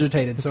be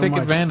agitated we so take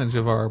much. advantage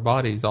of our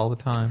bodies all the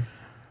time.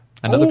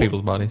 And other Oh.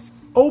 people's bodies.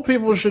 Old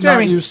people should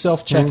Jeremy. not use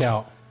self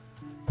checkout.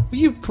 Will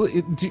you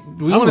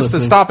we want us to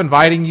listening. stop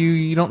inviting you.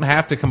 You don't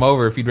have to come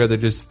over if you'd rather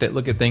just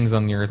look at things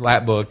on your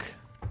lap book.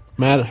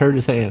 Matt hurt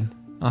his hand.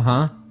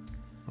 Uh-huh.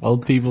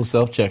 Old people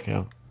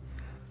self-checkout.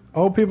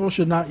 Old people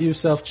should not use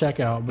self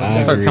checkout. But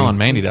I Start agree. telling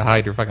Mandy to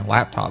hide your fucking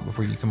laptop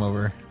before you come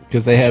over.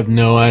 Because they have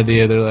no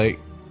idea. They're like,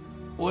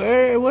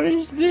 what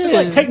is this? it's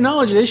like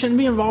technology. They shouldn't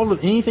be involved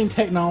with anything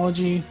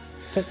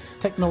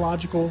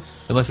technological.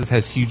 Unless it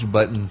has huge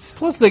buttons.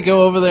 Plus they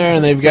go over there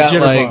and they've It's a got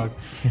jitterbug. like,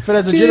 If it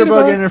has a Jitterbug.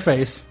 jitterbug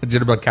interface, A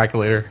jitterbug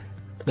calculator.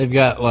 they've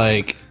got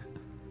like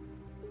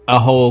a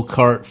whole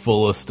cart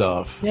full of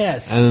stuff.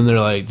 Yes. And then they're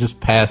like just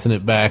passing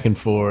it back and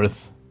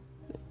forth.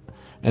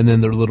 And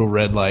then their little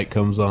red light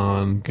comes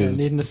on they because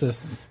need an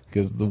assistant.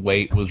 the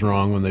weight was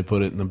wrong when they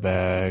put it in the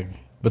bag.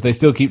 But they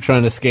still keep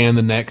trying to scan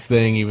the next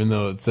thing even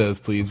though it says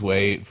please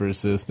wait for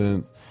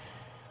assistance.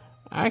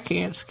 I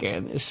can't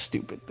scan this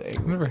stupid I've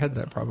thing. never had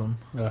that problem.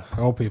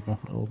 Old people.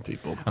 Old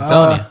people. I'm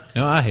telling you.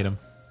 No, I hate them.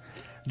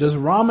 Does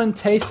ramen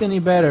taste any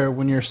better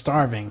when you're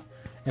starving?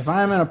 If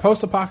I am in a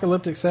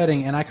post-apocalyptic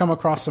setting and I come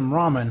across some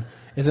ramen,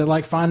 is it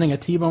like finding a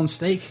T-bone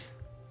steak?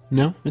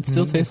 No, it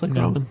still tastes like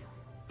ramen.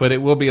 But it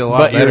will be a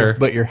lot better.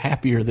 But you're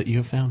happier that you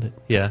have found it.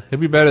 Yeah, it'd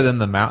be better than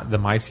the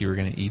mice you were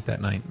going to eat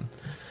that night.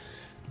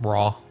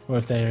 Raw. Or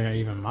if they're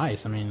even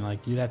mice? I mean,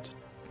 like you'd have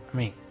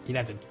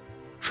to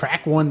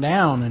track one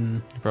down and.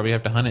 You probably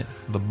have to hunt it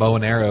with a bow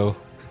and arrow,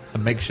 a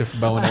makeshift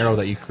bow and arrow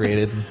that you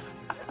created.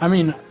 I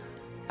mean,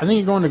 I think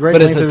you're going to great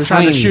But it's lengths a if you're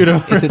trying tiny, to shoot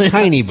them. it's a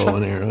tiny bow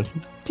and arrow.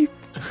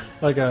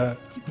 like a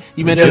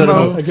You made it out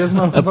gizmo, of a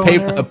gizmo a bow and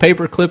paper, arrow? a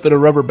paper clip and a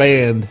rubber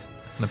band.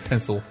 And a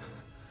pencil.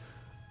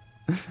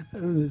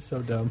 It's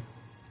so dumb.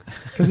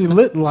 Because he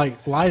lit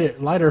like lighter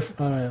white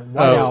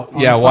out.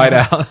 Yeah, white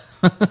out.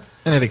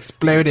 And it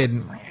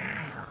exploded.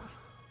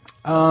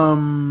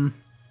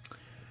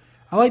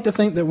 I like to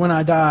think that when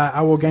I die,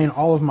 I will gain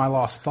all of my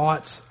lost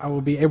thoughts. I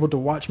will be able to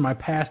watch my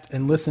past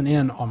and listen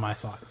in on my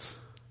thoughts.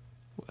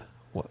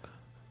 What?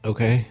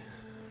 Okay.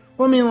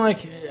 Well, I mean, like,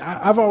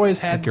 I've always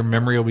had... Like your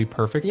memory will be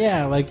perfect.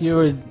 Yeah, like you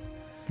would...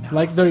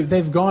 Like,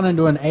 they've gone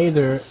into an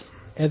ether.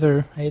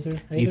 Ether.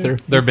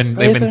 They've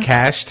been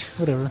cached.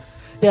 Whatever.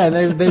 Yeah,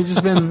 they've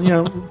just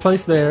been,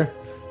 placed there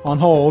on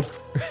hold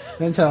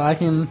until I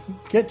can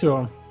get to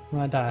them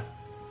when I die.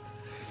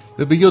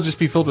 But you'll just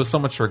be filled with so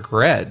much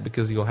regret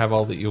because you'll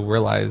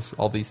realize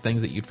all these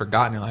things that you'd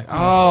forgotten. You're like,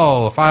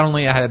 oh, if I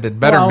only had a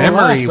better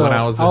memory when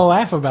I was... I'll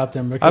laugh about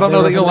them. Because I don't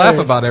know that you'll laugh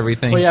about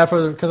everything. Well, yeah,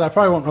 because I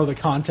probably won't know the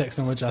context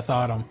in which I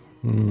thought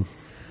them.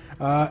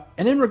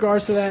 And in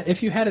regards to that,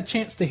 if you had a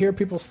chance to hear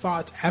people's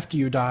thoughts after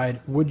you died,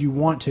 would you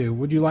want to?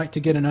 Would you like to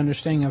get an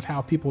understanding of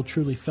how people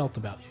truly felt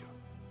about you?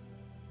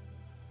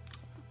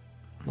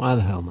 Why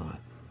the hell not?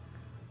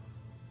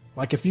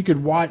 Like if you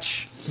could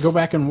go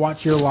back and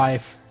watch your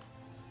life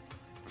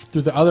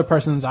through the other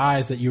person's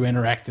eyes that you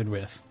interacted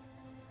with.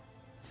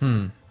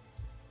 I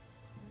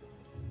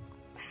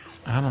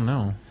don't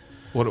know.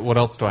 What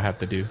else do I have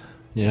to do?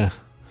 Yeah.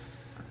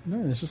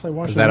 No, it's just like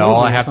watching. Is that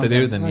all I have to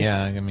do? Then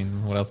yeah, I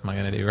mean, what else am I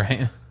going to do,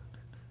 right?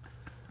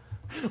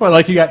 Well,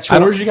 like you got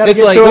chores you got to It's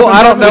get like, to. well,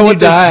 I don't know when what you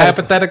this die.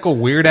 hypothetical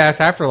weird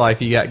ass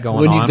afterlife you got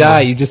going on. When you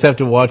die, you just have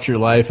to watch your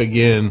life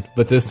again,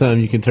 but this time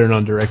you can turn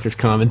on director's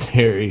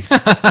commentary.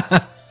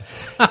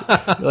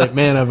 Like,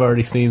 man, I've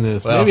already seen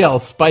this. Well, maybe I'll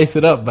spice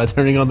it up by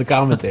turning on the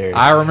commentary.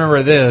 I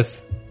remember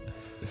this.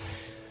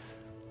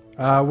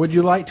 Would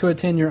you like to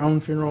attend your own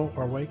funeral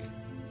or wake?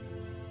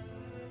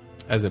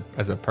 As a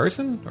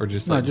person, or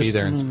just like be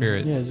there in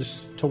spirit? Yeah,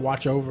 just to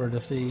watch over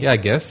to see. Yeah, I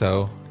guess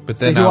so. But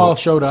See then who all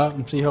showed up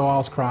and see who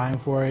all's crying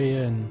for you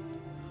and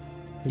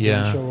who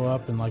Yeah. didn't show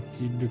up and like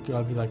you'd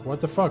be like, what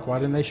the fuck? Why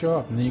didn't they show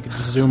up? And then you could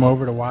just zoom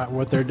over to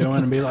what they're doing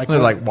and be like, they're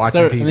like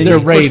watching They're- TV. and then they're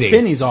you push rating.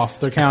 pennies off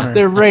their counter.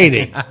 They're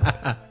rating.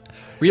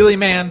 Really,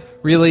 man?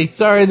 Really?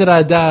 Sorry that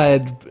I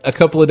died a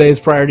couple of days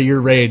prior to your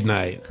raid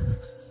night.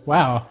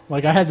 Wow,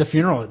 like I had the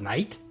funeral at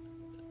night.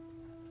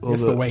 Well,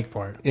 It's the wake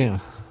part. Yeah.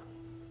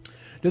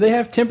 Do they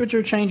have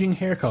temperature changing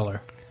hair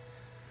color?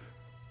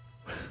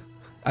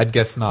 I'd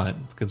guess not,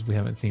 because we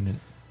haven't seen it.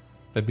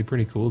 That'd be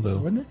pretty cool, though.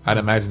 Wouldn't it? I'd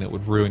imagine it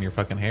would ruin your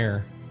fucking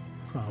hair.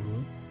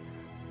 Probably.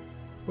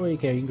 Well, you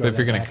can go. But if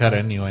you're going to cut it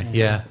anyway,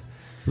 yeah.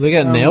 They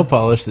got nail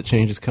polish that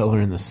changes color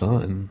in the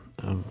sun.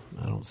 I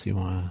don't see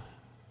why.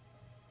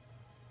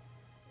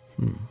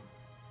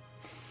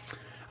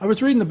 I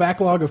was reading the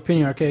backlog of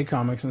Penny Arcade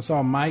comics and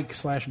saw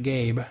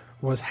Mike/Gabe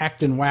was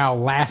hacked in WoW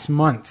last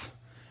month.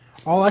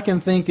 All I can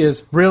think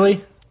is,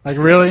 really? Like,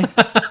 really?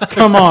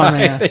 Come on,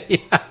 man.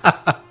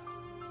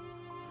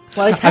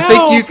 Like, how, I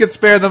think you could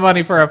spare the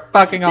money for a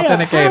fucking yeah,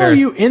 authenticator. how are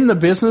you in the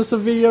business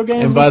of video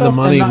games? And by the stuff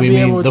money, not we be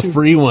mean able the to-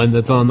 free one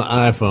that's on the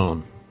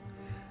iPhone.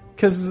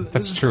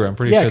 That's true. I'm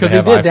pretty Yeah, sure because they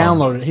he have did iPhones.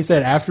 download it. He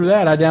said after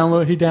that, he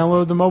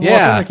downloaded the mobile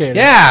Yeah, authenticator.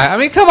 yeah. I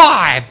mean, come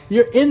on.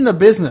 You're in the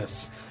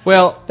business.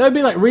 Well, That would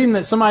be like reading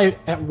that somebody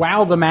at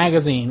WoW the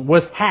magazine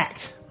was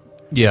hacked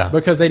yeah.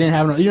 because they didn't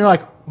have enough. You're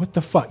like, what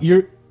the fuck?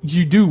 You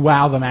do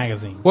WoW the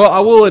magazine. Well, I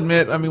will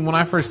admit, I mean, when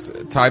I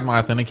first tied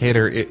my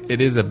authenticator,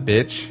 it is a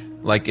bitch.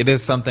 Like, it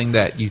is something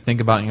that you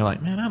think about and you're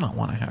like, man, I don't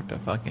want to have to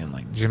fucking,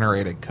 like,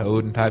 generate a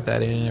code and type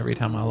that in every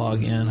time I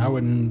log in. I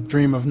wouldn't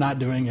dream of not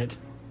doing it.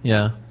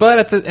 Yeah.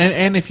 But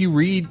and if you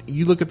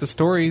look at the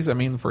stories, I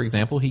mean, for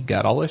example, he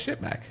got all his shit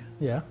back.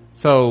 Yeah.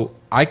 So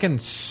I can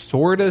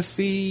sort of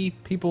see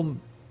people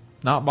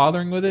not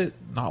bothering with it,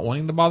 not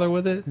wanting to bother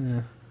with it.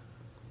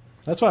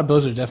 That's why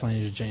Blizzard definitely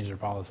needs to change their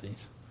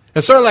policies.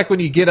 It's sort of like when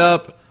you get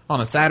up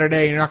on a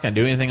Saturday and you're not going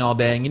to do anything all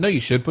day, and you know you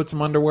should put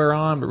some underwear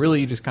on, but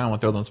really you just kind of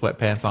want to throw them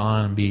sweatpants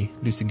on and be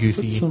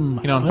loosey-goosey. Put some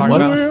You know what I'm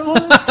talking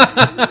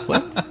about?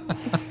 underwear on?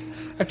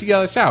 After you get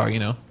out of the shower, you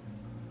know.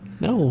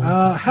 No.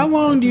 How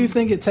long do you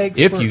think it takes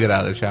If for, you get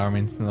out of the shower, I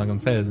mean, like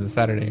I'm saying, it's a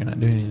Saturday, you're not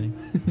doing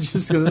anything.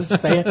 just because it's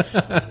staying?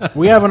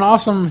 We have an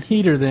awesome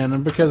heater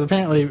then, because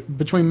apparently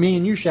between me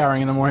and you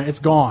showering in the morning, it's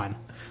gone.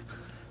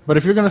 But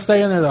if you're going to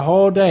stay in there the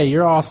whole day,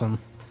 you're awesome.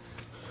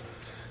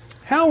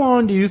 How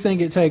long do you think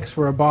it takes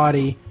for a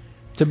body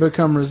to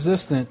become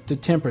resistant to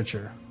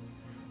temperature?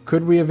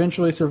 Could we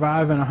eventually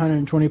survive in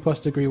 120 plus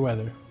degree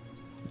weather?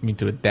 You mean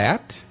to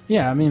adapt?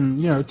 Yeah, I mean,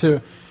 you know,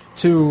 to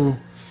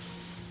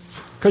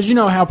because you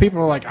know how people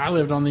are like, I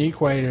lived on the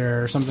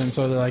equator or something,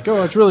 so they're like,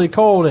 oh, it's really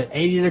cold at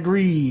 80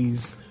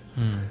 degrees.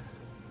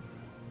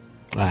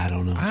 I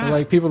don't know. Or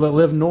like people that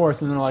live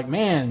north, and they're like,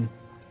 man,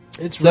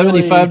 it's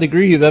 75 really,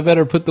 degrees. I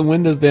better put the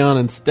windows down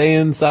and stay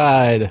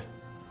inside.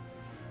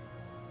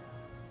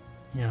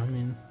 Yeah, I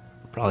mean,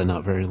 Probably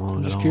not very long I'm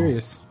at just all.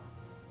 curious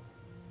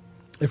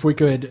if we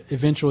could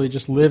eventually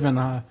just live in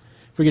if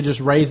we could just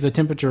raise the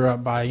temperature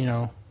up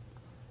by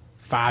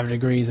 5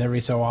 degrees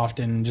every so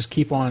often, and just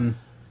keep on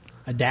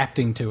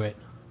adapting to it.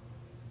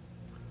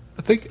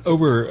 I think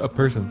over a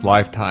person's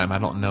lifetime, I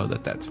don't know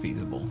that that's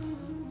feasible.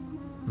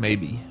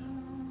 Maybe.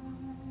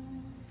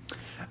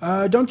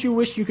 Don't you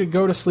wish you could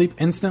go to sleep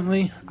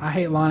instantly? I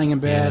hate lying in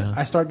bed. Yeah.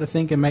 I start to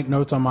think and make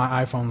notes on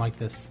my iPhone like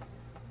this.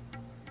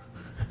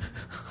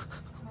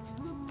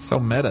 So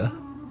meta.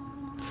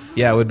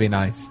 Yeah, it would be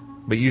nice.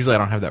 But usually I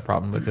don't have that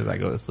problem because I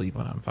go to sleep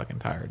when I'm fucking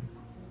tired.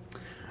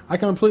 I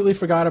completely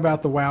forgot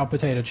about the WoW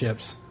potato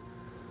chips.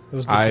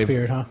 Those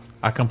disappeared, huh?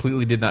 I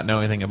completely did not know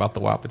anything about the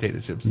WoW potato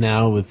chips.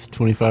 Now with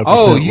 25%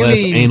 Oh, you less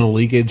mean- anal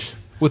leakage.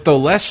 With the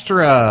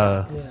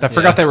Lestra, I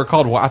forgot they were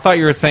called. I thought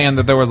you were saying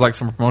that there was like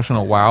some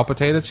promotional WoW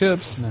potato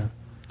chips. No.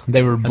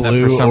 They were And then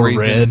blue for some or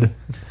reason- red.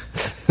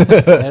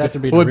 They'd have to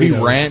be It would be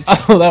Doritos. ranch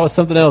Oh, that was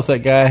something else. That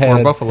guy or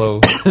had. buffalo.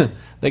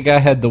 That guy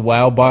had the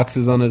WoW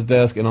boxes on his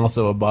desk and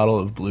also a bottle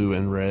of blue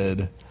and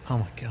red Oh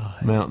my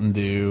god! Mountain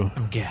Dew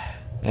Yeah.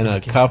 and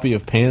a copy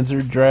of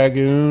Panzer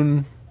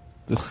Dragoon.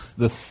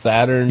 The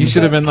Saturn. You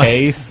should have been like-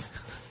 case.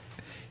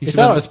 You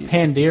thought it was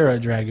Pandera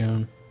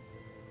Dragoon.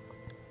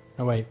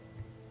 Oh, wait.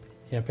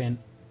 Yeah,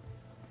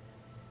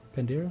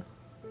 Pandera?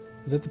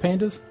 Is it the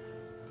pandas?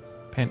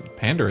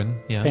 Pandarin.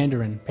 Yeah.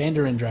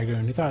 Pandarin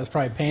Dragoon. He thought it was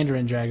probably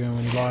Pandarin Dragoon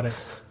when he bought it.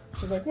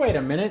 He was like, wait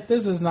a minute,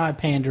 this is not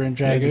Pandarin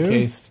He had the Dragoon.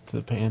 case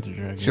to Panzer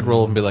Dragoon. Should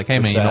roll and be like, "Hey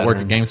For man, you don't work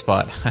at Saturn.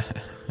 GameSpot,"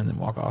 and then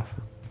walk off.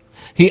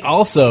 He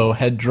also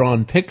had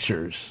drawn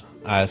pictures,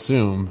 I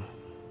assume,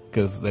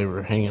 because they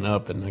were hanging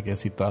up, and I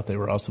guess he thought they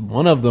were awesome.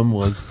 One of them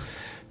was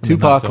They're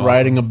not Tupac so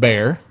riding a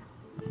bear.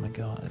 Oh my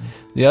god!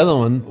 The other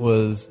one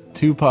was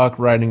Tupac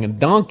riding a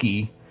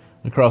donkey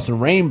across a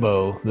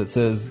rainbow that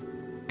says,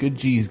 "Good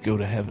G's go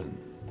to heaven."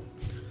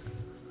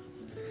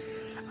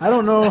 I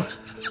don't know.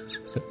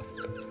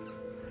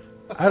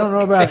 I don't know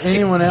about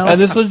anyone else. And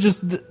this was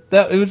just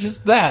that. It was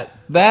just that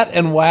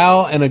and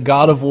WoW and a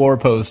God of War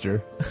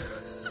poster.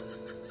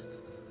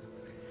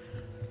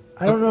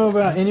 I don't know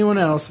about anyone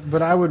else,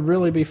 but I would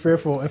really be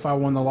fearful if I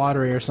won the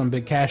lottery or some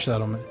big cash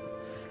settlement,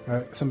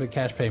 or some big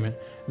cash payment.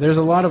 There's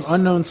a lot of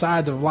unknown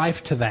sides of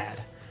life to that.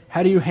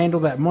 How do you handle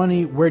that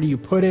money? Where do you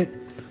put it?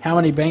 How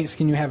many banks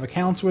can you have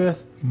accounts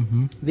with?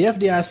 Mm-hmm. The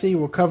FDIC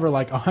will cover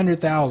like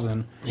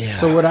 100,000. Yeah.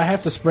 So would I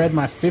have to spread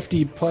my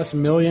 50+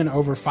 million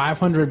over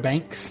 500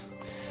 banks?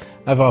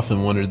 I've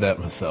often wondered that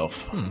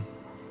myself.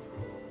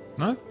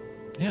 No?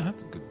 Yeah,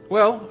 that's good.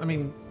 Well, I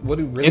mean, what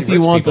do really If you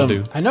rich want people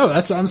them- do? I know,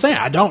 that's what I'm saying.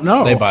 I don't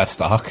know. They buy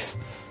stocks.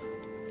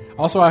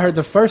 Also, I heard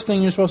the first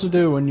thing you're supposed to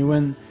do when you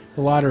win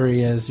the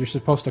lottery is you're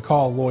supposed to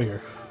call a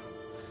lawyer.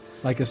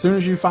 Like, as soon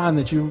as you find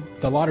that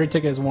the lottery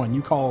ticket is won,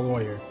 you call a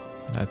lawyer.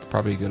 That's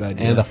probably a good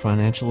idea. And a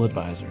financial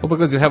advisor. Well,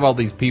 because you have all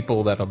these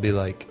people that'll be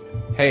like,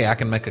 "Hey, I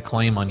can make a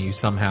claim on you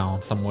somehow,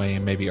 some way,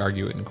 and maybe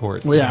argue it in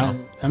court." Well, yeah,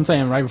 somehow." I'm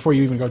saying right before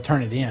you even go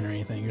turn it in or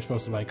anything, you're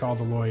supposed to like call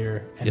the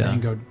lawyer and Yeah. then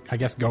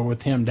go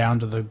with him down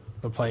to the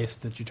place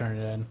that you turn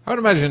it in. I would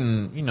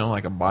imagine,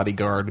 like a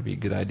bodyguard would be a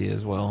good idea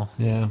as well.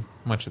 Yeah. How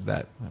much of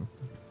that?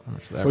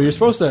 Well, you're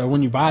supposed to,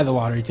 when you buy the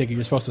lottery ticket,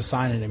 you're supposed to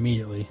sign it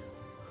immediately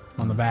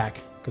on the back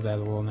because it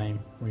has a little name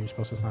where you're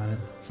supposed to sign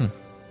it.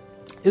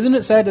 Isn't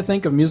it sad to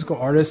think of musical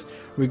artists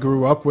we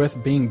grew up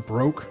with being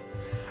broke?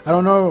 I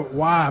don't know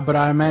why, but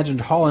I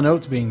imagined Hall &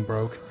 Oates being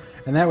broke,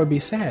 and that would be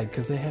sad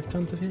because they have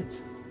tons of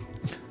hits.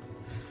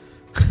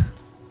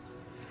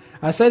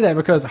 I say that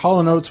because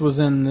Hall & Oates was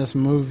in this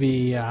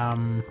movie All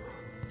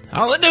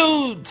the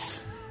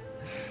dudes.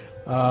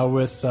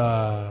 with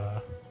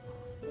it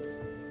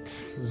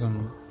was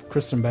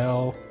Kristen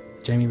Bell,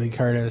 Jamie Lee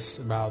Curtis,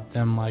 about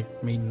them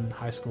like meeting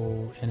high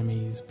school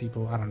enemies,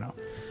 people. I don't know.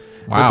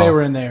 Wow. But they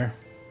were in there.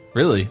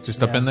 Really?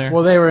 Just up Yeah. in there?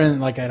 Well, they were in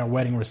like at a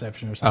wedding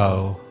reception or something.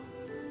 Oh.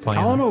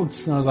 Playing. Hall &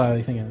 Oates. And I was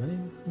like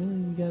thinking, "Hey,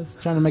 you guys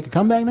trying to make a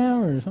comeback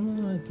now or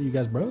something? Like that? You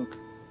guys broke?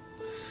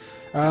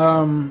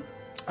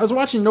 I was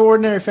watching No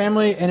Ordinary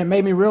Family, and it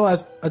made me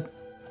realize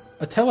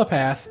a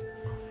telepath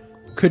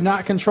could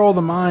not control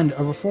the mind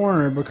of a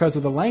foreigner because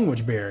of the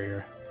language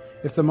barrier.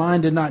 If the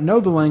mind did not know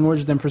the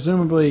language, then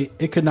presumably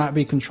it could not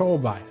be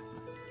controlled by it.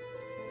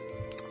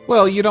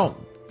 Well, you don't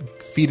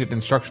feed it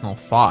instructional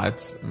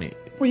thoughts. I mean,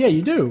 Well, yeah,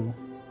 you do.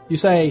 You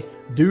say,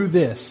 do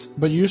this,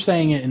 but you're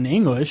saying it in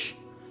English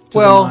to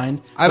Well, the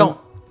mind. I don't-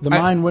 The I-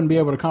 mind wouldn't be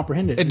able to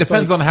comprehend it. it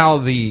depends on how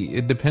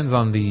it depends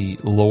on the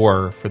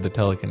lore for the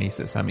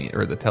telekinesis. I mean,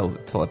 or the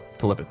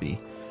telepathy.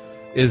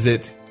 Is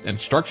it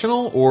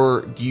instructional,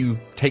 or do you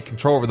take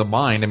control over the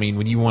mind? I mean,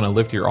 when you want to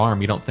lift your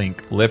arm, you don't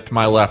think lift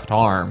my left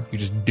arm. You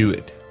just do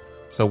it.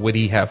 So would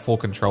he have full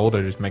control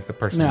to just make the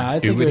person No, I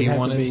do think it what would he have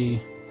wanted? to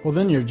be. Well,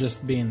 then you're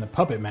just being the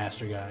puppet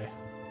master guy.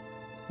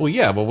 Well,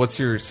 yeah, but what's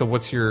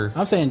your?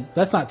 I'm saying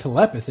that's not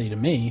telepathy to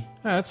me.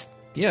 That's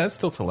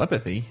still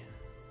telepathy.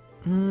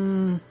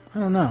 I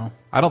don't know.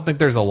 I don't think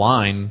there's a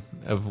line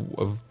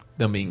of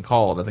them being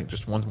called. I think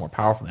just one's more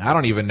powerful. I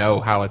don't even know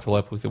how a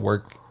telepathy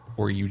work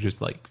where you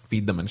just like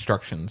feed them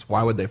instructions.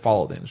 Why would they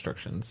follow the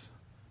instructions?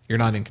 You're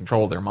not in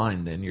control of their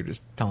mind then. You're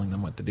just telling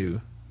them what to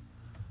do.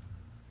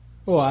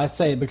 Well, I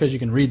say because you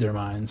can read their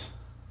minds.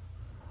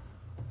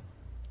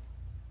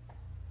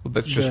 Well,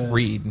 that's just The-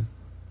 read.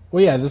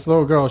 Well, yeah, this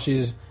little girl,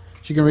 she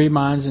can read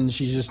minds, and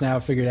she's just now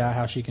figured out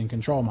how she can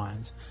control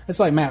minds. It's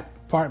like Matt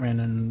Partman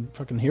and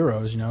fucking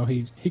Heroes,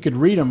 he could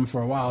read them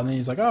for a while, and then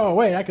he's like, oh,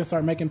 wait, I can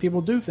start making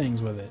people do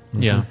things with it.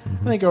 Yeah.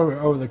 I think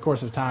over the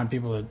course of time,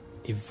 people have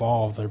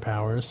evolved their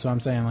powers, so I'm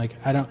saying, like,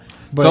 I don't...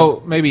 But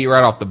So maybe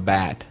right off the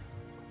bat,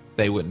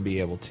 they wouldn't be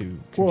able to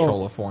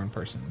control a foreign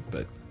person.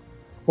 But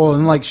Well,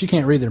 and like she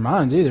can't read their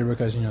minds either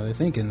because they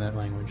think in that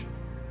language.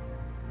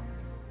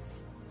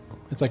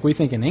 It's like we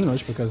think in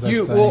English because that's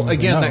the language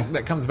we know.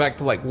 that comes back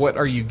to like, what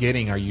are you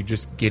getting? Are you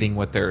just getting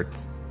what they're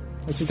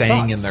It's your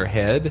saying thoughts. in their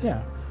head?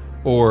 Yeah.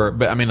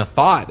 But I mean, a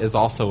thought is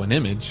also an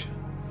image,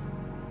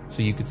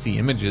 so you could see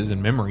images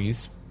and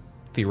memories,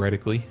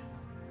 theoretically,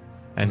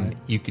 and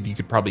you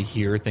could probably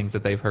hear things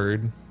that they've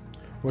heard.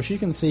 Well, she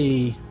can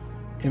see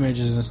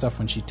images and stuff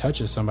when she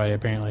touches somebody.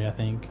 Apparently, I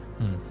think.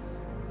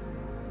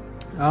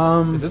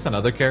 Is this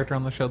another character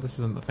on the show? This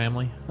isn't the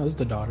family. That was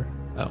the daughter.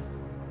 Oh,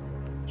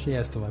 She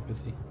has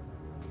telepathy.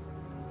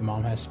 The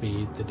mom has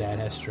speed. The dad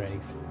has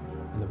strength,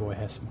 and the boy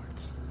has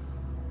smarts.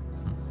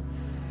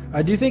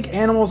 Do you think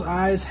animals'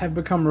 eyes have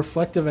become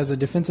reflective as a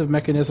defensive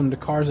mechanism to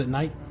cars at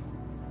night?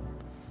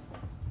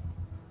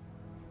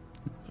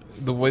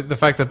 the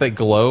fact that they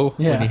glow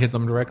Yeah. when you hit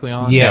them directly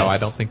on. Yes. No, I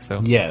don't think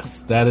so.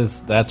 Yes,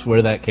 that's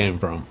where that came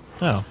from.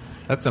 Oh,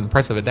 that's an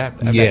impressive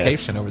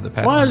adaptation over the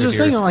past. Well, I was 100 just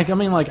years.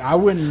 thinking, I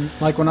wouldn't,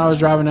 when I was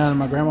driving down to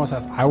my grandma's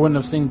house, I wouldn't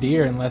have seen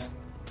deer unless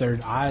their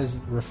eyes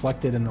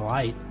reflected in the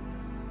light.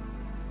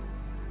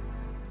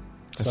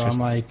 That's So just-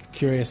 I'm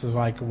curious as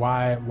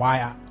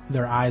why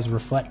their eyes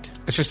reflect.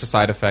 It's just a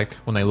side effect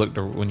when they look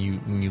when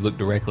you look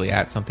directly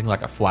at something,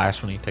 like a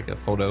flash when you take a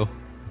photo.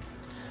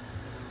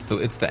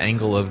 It's the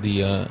angle of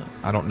the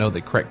I don't know the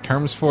correct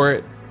terms for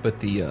it, but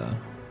the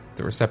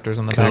receptors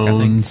on the back, I think.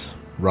 Cones,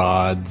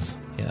 rods.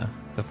 Yeah,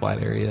 the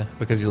flat area,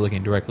 because you're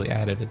looking directly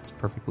at it, it's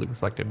perfectly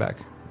reflected back.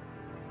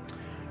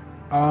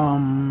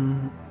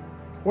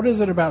 What is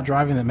it about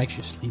driving that makes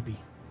you sleepy?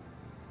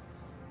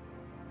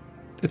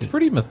 It's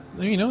pretty,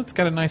 it's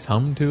got a nice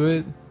hum to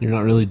it. You're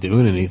not really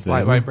doing anything.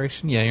 Slight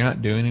vibration. Yeah, you're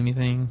not doing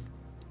anything.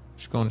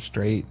 Just going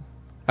straight.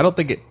 I don't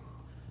think it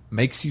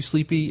makes you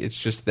sleepy. It's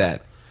just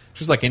that,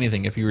 just like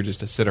anything, if you were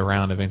just to sit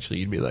around, eventually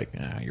you'd be like,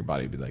 your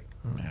body would be like,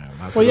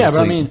 Well, yeah, but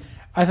I mean,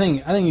 I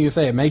think you could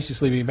say it makes you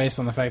sleepy based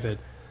on the fact that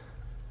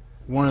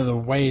one of the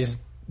ways,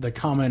 the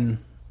common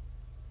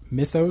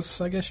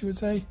mythos, I guess you would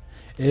say,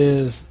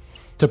 is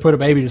to put a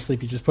baby to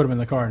sleep. You just put them in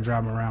the car and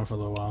drive them around for a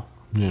little while.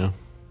 Yeah.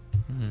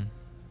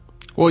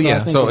 Well, So I yeah.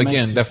 think So it makes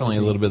again, you definitely a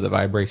sleepy. little bit of the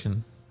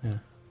vibration, Yeah.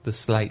 the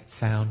slight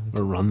sound.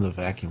 Or run the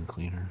vacuum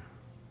cleaner.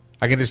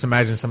 I can just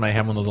imagine somebody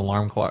having one of those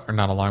alarm clock, or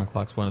not alarm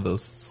clocks, one of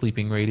those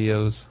sleeping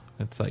radios.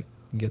 It's like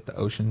you get the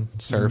ocean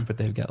surf, but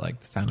they've got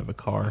like the sound of a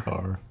car.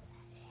 Car.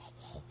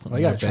 Well,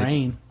 they got a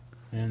train,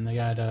 and they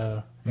got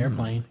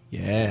airplane.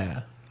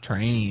 Yeah,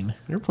 train.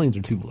 Airplanes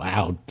are too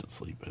loud to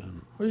sleep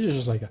in. Which is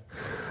just like a...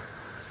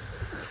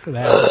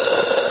 that.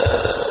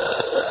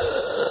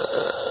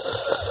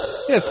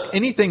 Yeah, it's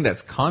anything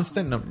that's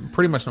constant.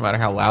 Pretty much, no matter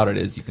how loud it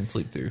is, you can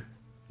sleep through.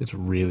 It's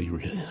really,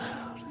 really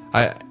loud.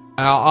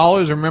 I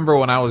always remember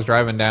when I was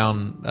driving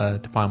down to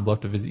Pine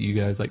Bluff to visit you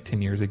guys like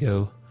 10 years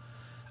ago.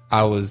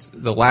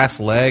 The last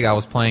leg, I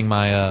was playing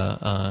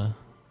my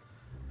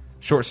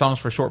short songs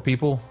for short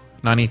people,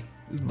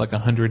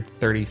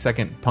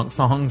 130-second punk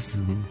songs.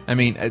 Mm-hmm. I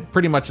mean,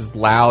 pretty much as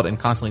loud and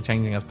constantly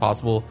changing as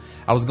possible.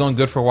 I was going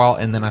good for a while,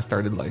 and then I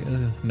started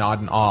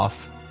nodding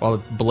off while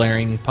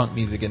blaring punk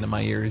music into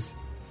my ears.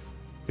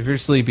 If you're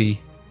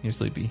sleepy, you're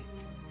sleepy.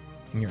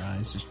 And your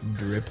eyes just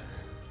drip,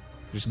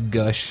 just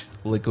gush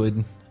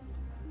liquid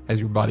as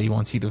your body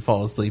wants you to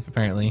fall asleep,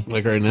 apparently.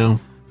 Like right now.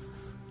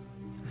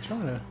 I'm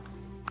trying to...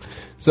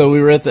 So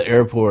we were at the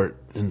airport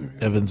in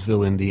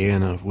Evansville,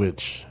 Indiana,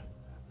 which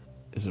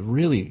is a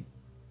really...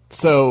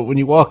 So when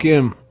you walk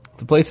in,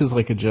 the place is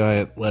like a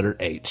giant letter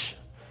H.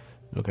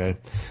 Okay,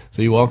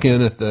 so you walk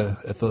in at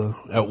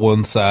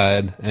one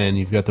side, and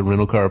you've got the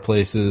rental car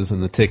places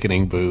and the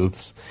ticketing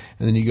booths,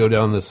 and then you go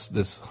down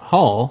this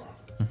hall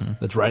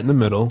that's right in the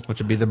middle, Which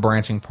would be the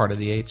branching part of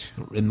the H.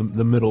 in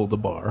the middle of the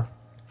bar,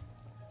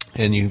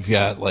 and you've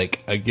got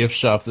like a gift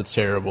shop that's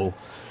terrible,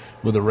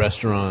 with a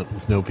restaurant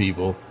with no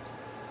people.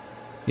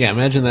 Yeah,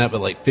 imagine that, but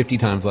like 50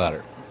 times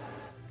louder.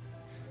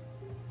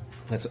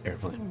 That's an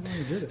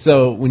airplane.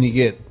 So when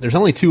there's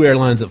only two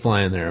airlines that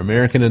fly in there,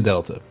 American and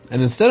Delta.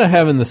 And instead of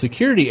having the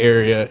security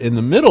area in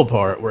the middle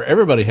part where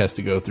everybody has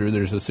to go through,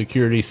 there's a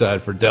security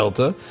side for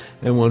Delta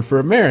and one for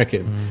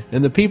American. Mm.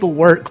 And the people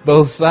work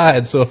both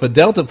sides. So if a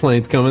Delta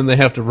plane's coming, they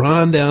have to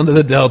run down to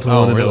the Delta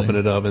one and open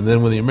it up. And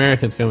then when the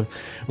American's coming,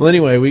 well,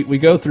 anyway, we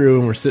go through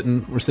and we're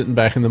sitting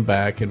back in the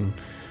back, and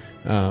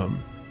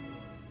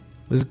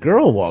this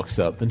girl walks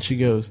up and she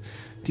goes,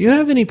 "Do you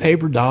have any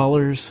paper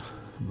dollars?"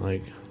 I'm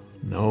like,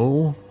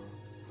 "No."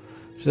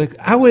 She's like,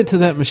 "I went to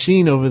that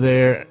machine over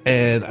there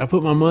and I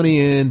put my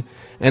money in,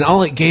 and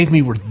all it gave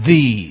me were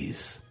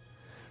these."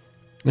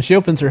 And she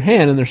opens her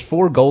hand and there's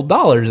 $4 gold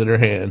in her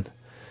hand.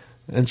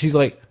 And she's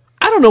like,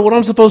 "I don't know what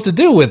I'm supposed to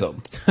do with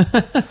them."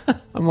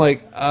 I'm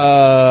like,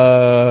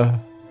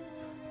 well,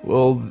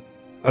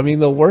 I mean,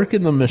 they'll work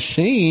in the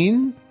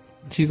machine.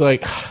 She's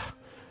like,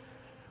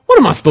 "What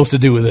am I supposed to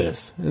do with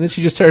this?" And then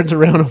she just turns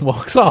around and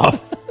walks off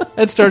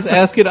and starts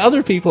asking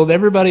other people, and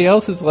everybody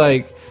else is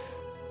like,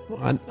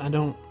 I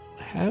don't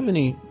have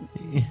any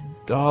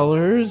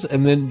dollars,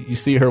 and then you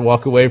see her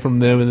walk away from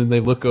them, and then they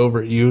look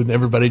over at you, and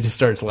everybody just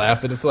starts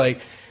laughing. It's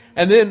like,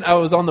 and then I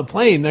was on the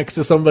plane next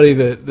to somebody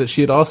that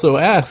she had also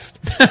asked,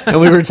 and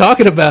we were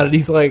talking about it.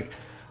 He's like,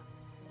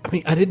 I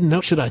mean, I didn't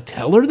know. Should I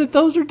tell her that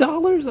those are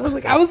dollars? I was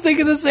like, I was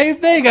thinking the same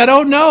thing. I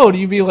don't know. And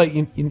you'd be like,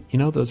 you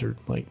know, those are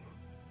like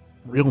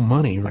real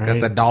money, right? Got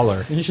the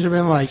dollar. You should have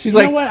been like, She's you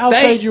know like, what? I'll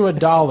they- trade you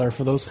 $1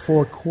 for those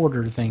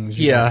 4-quarter things.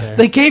 You got there.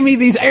 They gave me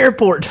these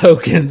airport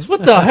tokens.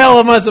 What the hell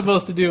am I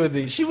supposed to do with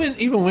these? She went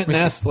and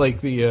asked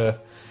like the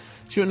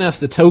token or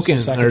the.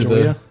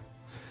 Sacagawea?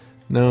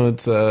 No,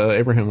 it's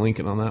Abraham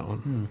Lincoln on that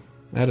one.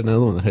 I had another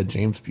one that had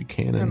James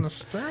Buchanan.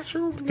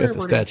 Statue of Got the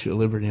Statue of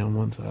Liberty on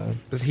one side.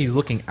 Because he's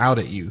looking out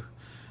at you.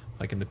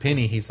 Like in the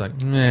penny, he's like,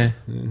 meh,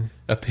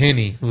 a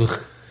penny. Ugh.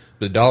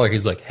 The dollar,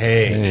 he's like,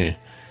 hey,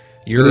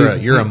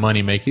 you're a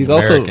money-making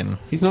American.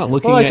 Also, he's not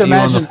looking I like at to you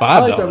on the imagine. $5. I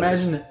like to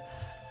imagine that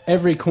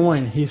every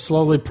coin he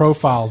slowly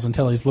profiles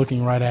until he's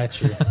looking right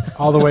at you,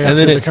 all the way up And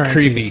then to it's the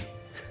currencies. creepy.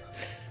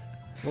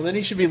 Well, then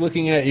he should be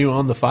looking at you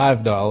on the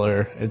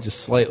 $5 and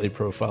just slightly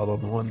profiled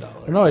on the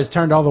 $1. No, he's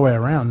turned all the way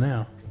around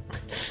now.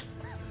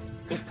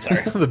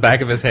 The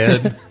back of his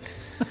head.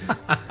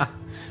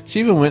 She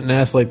even went and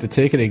asked like the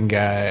ticketing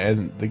guy,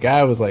 and the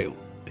guy was like,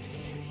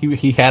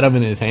 he had him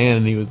in his hand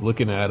and he was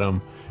looking at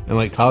him and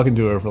like talking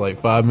to her for like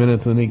 5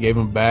 minutes, and then he gave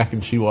him back,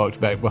 and she walked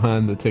back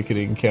behind the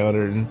ticketing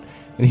counter, and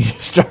he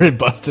just started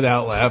busting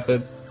out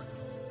laughing.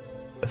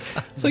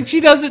 It's like, she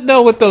doesn't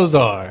know what those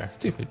are.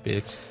 Stupid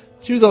bitch.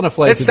 She was on a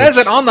flight. It says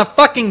it on the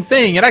fucking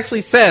thing. It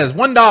actually says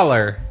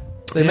 $1.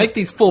 They make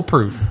these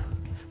foolproof.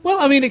 Well,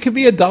 I mean, it could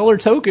be a dollar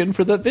token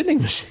for the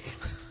vending machine.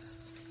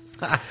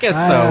 I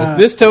guess so.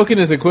 This token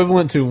is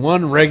equivalent to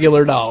one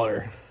regular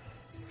dollar.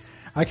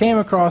 I came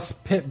across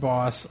Pit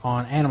Boss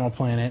on Animal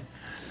Planet,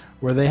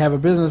 where they have a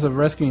business of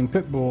rescuing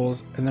pit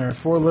bulls, and there are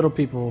 4 little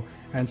people.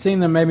 And seeing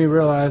them made me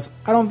realize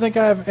I don't think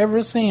I've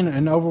ever seen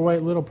an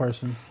overweight little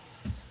person.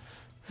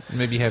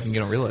 Maybe you haven't, you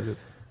don't realize it.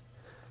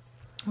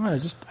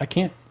 I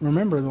can't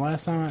remember the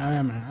last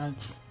time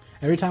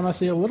every time I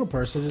see a little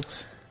person,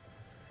 it's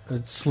a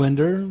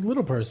slender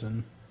little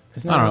person.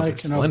 It's not I don't know if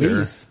like they're an slender.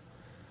 obese.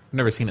 I've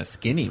never seen a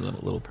skinny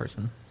little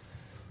person.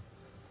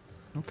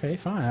 Okay,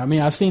 fine. I mean,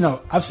 I've seen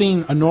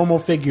a normal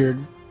figured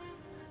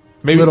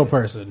Maybe little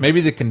person. Maybe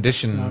the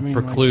condition I mean,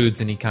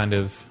 precludes any kind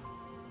of.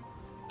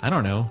 I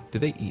don't know. Do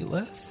they eat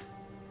less?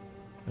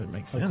 That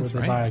makes Like, sense,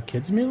 would they right? buy a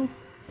kid's meal?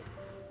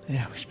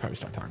 Yeah, we should probably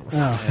start talking about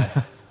Oh.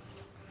 stuff.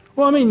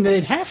 Well, I mean,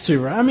 they'd have to,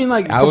 right? I mean,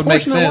 like, That would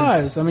make sense.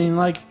 proportional-wise. I mean,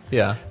 like,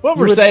 Yeah. What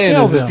You we're would saying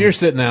scale is, if them. you're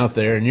sitting out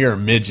there and you're a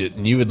midget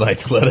and you would like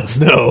to let us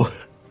know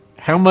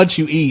how much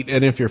you eat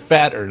and if you're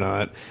fat or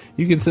not,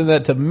 you can send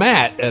that to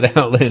Matt at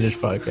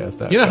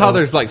outlandishpodcast.com. You know how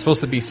there's like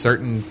supposed to be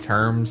certain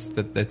terms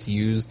that's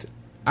used.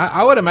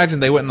 I would imagine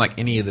they wouldn't like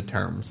any of the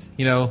terms.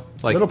 You know,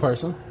 like little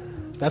person.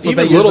 That's what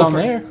Even they use little on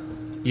per- there.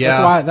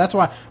 yeah. That's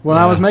why when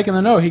I was making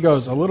the note, he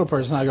goes, a little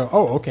person. I go,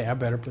 oh, okay, I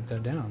better put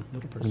that down.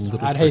 Little person.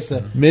 Little I'd hate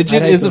to.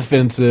 midget I'd hate is to-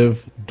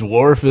 offensive,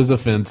 dwarf is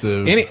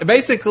offensive.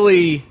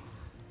 Basically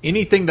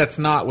anything that's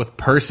not with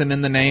person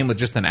in the name with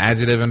just an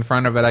adjective in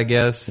front of it. I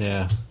guess.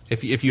 yeah.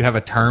 If you have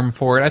a term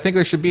for it, I think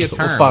there should be a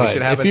term. Well, We fine.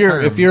 should have if a you're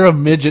term. if you're a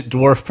midget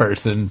dwarf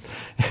person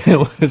and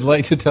would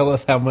like to tell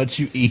us how much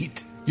you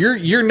eat,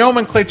 Your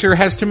nomenclature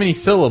has too many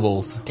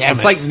syllables. Damn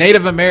it's it. like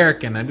Native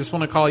American. I just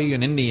want to call you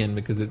an Indian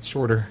because it's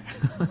shorter.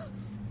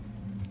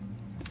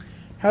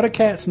 How do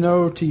cats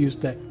know to use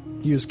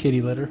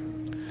kitty litter?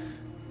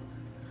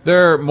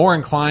 They're more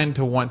inclined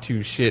to want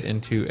to shit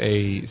into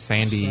a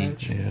sandy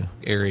yeah.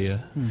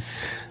 area,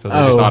 so they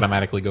just Oh.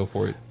 automatically go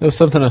for it. That was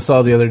something I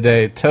saw the other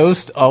day.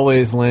 Toast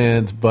always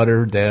lands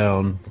butter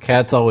down.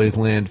 Cats always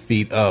land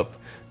feet up.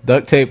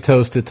 Duct tape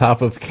toast to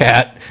top of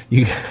cat.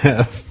 You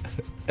have,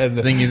 and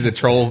I think the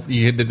troll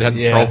Yeah.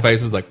 troll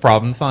face was like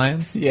problem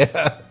science.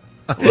 yeah.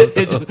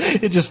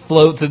 It just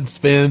floats and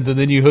spins, and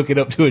then you hook it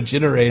up to a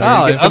generator.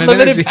 Oh, and get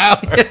infinite unlimited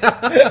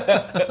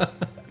power.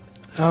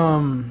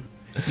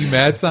 You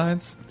mad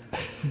science?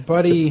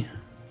 Buddy,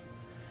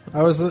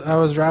 I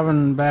was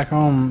driving back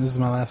home. This is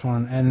my last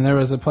one, and there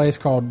was a place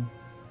called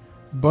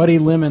Buddy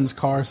Lemon's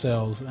Car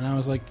Sales, and I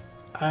was like,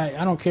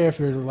 I don't care if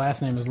your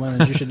last name is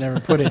Lemons. You should never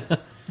put it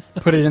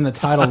in the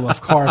title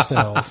of car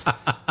sales.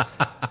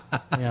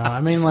 You know,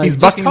 I mean, like, He's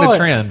just bucking call the it-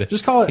 trend.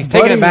 Just call it. He's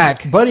taking it Buddy's-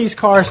 back. Buddy's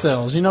Car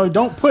Sales. You know,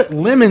 don't put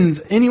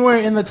lemons anywhere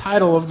in the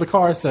title of the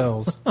car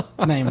sales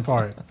name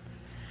part.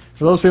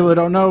 For those people that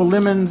don't know,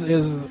 lemons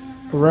is a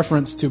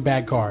reference to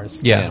bad cars.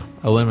 Yeah,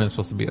 a lemon is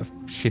supposed to be a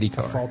shitty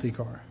car. Faulty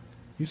car.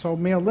 You sold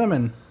me a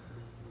lemon.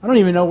 I don't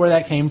even know where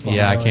that came from.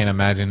 Yeah, I can't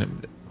imagine it.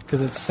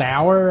 Because it's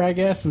sour, I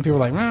guess, and people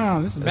are like, "Wow,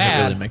 this is Doesn't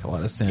bad." really make a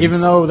lot of sense.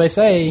 Even though they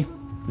say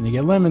when you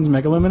get lemons,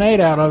 make a lemonade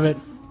out of it.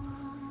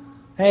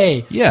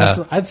 Hey,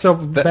 Yeah. I'd sell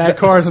bad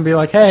cars and be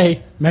like,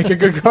 "Hey, make a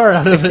good car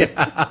out of it."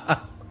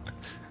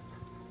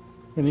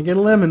 When you get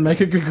a lemon, make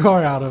a good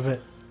car out of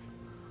it.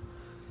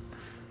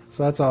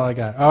 So that's all I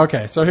got.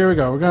 Okay, so here we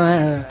go. I'm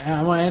gonna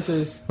answer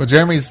this. well,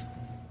 Jeremy's.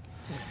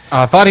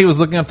 I thought he was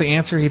looking up the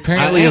answer. He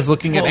apparently is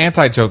looking at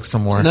anti-jokes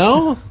somewhere.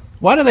 No,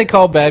 Why do they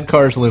call bad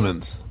cars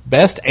lemons?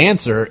 Best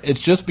answer, it's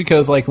just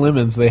because, like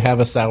lemons, they have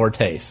a sour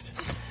taste.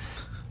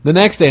 The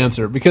next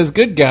answer, because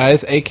good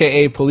guys,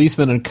 a.k.a.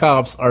 policemen and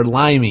cops, are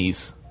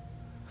limeys.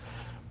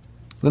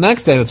 The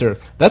next answer,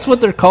 that's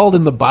what they're called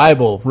in the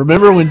Bible.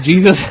 Remember when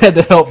Jesus had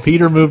to help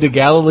Peter move to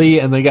Galilee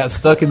and they got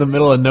stuck in the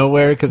middle of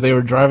nowhere because they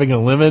were driving a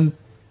lemon?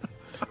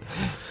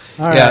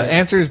 All right. Yeah,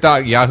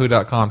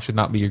 answers.yahoo.com should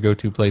not be your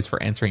go-to place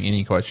for answering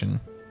any question.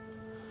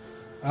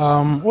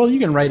 Well, you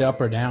can rate up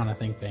or down, I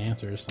think, the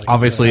answers. Like,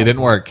 Obviously, it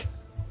didn't work.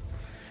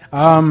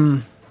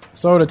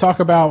 So to talk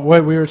about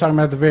what we were talking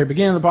about at the very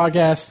beginning of the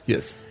podcast.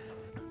 Yes.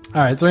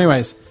 All right, so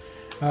anyways,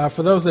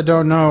 for those that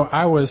don't know,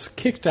 I was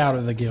kicked out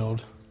of the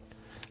guild.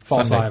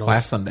 False Sunday, Idols.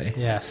 last Sunday.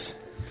 Yes.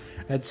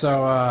 And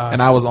so...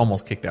 and I was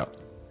almost kicked out.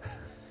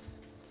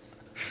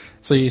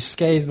 So you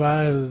scathed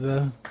by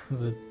the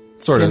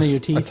Sort skin of. of your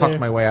teeth I talked there?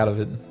 my way out of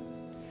it.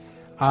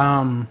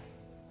 I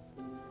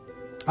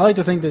like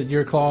to think that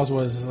your clause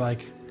was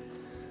like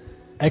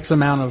X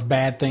amount of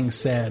bad things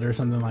said or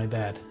something like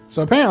that.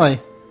 So apparently,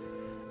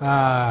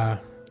 I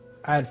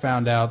had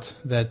found out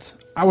that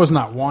I was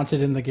not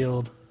wanted in the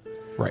guild.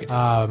 Right.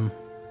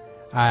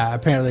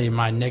 Apparently,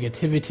 my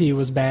negativity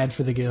was bad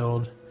for the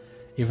guild,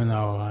 even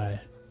though I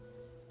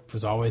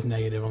was always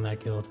negative on that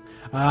guild.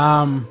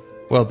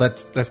 Well,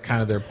 that's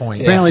kind of their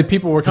point. Apparently,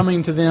 people were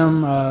coming to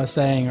them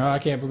saying, "Oh, I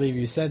can't believe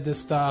you said this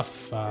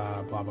stuff."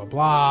 Blah blah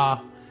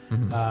blah.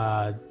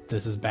 Mm-hmm.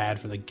 This is bad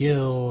for the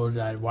guild.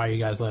 Why you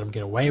guys let them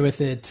get away with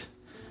it?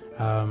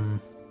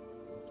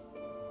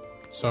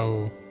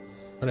 So,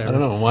 whatever. I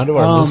don't know. Why do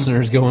our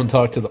listeners go and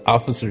talk to the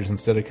officers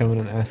instead of coming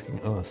and asking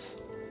us?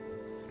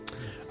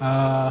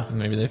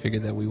 Maybe they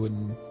figured that we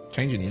wouldn't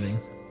change anything.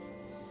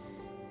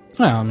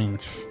 Well, I mean,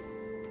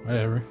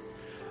 whatever.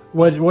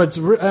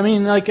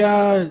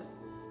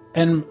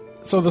 And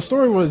so the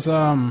story was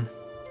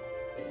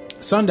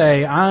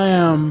Sunday.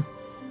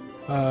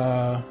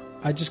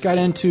 I just got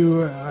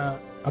into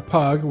a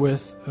pug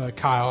with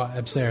Kyle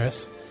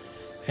Absaris,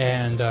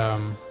 and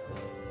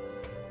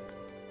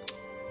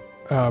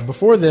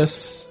before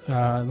this,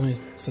 let me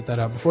set that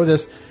up. Before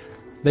this,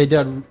 they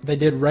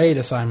did raid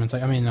assignments.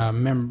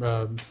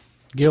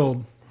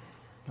 Guild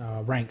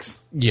ranks.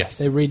 Yes.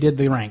 They redid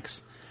the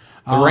ranks.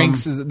 The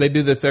ranks, they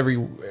do this every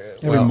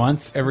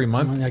month? Every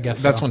month? I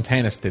guess That's so. when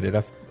Tanis did it.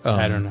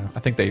 I don't know. I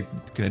think they're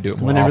going to do it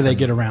more Whenever they often.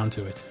 get around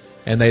to it.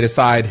 And they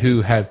decide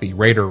who has the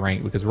raider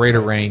rank, because raider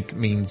rank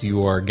means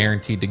you are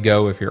guaranteed to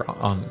go if you're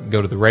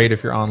go to the raid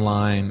if you're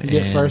online. You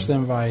get first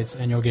invites,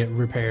 and you'll get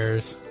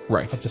repairs.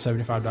 Right. Up to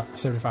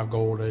 75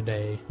 gold a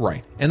day.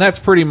 Right. And that's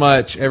pretty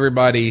much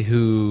everybody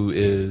who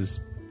is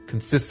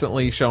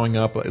consistently showing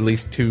up at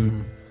least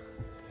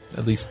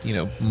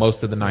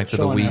most of the nights of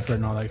the Showing week. effort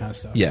and all that kind of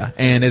stuff. Yeah,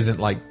 and isn't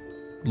like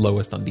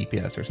lowest on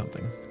DPS or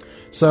something.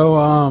 So,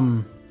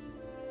 and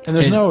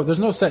there's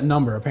no set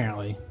number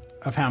apparently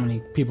of how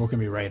many people can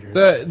be raiders.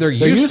 There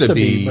used to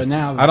be, but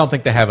now I don't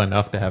think they have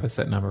enough to have a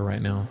set number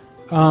right now.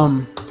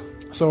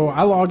 So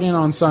I log in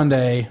on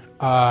Sunday.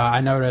 I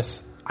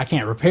notice I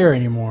can't repair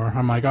anymore.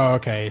 I'm like, oh,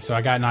 okay. So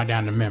I got knocked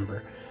down to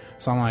member.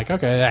 So I'm like,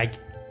 okay,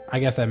 I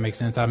guess that makes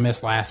sense. I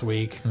missed last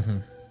week. Mm-hmm.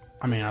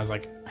 I mean, I was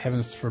like,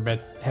 heavens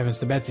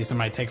to Betsy,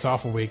 somebody takes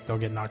off a week, they'll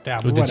get knocked out.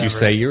 But Did whatever. you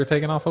say you were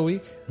taking off a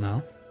week?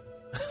 No.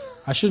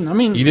 I shouldn't. I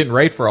mean, You didn't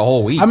raid for a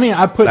whole week. I mean,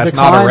 I put That's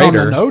not a decline on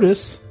raider. the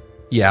notice.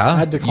 Yeah,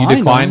 I you declined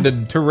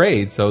declined to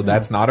raid, so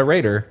that's not a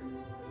raider.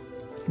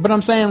 But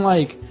I'm saying,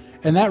 like,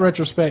 in that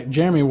retrospect,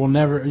 Jeremy will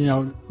never,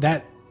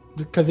 that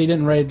because he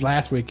didn't raid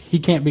last week, he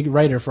can't be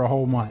raider for a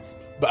whole month.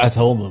 But I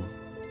told them.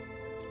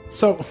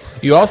 So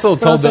You also I'm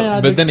told saying I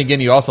them, but did- then again,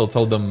 you also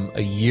told them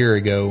a year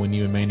ago when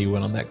you and Mandy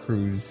went on that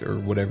cruise or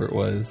whatever it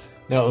was.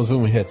 No, it was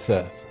when we had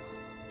Seth.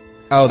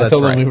 Oh, I that's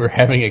told right. them we were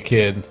having a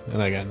kid,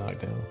 and I got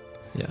knocked down.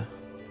 Yeah.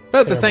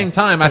 But at the same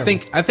time, I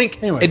think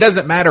Anyways. it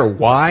doesn't matter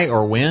why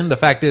or when. The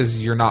fact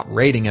is, you're not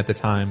raiding at the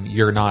time.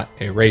 You're not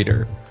a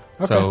raider.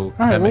 okay. So all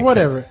right, that well, makes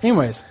whatever. sense.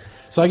 Anyways,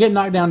 so I get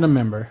knocked down to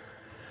member.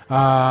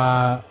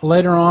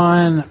 Later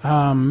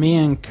on, me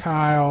and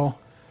Kyle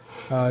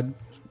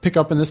pick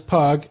up in this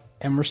pug,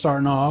 and we're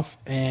starting off,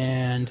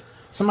 and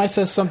somebody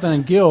says something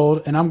in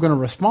guild, and I'm going to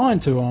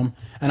respond to them,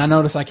 and I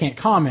notice I can't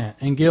comment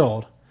in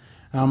guild.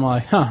 And I'm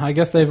like, I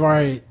guess they've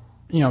already,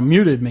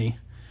 muted me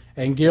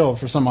in guild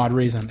for some odd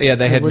reason. Yeah,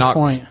 they At had which knocked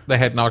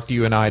point-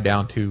 you and I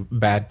down to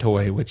bad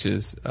toy, which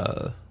is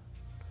the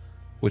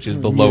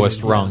Muted,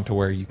 lowest yeah. rung to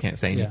where you can't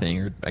say anything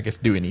or I guess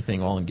do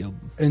anything while in guild.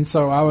 And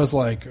so I was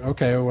like,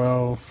 okay,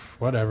 well,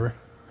 whatever.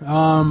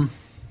 And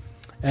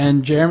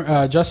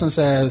Justin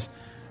says,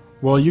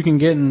 well, you can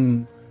get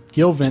in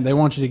guild vent. They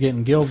want you to get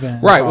in guild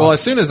vent. Right. So Well,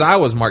 as soon as I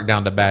was marked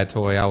down to bad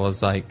toy, I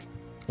was like,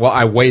 well,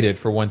 I waited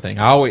for one thing.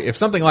 If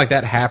something like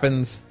that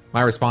happens,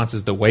 my response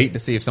is to wait to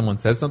see if someone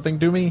says something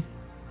to me.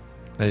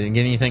 I didn't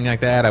get anything like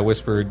that. I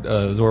whispered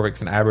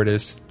Zorvix and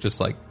Abertus, just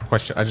like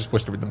question. I just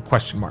whispered them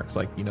question marks,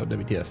 like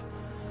WTF.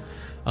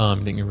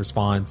 Didn't get a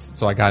response,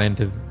 so I got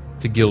into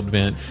guild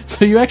vent.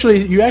 So you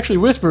actually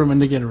whisper them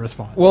and to get a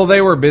response. Well,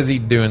 they were busy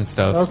doing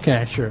stuff.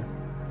 Okay, sure.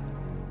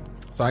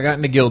 So I got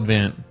into guild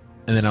vent,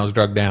 and then I was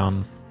drugged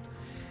down.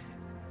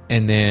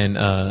 And then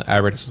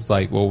Abertus was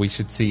like, well, we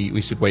should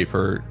wait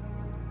for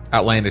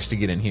Outlandish to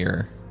get in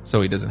here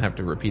so he doesn't have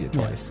to repeat it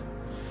twice.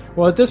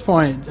 Well, at this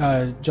point,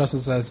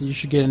 Justin says, you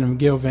should get in a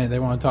guild vent. They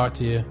want to talk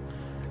to you.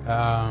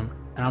 And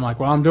I'm like,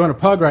 well, I'm doing a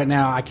pug right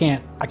now. I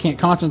can't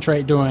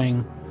concentrate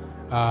doing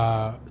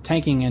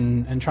tanking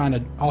and trying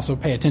to also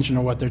pay attention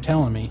to what they're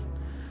telling me.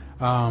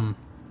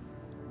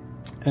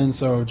 And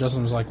so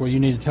Justin was like, well, you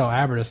need to tell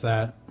Abertus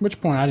that. At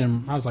which point I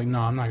was like,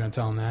 no, I'm not going to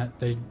tell them that.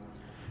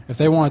 If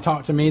they want to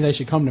talk to me, they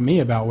should come to me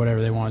about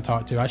whatever they want to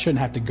talk to. I shouldn't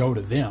have to go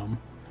to them.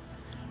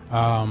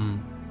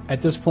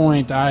 At this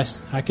point, I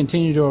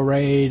continue to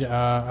raid.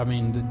 To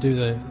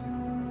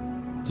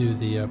do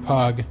the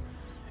pug.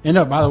 End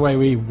up, by the way,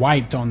 we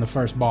wiped on the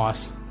first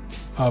boss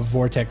of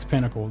Vortex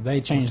Pinnacle.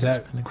 They changed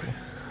that.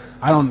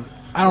 I don't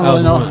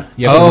really know.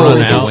 You have to run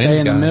They out. stay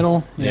in the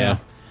middle. Yeah.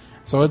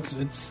 So it's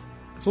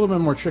a little bit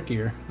more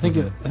trickier. I think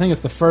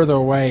it's the further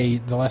away,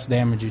 the less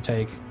damage you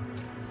take,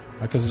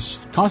 because it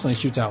constantly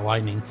shoots out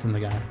lightning from the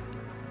guy.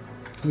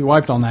 We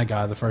wiped on that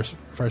guy the first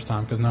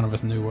time because none of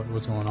us knew what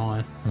was going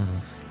on.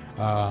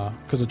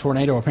 Because a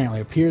tornado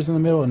apparently appears in the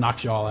middle and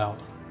knocks you all out.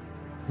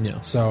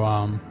 Yeah. So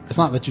it's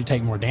not that you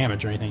take more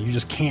damage or anything. You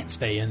just can't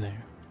stay in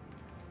there.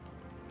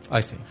 I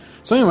see.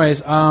 So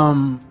anyways,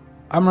 I'm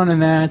running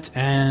that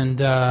and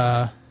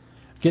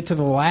get to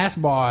the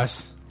last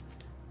boss,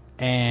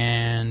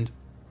 and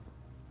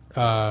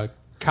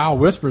Kyle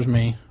whispers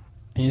me,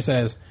 and he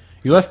says,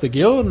 "You left the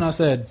guild?" And I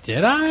said,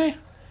 "Did I?"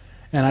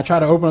 And I try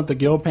to open up the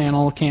guild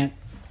panel.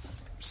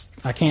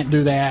 I can't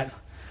do that.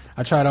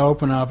 I try to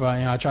open up.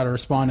 I try to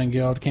respond in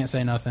guild. Can't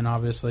say nothing,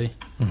 obviously.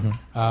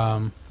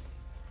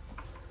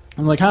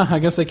 I'm like, I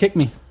guess they kicked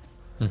me.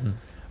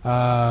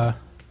 And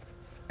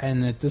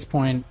at this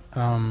point,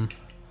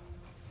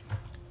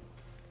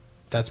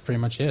 that's pretty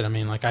much it. I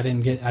mean, like, I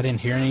didn't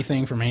hear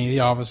anything from any of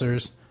the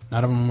officers.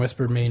 None of them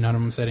whispered me. None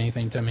of them said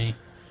anything to me.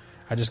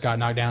 I just got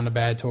knocked down to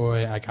bad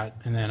toy.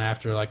 And then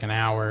after like an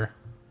hour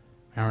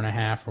and a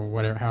half or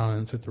whatever, how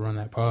long it took to run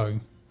that pug,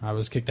 I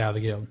was kicked out of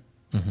the guild.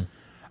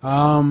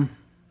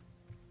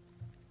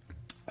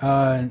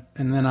 And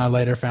then I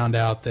later found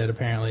out that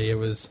apparently it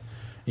was,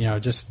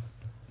 just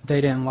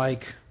they didn't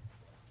like.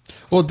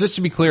 Well, just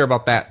to be clear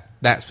about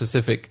that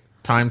specific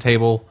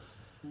timetable,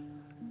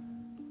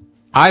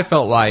 I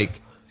felt like,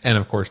 and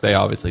of course they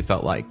obviously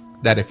felt like,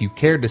 that if you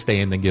cared to stay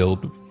in the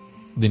guild,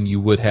 then you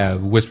would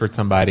have whispered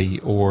somebody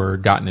or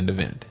gotten into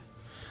vent.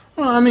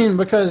 Well, I mean,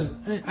 because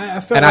I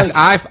felt and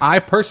like... I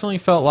personally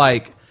felt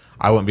like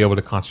I wouldn't be able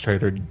to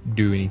concentrate or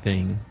do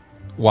anything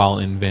while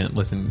in vent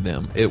listening to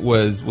them. It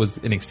was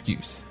an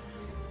excuse.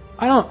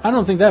 I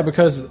don't think that,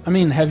 because, I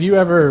mean, have you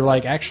ever,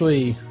 like,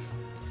 actually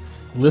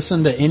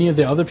listened to any of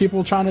the other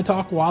people trying to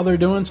talk while they're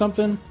doing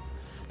something?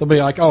 They'll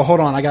be like, oh, hold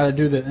on, I got to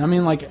do this. I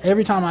mean, like,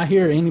 every time I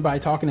hear anybody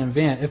talking in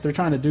vent, if they're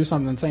trying to do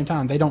something at the same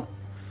time, they're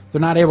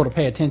not able to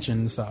pay attention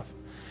and stuff.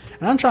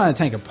 And I'm trying to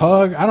tank a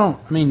pug.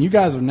 You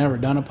guys have never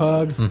done a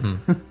pug.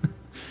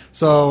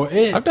 So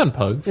I've done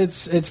pugs.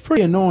 It's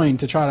pretty annoying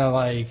to try to,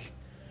 like,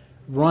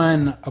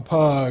 run a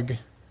pug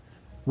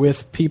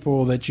with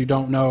people that you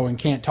don't know and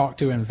can't talk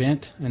to in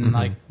vent and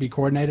like be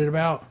coordinated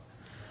about.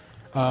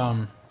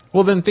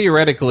 Well, then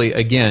theoretically,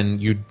 again,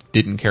 you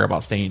didn't care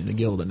about staying in the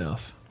guild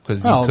enough,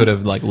 because you could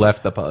have like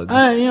left the pug.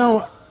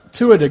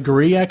 To a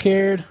degree, I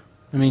cared.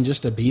 I mean,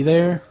 just to be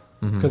there,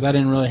 because I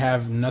didn't really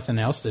have nothing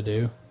else to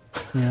do.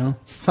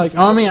 It's like,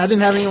 I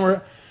didn't have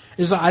anywhere.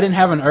 It's like I didn't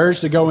have an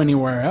urge to go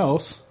anywhere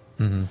else.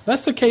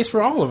 That's the case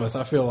for all of us.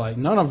 I feel like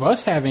none of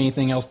us have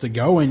anything else to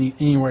go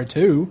anywhere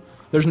to.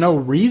 There's no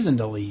reason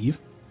to leave.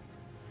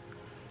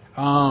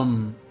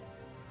 Well,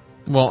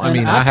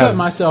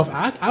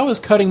 I was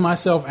cutting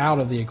myself out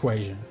of the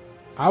equation.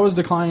 I was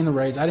declining the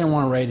raids. I didn't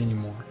want to raid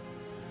anymore.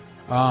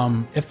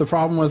 If the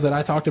problem was that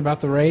I talked about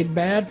the raid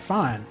bad,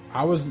 fine.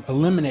 I was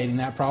eliminating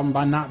that problem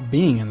by not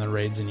being in the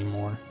raids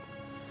anymore.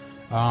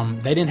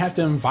 They didn't have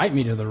to invite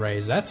me to the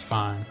raids. That's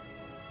fine.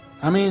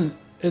 I mean,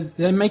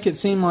 they make it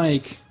seem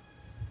like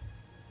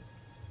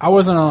I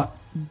wasn't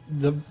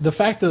the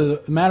fact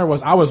of the matter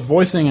was I was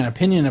voicing an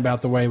opinion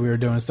about the way we were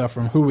doing stuff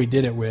from who we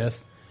did it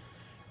with.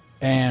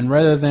 And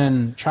rather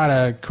than try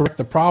to correct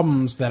the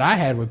problems that I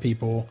had with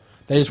people,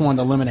 they just wanted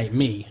to eliminate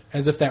me,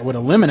 as if that would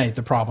eliminate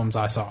the problems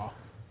I saw.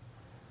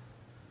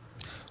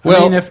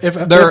 Well,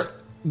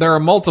 there are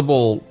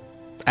multiple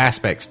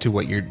aspects to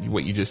what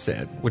you just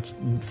said. Which,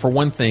 for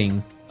one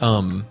thing,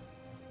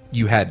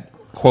 you had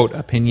quote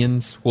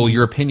opinions. Well,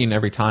 your opinion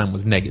every time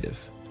was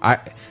negative.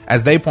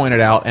 As they pointed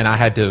out, and I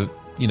had to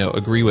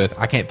agree with.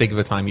 I can't think of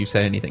a time you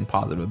said anything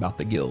positive about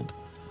the guild.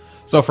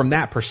 So from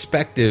that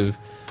perspective,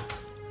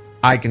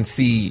 I can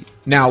see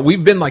now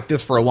we've been like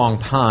this for a long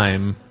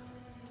time.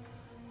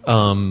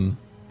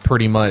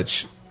 Pretty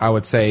much, I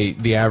would say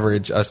the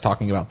average us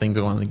talking about things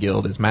going on in the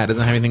guild is Matt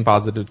doesn't have anything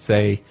positive to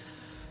say.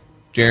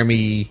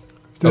 Jeremy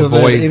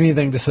avoids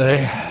anything to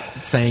say,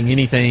 saying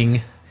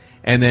anything,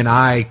 and then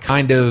I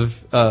kind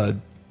of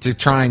to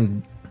try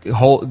and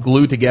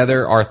glue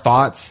together our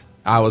thoughts.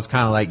 I was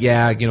kind of like,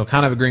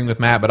 kind of agreeing with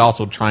Matt, but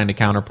also trying to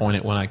counterpoint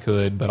it when I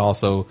could, but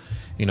also,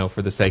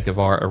 for the sake of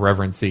our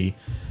irreverency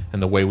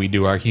and the way we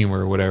do our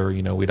humor or whatever,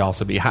 we'd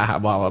also be ha ha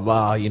blah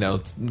blah blah,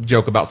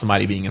 joke about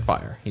somebody being in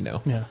fire,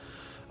 Yeah.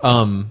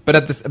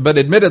 But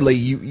admittedly,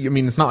 you I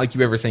mean, it's not like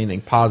you ever say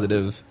anything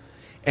positive,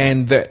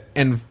 and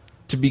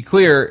to be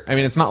clear, I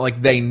mean, it's not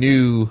like they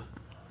knew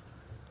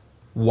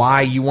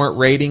why you weren't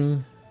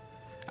rating.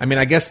 I mean,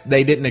 I guess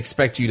they didn't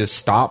expect you to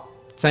stop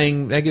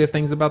saying negative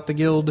things about the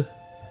guild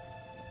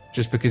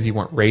just because you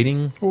weren't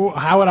rating. Well,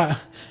 how would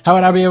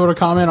I be able to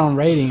comment on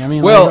rating? I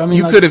mean,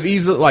 you could have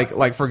easily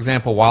like for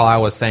example, while I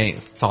was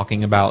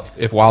talking about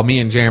while me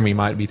and Jeremy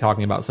might be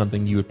talking about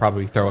something, you would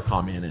probably throw a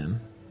comment in,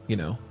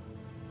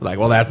 like,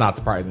 well, that's not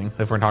surprising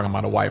if we're talking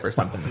about a wife or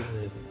something.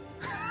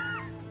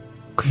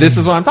 This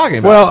is what I'm talking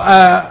about.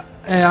 Well,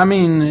 I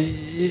mean,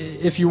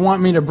 if you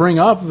want me to bring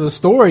up the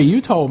story you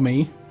told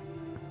me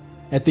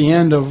at the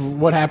end of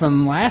what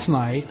happened last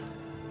night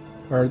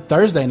or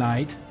Thursday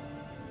night,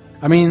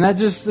 I mean, that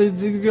just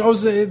it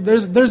goes.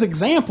 There's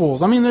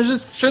examples. I mean, there's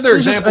just sure there are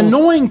there's just examples.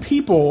 annoying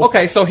people.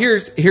 Okay, so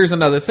here's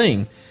another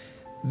thing.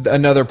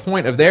 Another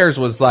point of theirs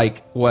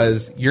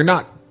was you're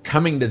not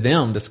coming to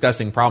them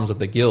discussing problems with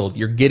the guild.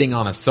 You're getting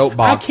on a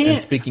soapbox and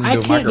speaking to a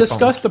microphone. I can't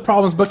discuss the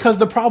problems because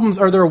the problems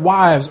are their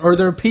wives or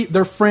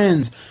their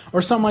friends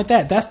or something like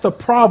that. That's the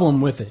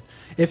problem with it.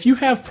 If you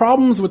have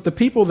problems with the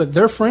people that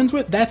they're friends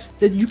with,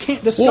 you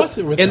can't discuss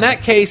it with them. In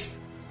that case,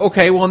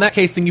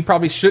 then you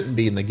probably shouldn't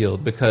be in the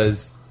guild,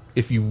 because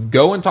if you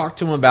go and talk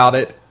to them about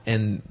it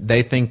and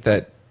they think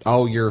that,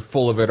 oh, you're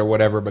full of it or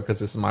whatever because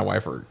this is my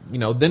wife, or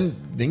then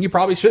you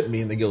probably shouldn't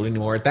be in the guild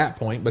anymore at that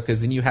point,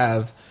 because then you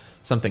have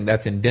something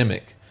that's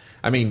endemic.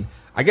 I mean,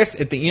 I guess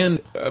at the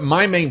end,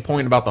 my main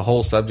point about the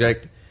whole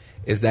subject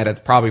is that it's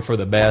probably for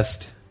the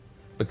best,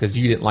 because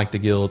you didn't like the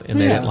guild and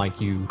they didn't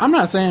like you. I'm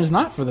not saying it's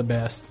not for the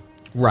best.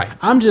 Right.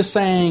 I'm just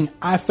saying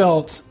I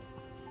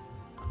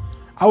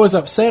was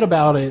upset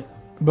about it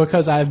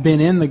because I've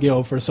been in the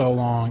guild for so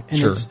long, and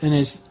Sure.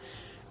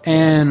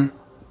 and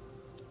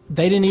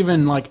they didn't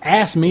even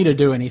ask me to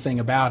do anything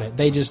about it.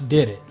 They just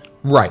did it.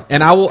 Right,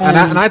 and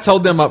I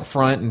told them up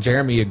front, and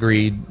Jeremy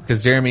agreed,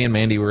 because Jeremy and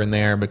Mandy were in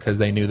there because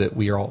they knew that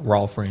we're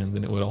all friends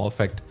and it would all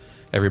affect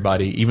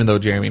everybody, even though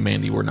Jeremy and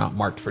Mandy were not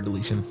marked for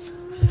deletion.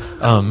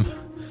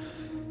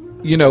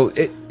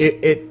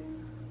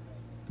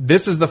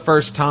 This is the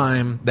first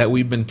time that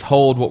we've been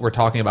told what we're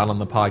talking about on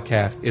the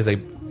podcast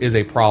is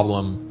a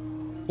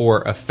problem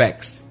or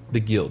affects the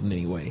guild in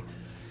any way.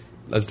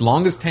 As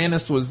long as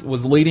Tanis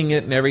was leading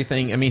it and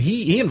everything, I mean,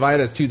 he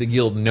invited us to the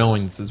guild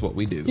knowing this is what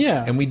we do.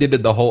 Yeah. And we did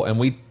it and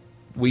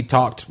we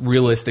talked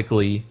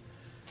realistically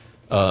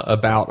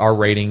about our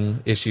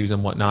rating issues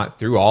and whatnot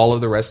through all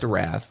of the rest of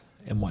Wrath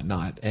and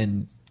whatnot,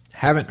 and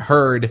haven't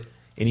heard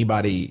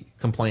anybody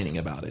complaining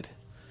about it.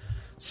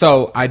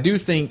 So I do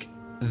think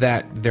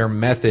that their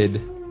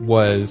method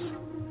was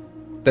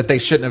that they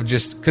shouldn't have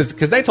just,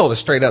 because they told us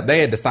straight up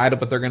they had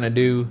decided what they're going to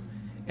do,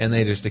 and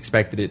they just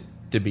expected it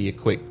to be a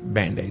quick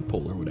Band-Aid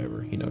pull or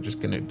whatever.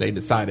 They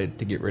decided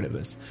to get rid of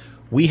us.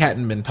 We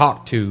hadn't been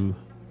talked to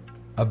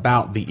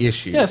about the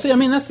issue. Yeah, see, I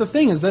mean, that's the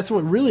thing, that's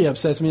what really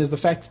upsets me, is the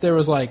fact that there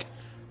was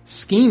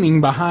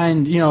scheming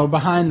behind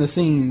the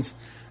scenes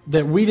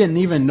that we didn't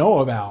even know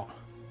about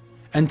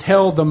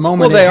until the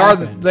moment it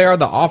happened. They are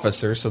the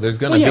officers, so there's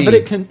going to be but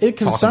it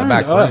concerned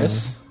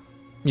us.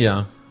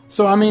 Yeah.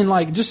 So I mean,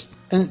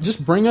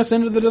 just bring us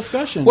into the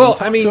discussion. Well, and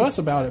talk to us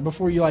about it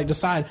before you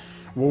decide.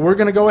 Well, we're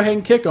going to go ahead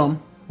and kick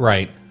them.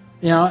 Right.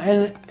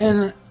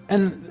 And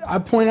I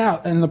point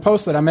out in the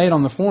post that I made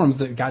on the forums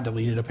that got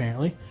deleted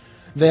apparently,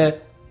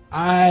 that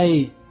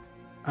that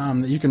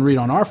you can read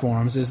on our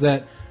forums, is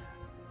that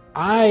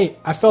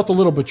I felt a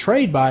little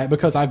betrayed by it,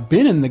 because I've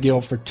been in the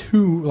guild for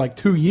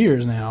 2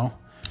 years now.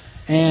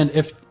 And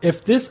if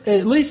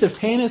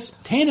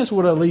Tanis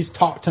would at least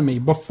talk to me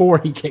before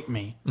he kicked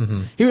me,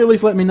 he would at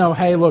least let me know,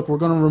 hey, look, we're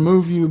going to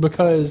remove you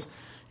because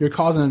you're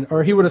causing,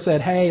 or he would have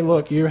said, hey,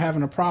 look, you're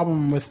having a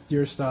problem with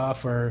your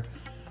stuff or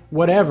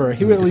whatever.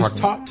 He would at least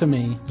talk to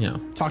me,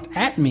 talked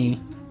at me,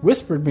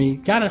 whispered me,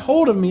 got a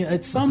hold of me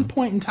at some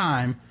point in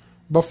time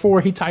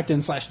before he typed in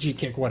 /G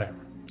kick whatever.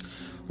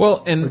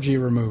 Well, or G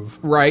remove.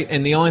 Right,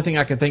 and the only thing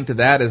I can think to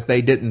that is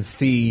they didn't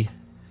see.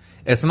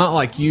 It's not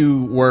like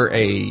you were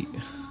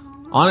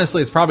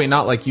honestly, it's probably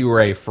not like you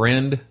were a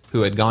friend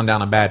who had gone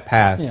down a bad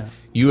path. Yeah.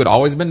 You had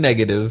always been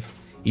negative.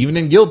 Even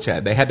in guild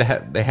chat, they had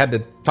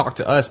to talk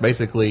to us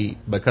basically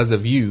because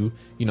of you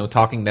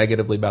talking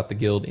negatively about the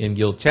guild in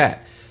guild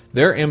chat.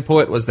 Their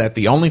input was that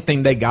the only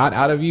thing they got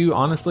out of you,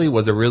 honestly,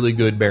 was a really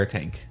good bear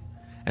tank.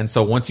 And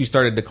so once you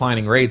started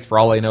declining rates, for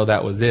all they know,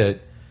 that was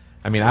it.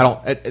 I mean,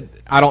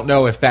 I don't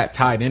know if that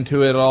tied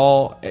into it at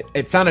all.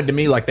 It sounded to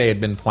me like they had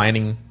been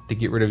planning to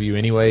get rid of you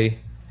anyway,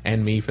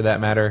 and me for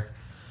that matter.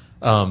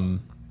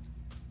 And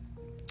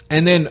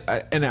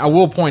I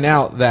will point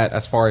out that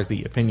as far as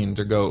the opinions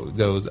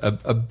goes,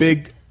 a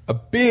big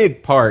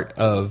part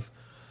of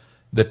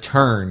the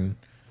turn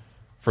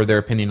for their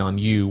opinion on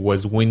you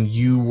was when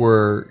you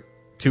were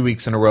 2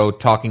 weeks in a row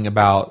talking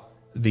about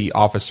the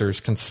officers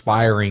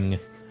conspiring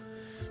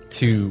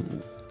to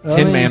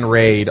 10-man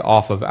raid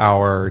off of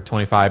our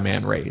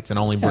 25-man raids and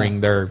only bring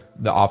the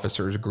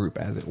officers group,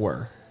 as it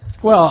were.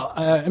 Well,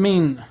 I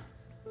mean,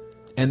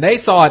 and they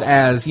saw it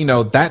as, you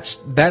know, that's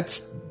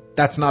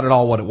not at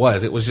all what it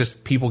was. It was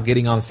just people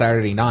getting on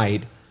Saturday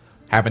night,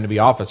 happened to be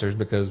officers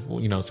because,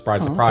 you know,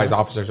 surprise,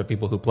 officers are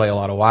people who play a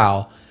lot of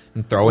WoW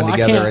and throwing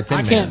together a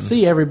 10-man. I can't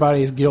see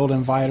everybody's guild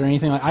invite or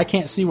anything. Like, I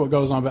can't see what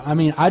goes on. But I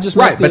mean, I just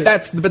but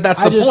that's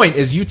the point.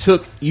 Is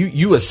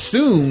you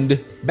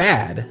assumed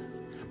bad.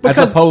 Because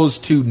as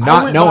opposed to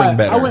not knowing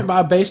better. I went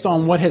by based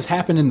on what has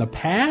happened in the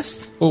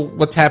past. Well,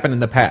 what's happened in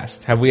the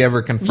past? Have we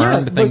ever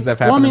confirmed things that have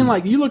happened? Well, I mean,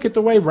 like, you look at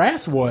the way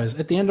Wrath was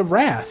at the end of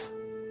Wrath.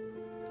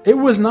 It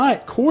was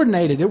not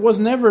coordinated. It was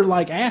never,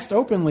 like, asked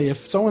openly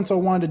if so-and-so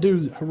wanted to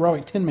do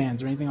heroic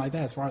 10-mans or anything like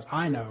that, as far as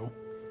I know.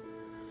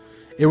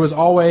 It was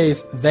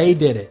always, they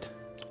did it.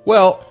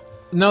 Well,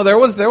 no, there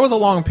was a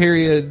long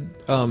period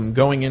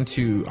going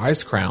into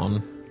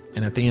Icecrown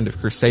and at the end of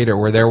Crusader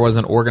where there was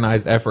an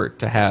organized effort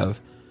to have...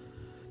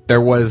 There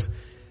was,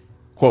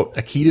 quote,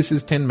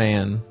 Akitas'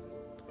 10-man,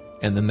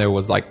 and then there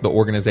was, like, the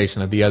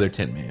organization of the other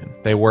 10-man.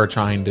 They were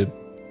trying to,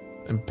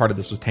 and part of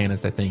this was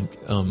Tannis, I think,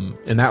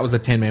 and that was the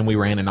 10-man we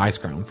ran in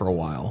Icecrown for a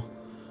while,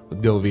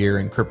 with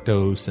Govir and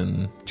Kryptos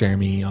and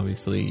Jeremy,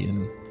 obviously,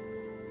 and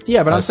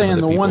yeah, but I'm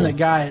saying the one that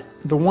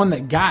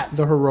got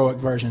the heroic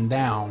version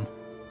down.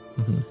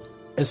 Mm-hmm.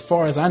 As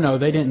far as I know,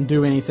 they didn't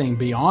do anything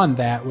beyond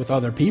that with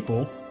other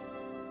people.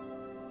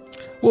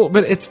 Well,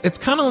 but it's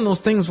kind of one of those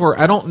things where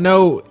I don't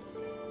know.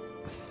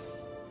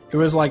 It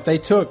was like they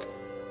took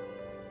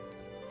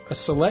a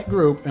select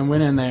group and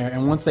went in there,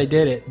 and once they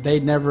did it,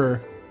 they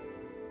never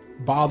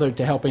bothered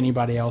to help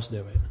anybody else do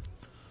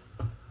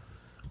it.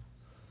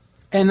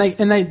 And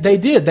they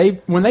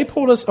did. When they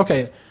pulled us,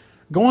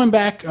 going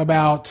back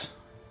about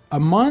a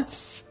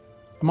month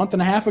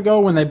and a half ago,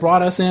 when they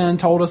brought us in,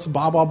 told us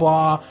blah blah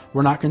blah,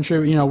 we're not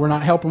contributing, we're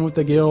not helping with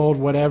the guild,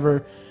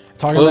 whatever.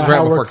 Talking about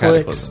how we're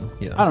clicks.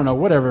 Yeah. I don't know,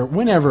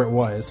 whenever it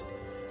was.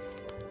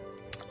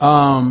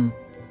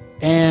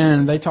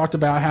 And they talked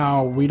about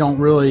how we don't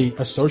really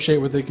associate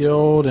with the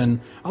guild, and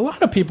a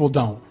lot of people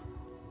don't.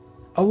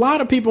 A lot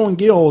of people in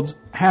guilds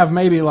have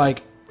maybe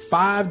like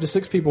 5 to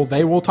 6 people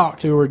they will talk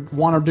to or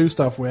want to do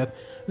stuff with.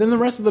 Then the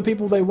rest of the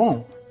people they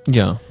won't.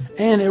 Yeah.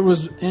 And it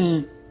was.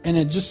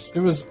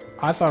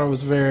 I thought it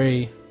was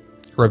very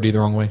rubbed you the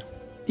wrong way.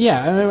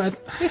 Yeah, I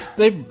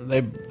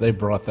mean, they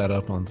brought that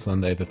up on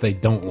Sunday that they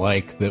don't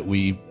like that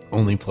we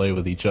only play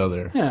with each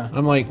other. Yeah.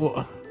 I'm like,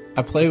 well,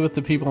 I play with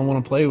the people I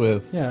want to play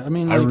with. Yeah, I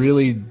mean, I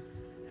really.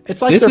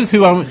 It's like this is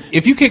who I'm.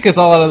 If you kick us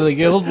all out of the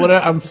guild,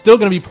 whatever, I'm still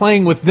going to be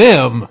playing with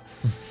them.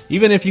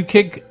 Even if you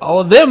kick all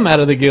of them out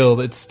of the guild,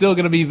 it's still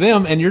going to be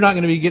them, and you're not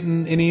going to be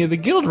getting any of the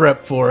guild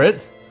rep for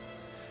it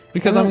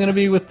because I'm going to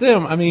be with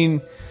them. I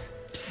mean,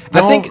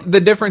 I think the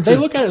difference they is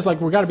look at it as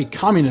like we got to be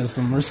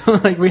communism or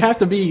something. Like we have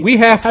to be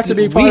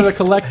part of the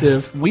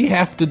collective. We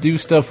have to do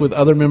stuff with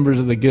other members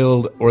of the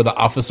guild, or the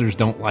officers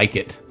don't like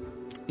it.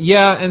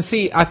 Yeah, and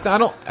see, I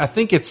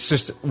think it's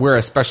just we're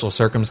a special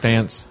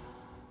circumstance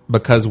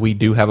because we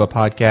do have a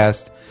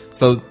podcast,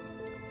 so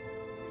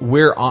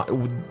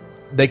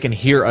they can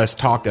hear us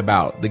talk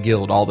about the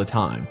guild all the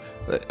time.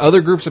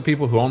 Other groups of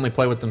people who only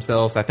play with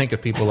themselves, I think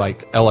of people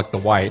like Elec the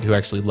White, who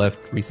actually left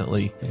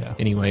recently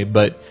anyway,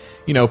 but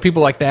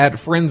people like that,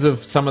 friends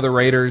of some of the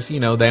raiders,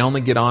 they only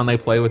get on, they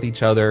play with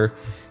each other,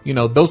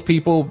 those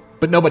people,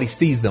 but nobody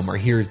sees them or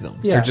hears them.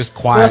 Yeah. They're just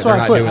quiet, they're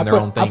not doing their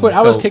own thing.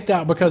 I was kicked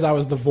out because I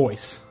was the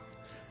voice.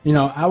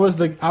 I was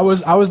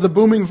the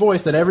booming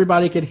voice that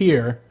everybody could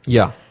hear.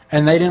 Yeah.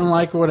 And they didn't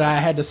like what I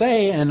had to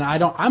say, and I'm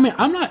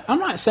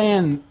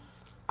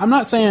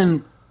not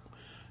saying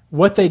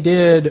what they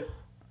did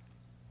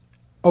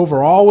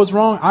overall was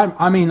wrong.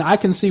 I mean, I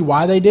can see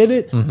why they did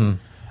it. Mm-hmm.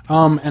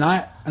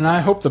 And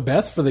I hope the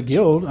best for the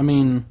guild. I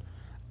mean,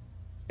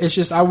 it's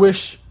just I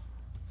wish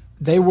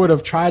they would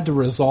have tried to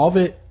resolve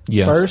it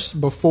first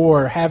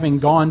before having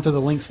gone to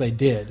the lengths they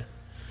did.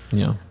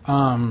 Yeah.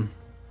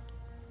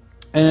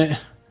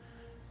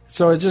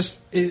 So it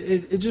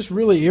just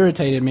really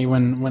irritated me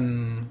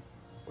when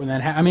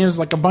that happened. I mean, it was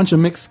like a bunch of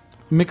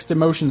mixed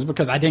emotions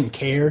because I didn't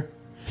care,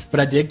 but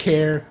I did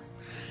care,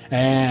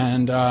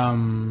 and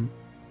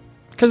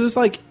because it's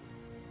like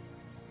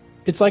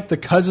the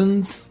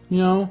cousins,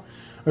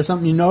 or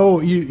something.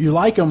 You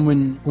like them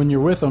when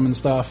you're with them and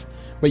stuff,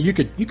 but you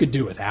could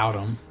do without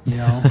them.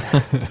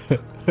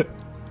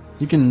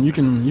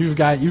 You've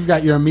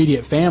got your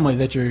immediate family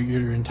that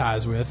you're in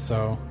ties with,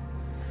 so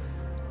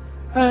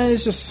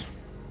it's just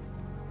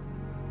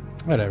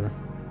whatever.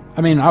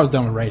 I mean, I was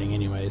done with raiding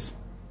anyways.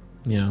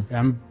 Yeah,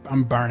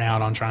 I'm burnt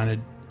out on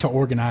trying to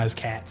organize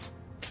cats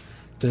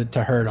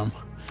to herd them.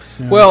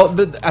 Well,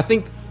 I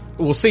think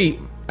we'll see.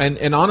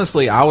 And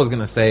honestly, I was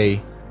gonna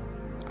say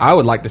I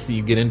would like to see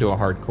you get into a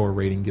hardcore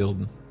raiding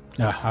guild.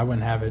 I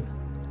wouldn't have it.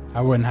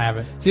 I wouldn't have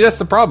it. See, that's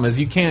the problem. Is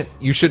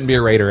you shouldn't be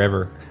a raider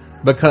ever,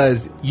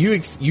 because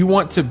you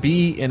want to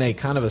be in a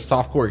kind of a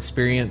softcore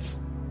experience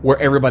where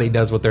everybody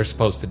does what they're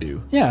supposed to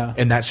do. Yeah,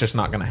 and that's just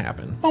not going to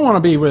happen. I want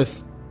to be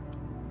with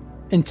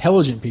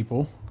intelligent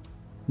people,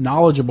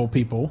 knowledgeable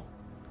people.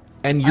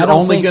 And I you're don't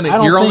only think- gonna I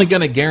don't you're only think-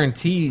 gonna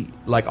guarantee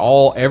like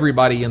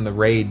everybody in the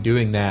raid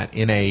doing that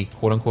in a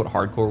quote unquote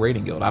hardcore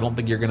raiding guild. I don't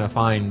think you're gonna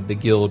find the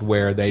guild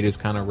where they just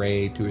kind of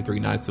raid 2 or 3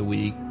 nights a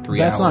week, 3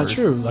 That's hours. not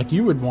true. Like,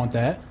 you would want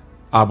that.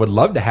 I would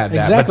love to have that.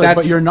 Exactly, but,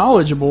 but you're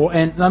knowledgeable,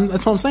 and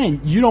that's what I'm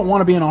saying. You don't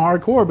want to be in a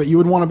hardcore, but you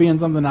would want to be in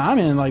something that I'm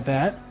in like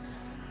that.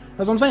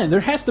 That's what I'm saying.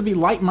 There has to be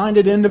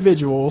like-minded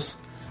individuals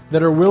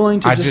that are willing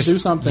to just do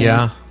something.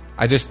 Yeah,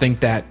 I just think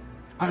that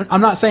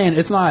I'm not saying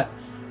it's not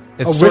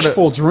it's a sort of-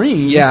 wishful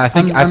dream. Yeah, I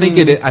think mean,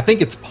 I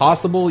think it's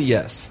possible.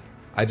 Yes,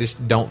 I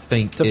just don't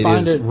think To it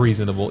find is it-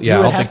 reasonable. you Yeah, I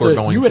would don't have think we're to-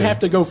 going. You would to. have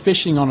to go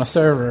fishing on a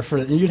server for.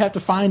 You'd have to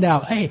find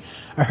out. Hey,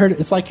 I heard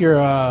it's like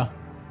your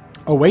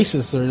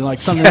Oasis or like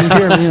something you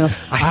hear. You know,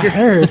 I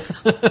heard.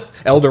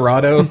 El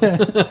Dorado.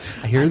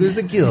 I hear there's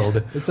a guild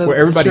where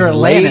everybody's sure,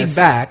 laid Atlantis.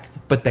 back,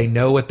 but they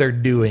know what they're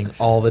doing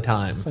all the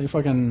time. Like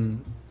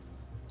fucking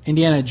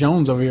Indiana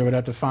Jones over here would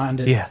have to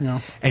find it. Yeah, You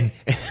know? and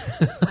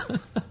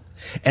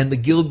and the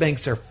guild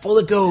banks are full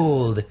of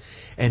gold,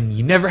 and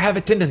you never have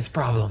attendance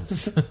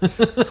problems.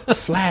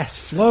 Flash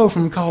flow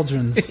from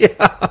cauldrons.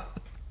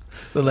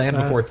 The land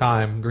before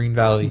time, Green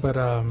Valley. But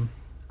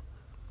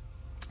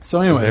so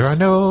anyways, There are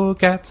no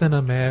cats in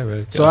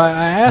America. so I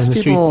asked And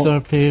the people. streets are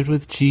paved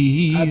with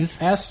cheese.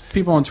 I asked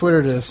people on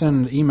Twitter to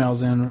send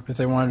emails in if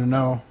they wanted to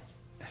know.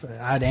 If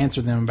I'd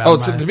answer them about oh,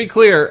 my so to be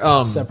clear,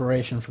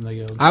 separation from the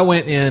guild. I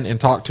went in and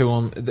talked to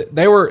them.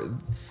 They were.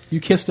 You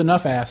kissed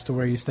enough ass to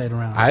where you stayed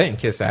around. I didn't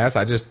kiss ass.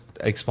 I just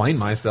explained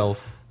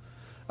myself.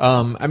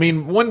 I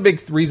mean, one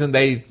big reason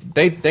they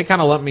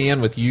kind of lumped me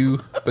in with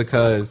you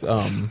because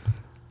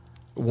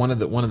one of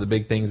the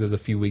big things is a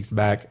few weeks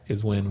back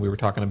is when we were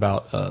talking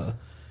about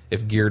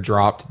if gear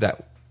dropped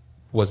that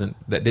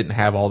didn't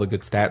have all the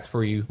good stats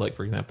for you, like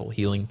for example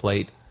healing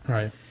plate.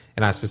 Right.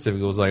 And I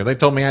specifically was like, if they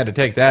told me I had to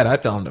take that,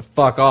 I'd tell them to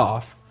fuck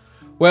off.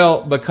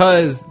 Well,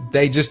 because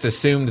they just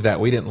assumed that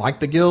we didn't like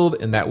the guild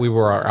and that we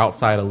were our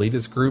outside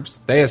elitist groups,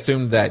 they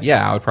assumed that,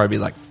 yeah, I would probably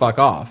be like, fuck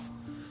off.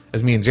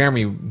 As me and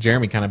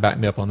Jeremy kind of backed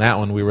me up on that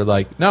one. We were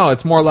like, no,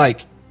 it's more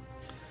like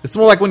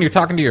when you're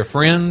talking to your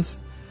friends.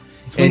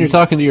 It's when you're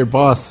talking to your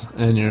boss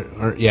and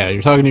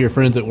you're talking to your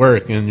friends at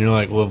work and you're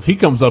like, well, if he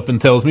comes up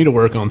and tells me to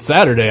work on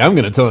Saturday, I'm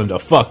going to tell him to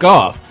fuck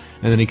off.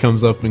 And then he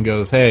comes up and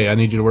goes, hey, I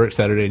need you to work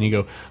Saturday. And you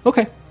go,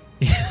 okay.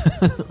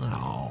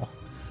 Oh.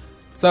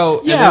 So,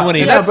 and Yeah, then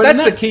when that's but in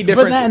the that, key But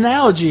difference. in that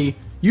analogy,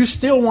 you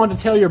still want to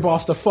tell your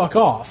boss to fuck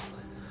off.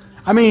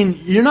 I mean,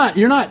 you're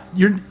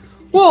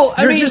Well,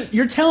 I mean-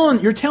 you're telling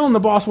the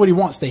boss what he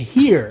wants to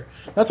hear.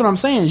 That's what I'm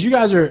saying. Is you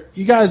guys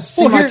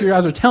seem Well, like you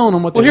guys are telling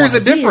him what. well, they here's a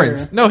want to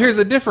difference. hear. No, here's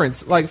a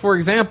difference. Like, for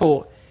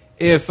example,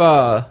 if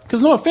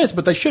Because no offense,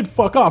 but they should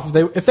fuck off.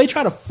 If they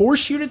try to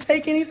force you to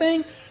take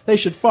anything, they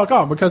should fuck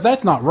off because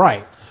that's not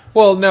right.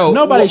 well, no,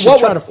 Nobody should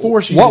try to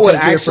force you What to would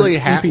take gear actually for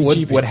happen?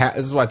 PPGP.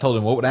 This is what I told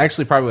him. What would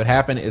actually probably would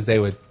happen is they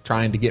would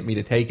trying to get me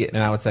to take it,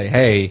 and I would say,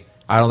 "Hey,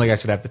 I don't think I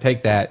should have to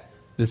take that.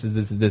 This is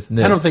this, and this."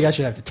 I don't think I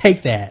should have to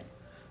take that.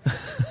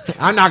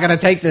 I'm not going to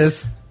take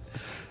this.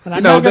 And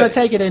I'm know, not going to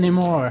that- take it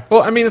anymore.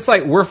 Well, I mean, it's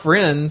like we're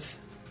friends,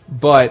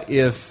 but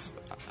if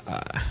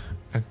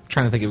I'm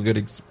trying to think of a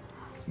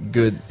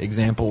good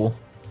example,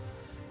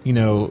 you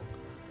know,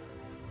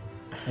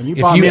 And you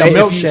If bought you- me a if you-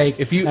 milkshake,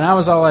 if you- and I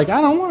was all like, I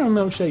don't want a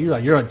milkshake. You're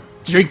like, you're gonna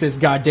drink this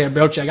goddamn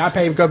milkshake. I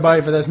paid good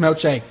money for this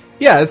milkshake.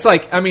 yeah, it's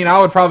like I mean, I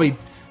would probably.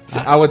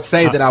 I would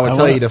say that I would I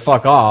tell would- you to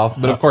fuck off,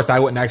 but of course I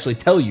wouldn't actually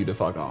tell you to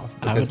fuck off.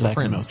 I because would we're like a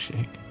friends.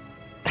 milkshake.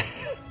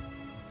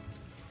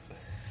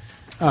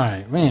 All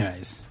right.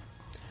 Anyways,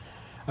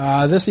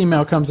 this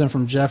email comes in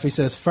from Jeff. He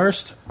says,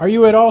 "First, are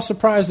you at all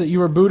surprised that you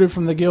were booted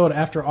from the guild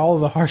after all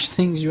of the harsh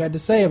things you had to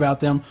say about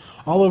them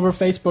all over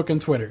Facebook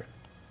and Twitter?"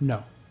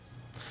 No,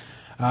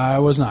 I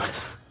was not.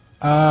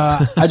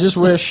 I just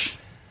wish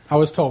I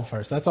was told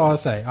first. That's all I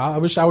say. I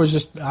wish I was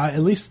just at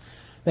least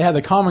they had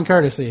the common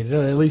courtesy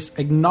to at least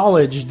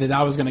acknowledge that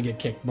I was going to get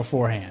kicked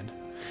beforehand.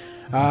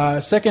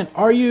 Second,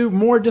 are you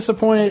more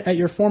disappointed at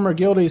your former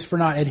guildies for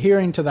not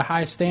adhering to the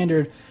high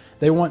standard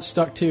they once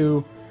stuck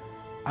to,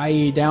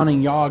 i.e.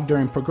 downing Yogg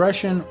during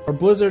progression, or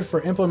Blizzard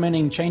for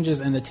implementing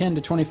changes in the 10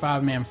 to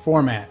 25 man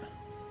format?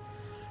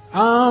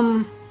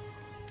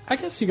 I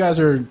guess you guys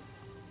are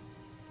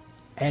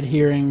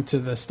adhering to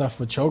the stuff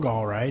with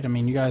Cho'Gall, right? I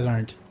mean, you guys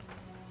aren't.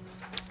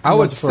 I you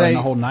would guys for say,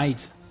 the whole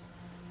night.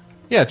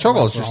 yeah,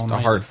 Cho'Gall's for just all a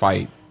night. hard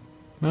fight.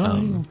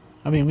 No,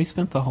 I mean, we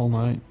spent the whole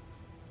night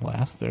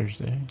last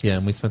Thursday. Yeah,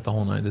 and we spent the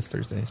whole night this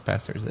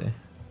past Thursday.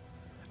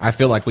 I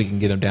feel like we can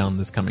get him down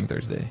this coming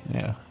Thursday.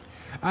 Yeah.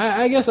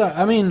 I guess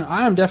I mean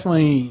I am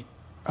definitely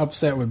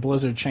upset with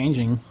Blizzard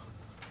changing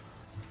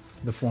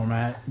the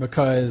format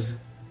because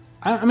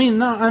I mean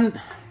no I'm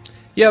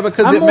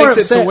because it more makes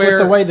it upset to where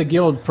with the way the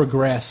guild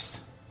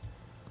progressed.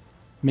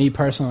 Me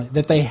personally,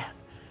 that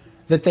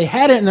they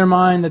had it in their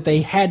mind that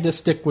they had to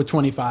stick with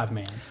 25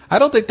 man. I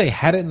don't think they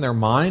had it in their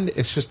mind.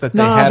 It's just that they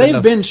No, had they've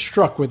enough. been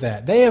struck with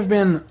that. They have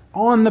been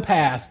on the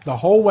path the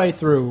whole way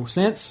through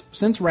since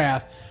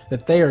Wrath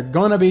that they are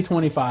going to be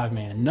 25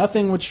 man.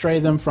 Nothing would stray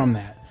them from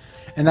that.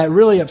 And that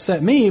really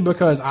upset me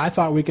because I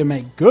thought we could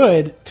make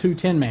good 2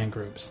 10-man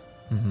groups.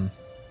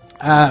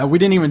 We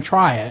didn't even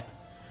try it.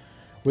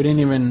 We didn't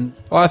even...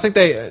 Well, I think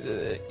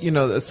they,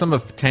 some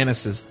of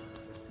Tanis's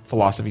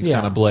philosophies Yeah.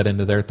 kind of bled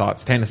into their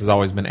thoughts. Tanis has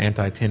always been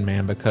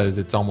anti-10-man because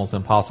it's almost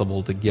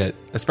impossible to get,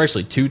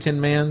 especially 2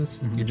 10-mans.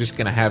 You're just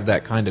going to have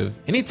that kind of...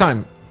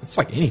 Anytime... It's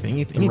like anything.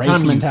 race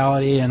Anytime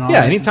mentality and all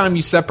Yeah, that. anytime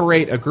you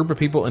separate a group of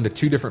people into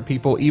 2 different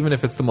people, even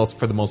if it's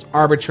for the most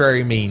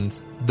arbitrary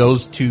means,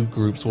 those 2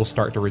 groups will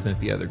start to resent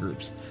the other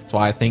groups. That's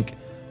why I think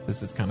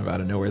this is kind of out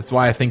of nowhere. That's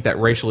why I think that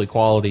racial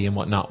equality and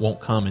whatnot won't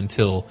come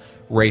until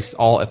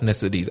all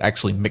ethnicities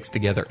actually mix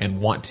together and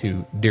want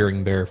to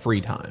during their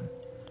free time.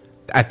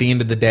 At the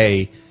end of the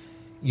day,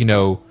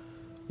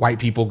 white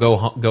people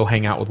go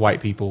hang out with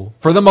white people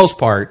for the most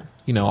part.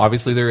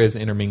 Obviously there is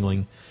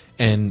intermingling.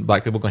 And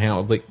black people go hang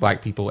out with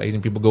black people.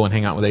 Asian people go and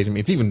hang out with Asian.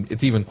 It's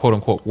even quote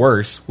unquote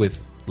worse with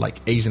like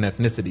Asian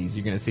ethnicities.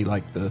 You're going to see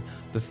like the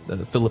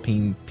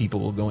Philippine people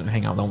will go and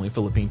hang out with only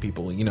Philippine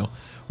people.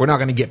 We're not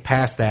going to get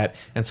past that.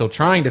 And so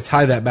trying to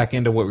tie that back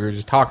into what we were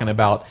just talking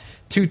about,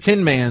 2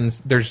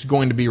 10-mans, there's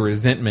going to be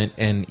resentment,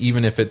 and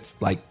even if it's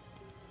like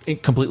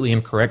completely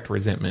incorrect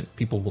resentment,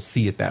 people will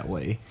see it that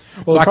way.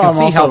 Well, so I the can see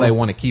problem how also- they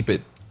want to keep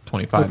it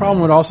 25. The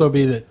problem would also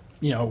be that,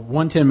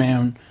 1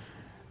 10-man,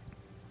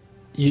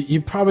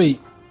 you probably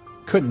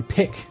couldn't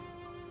pick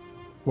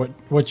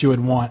what you would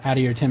want out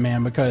of your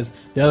 10-man because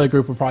the other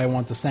group would probably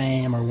want the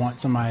same or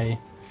want somebody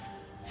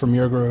from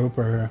your group,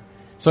 or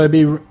so it'd be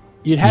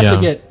you'd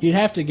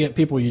have to get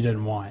people you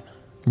didn't want.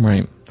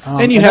 Right.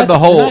 And and you have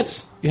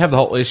that's- the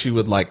whole issue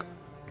with like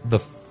the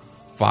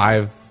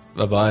 5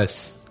 of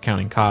us,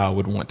 counting Kyle,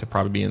 would want to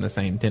probably be in the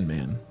same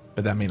 10-man,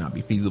 but that may not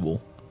be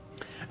feasible.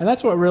 And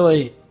that's what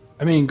really,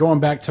 going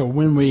back to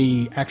when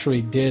we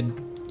actually did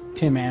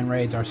 10-man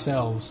raids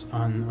ourselves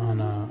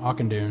on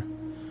Auchindoun,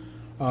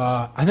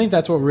 I think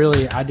that's what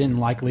really I didn't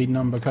like leading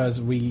them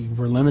because we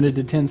were limited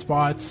to 10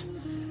 spots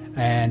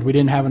and we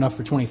didn't have enough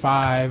for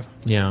 25.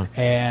 Yeah.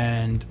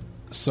 And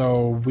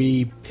so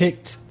we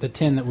picked the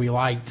 10 that we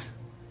liked.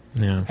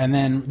 Yeah. And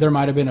then there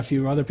might have been a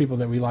few other people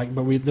that we liked,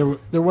 but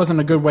there wasn't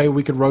a good way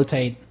we could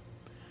rotate.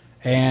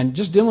 And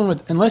just dealing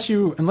with unless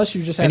you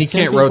just have And you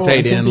 10 can't people rotate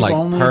and 10 in people like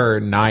only. per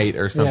night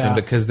or something Yeah.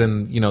 because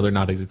then they're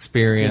not as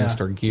experienced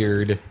Yeah. or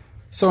geared.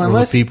 So Or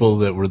unless the people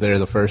that were there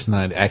the first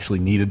night actually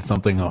needed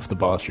something off the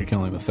boss you're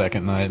killing the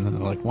second night, and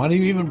they're like, "Why do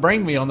you even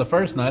bring me on the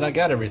first night? I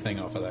got everything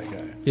off of that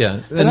guy." Yeah,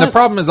 and the that-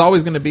 problem is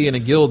always going to be in a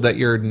guild that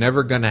you're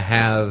never going to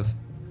have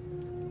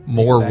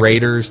more Exactly.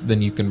 raiders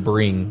than you can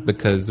bring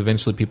because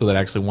eventually people that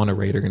actually want to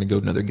raid are going to go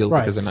to another guild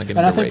because they're not getting.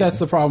 And I to think raid. that's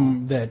the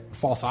problem that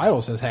False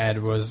Idols has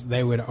had was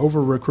they would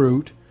over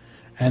recruit,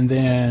 and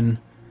then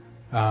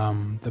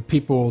the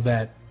people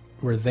that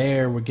were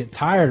there would get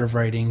tired of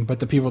raiding, but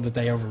the people that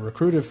they over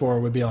recruited for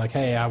would be like,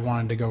 "Hey, I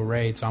wanted to go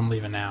raid, so I'm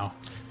leaving now."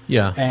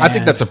 Yeah, I think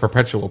And- that's a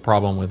perpetual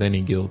problem with any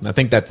guild. And I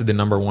think that's the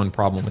number one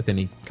problem with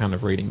any kind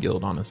of raiding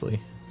guild, honestly.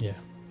 Yeah.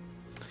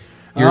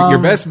 Your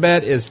best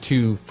bet is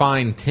to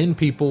find 10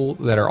 people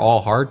that are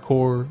all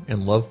hardcore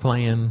and love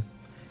playing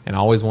and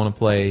always want to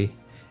play,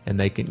 and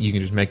you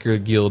can just make your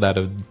guild out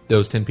of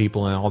those 10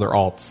 people and all their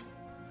alts,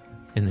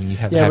 and then you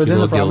have a Yeah, happy but then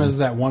the little problem guild. is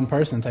that one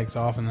person takes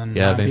off, and then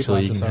Yeah, 9 people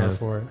eventually you have can to serve have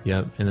for it.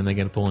 Yep, and then they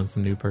got to pull in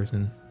some new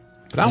person.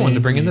 But I wanted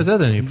to bring in this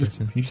other new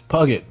person. You just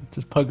pug it.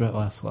 Just pug that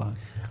last slot.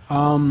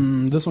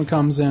 This one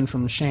comes in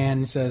from Shan.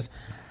 He says,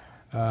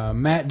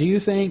 Matt, do you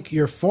think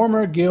your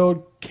former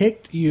guild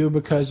kicked you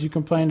because you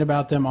complained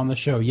about them on the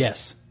show?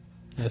 Yes.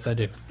 Yes, I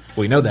do.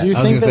 We know that. Do you I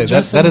was think going to say that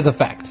Justin, that is a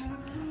fact.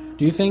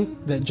 Do you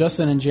think that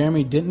Justin and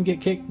Jeremy didn't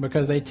get kicked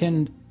because they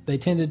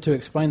tended to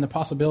explain the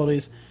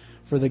possibilities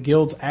for the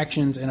guild's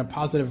actions in a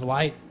positive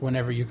light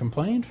whenever you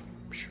complained?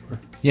 Sure.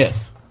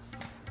 Yes,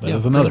 that Yeah,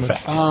 is another pretty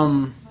much.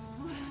 fact.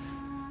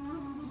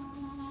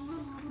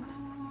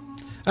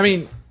 I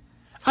mean,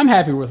 I'm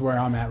happy with where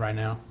I'm at right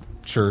now.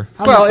 sure.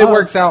 I'm Well, it a-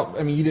 works out.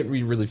 I mean, you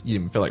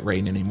didn't feel like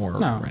raiding anymore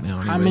No, right now.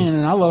 I anyway. mean,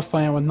 and I love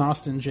playing with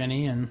Nost and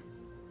Jenny, and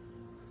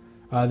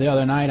the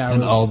other night I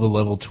And was all the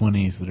level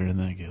 20s that are in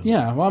that guild.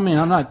 yeah. Well, I mean,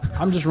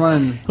 I'm just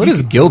running. what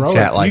is guild heroics.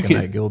 chat like You in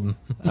could- that guild?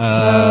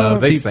 Uh, Do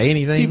they say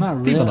anything? Not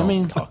really. people I don't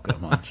mean, talk that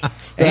much.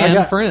 And I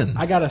got, friends.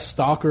 I got a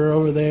stalker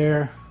over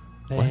there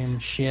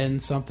named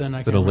Shin something. I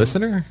Is can't it a remember.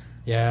 listener?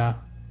 Yeah,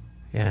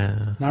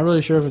 Yeah. not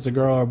really sure if it's a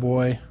girl or a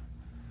boy.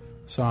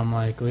 So I'm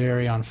like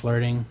leery on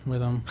flirting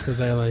with them because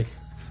they like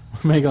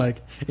make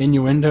like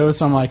innuendos.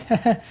 So I'm like,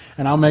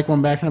 and I'll make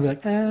one back and I'll be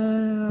like,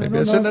 Maybe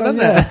I shouldn't have done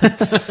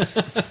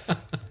that.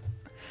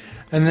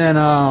 And then,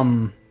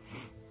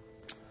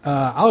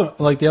 I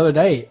like the other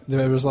day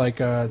there was like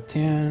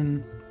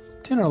 10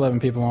 or 11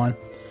 people on.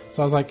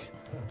 So I was like,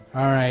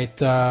 all right,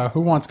 who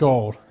wants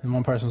gold? And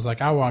one person was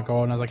like, I want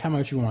gold. And I was like, how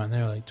much you want? And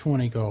they were like,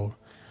 20 gold.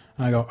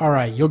 And I go, all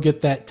right, you'll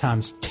get that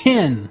times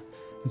 10.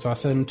 And so I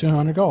said them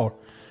 200 gold.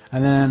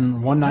 And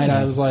then one night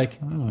I was like,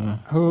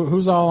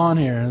 who's all on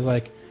here? And I was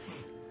like,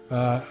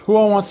 who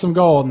all wants some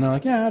gold? And they're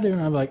like, yeah, I do. And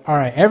I'm like, all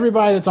right,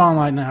 everybody that's on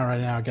right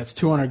now gets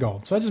 200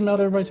 gold. So I just mailed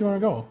everybody 200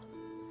 gold.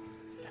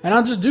 And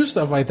I'll just do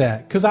stuff like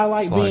that because I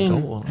like It's a lot of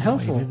being gold.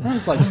 helpful.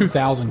 It's like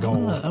 2,000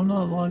 gold. I'm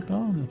not logged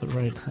on at the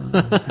right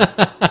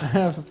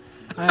time.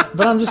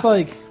 But I'm just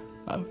like,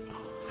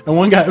 and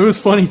one guy, it was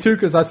funny too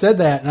because I said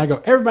that and I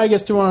go, everybody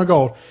gets 200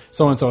 gold.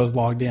 So and so is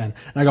logged in, and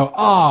I go,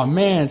 oh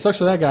man, it sucks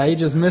for that guy. He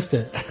just missed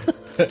it.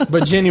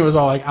 But Jenny was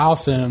all like, I'll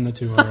send him the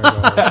 200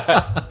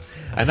 gold.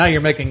 And now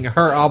you're making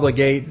her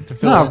obligate to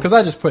fill No, in. because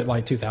I just put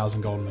like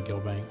 2,000 gold in the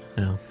guild bank.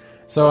 Yeah.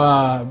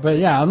 So, but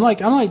yeah, I'm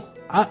like, I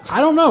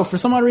don't know. For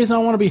some odd reason, I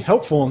want to be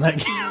helpful in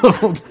that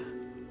guild.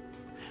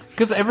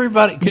 Because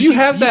everybody, cause You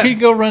have that- you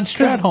could go run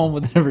Stratholme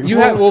with everyone. You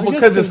have, well, I guess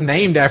because it's the-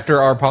 named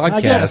after our podcast.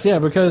 I guess, yeah,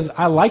 because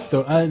I like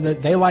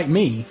they like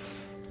me.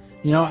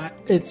 You know,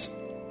 it's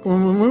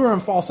when we were in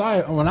False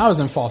Idols, when I was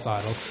in False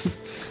Idols.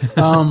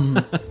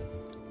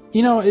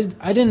 You know,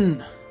 I don't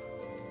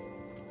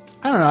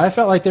know. I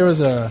felt like there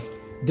was a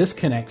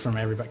disconnect from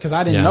everybody because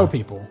I didn't Yeah. know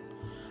people.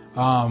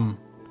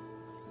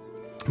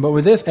 But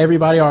with this,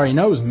 everybody already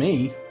knows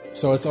me,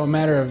 so it's a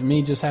matter of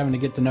me just having to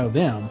get to know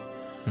them.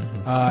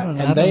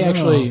 And they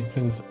actually,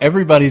 because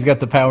everybody's got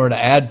the power to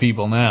add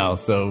people now,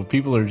 so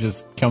people are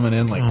just coming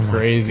in like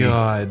crazy.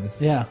 God.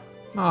 yeah.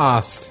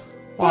 Lost.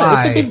 Yeah,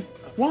 it's a Why? big,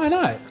 why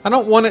not? I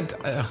don't want it.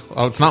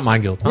 Oh, it's not my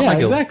guild. Not Yeah, my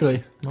guild.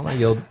 exactly. Not my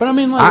guild. But I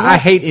mean, like, I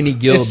hate any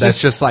guild It's that's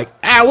just- just like,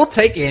 we'll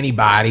take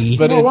anybody.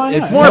 But Well, why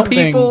it's not? more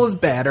helping- people is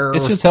better.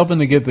 It's just helping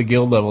to get the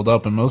guild leveled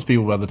up, and most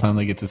people, by the time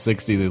they get to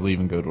 60, they leave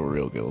and go to a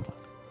real guild.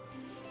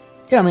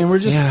 yeah, I mean, we're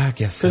just Yeah, I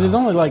guess so. because it's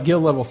only like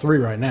guild level 3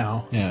 right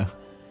now. Yeah.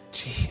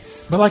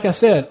 Jeez. But like I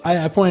said,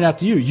 I pointed out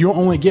to you, you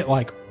only get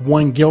like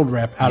one guild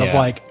rep out of Yeah.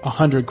 like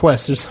 100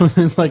 quests or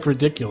something. It's like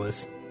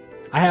ridiculous.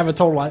 I have a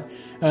total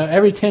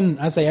every 10.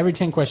 I say every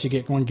 10 quests you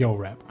get one guild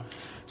rep.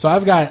 So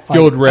I've got like,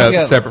 Guild rep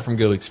got- separate from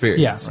guild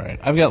experience. Yeah. Right.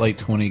 I've got like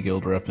 20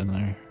 guild rep in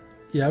there.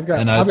 Yeah, I've got.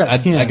 And I've got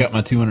 10. I got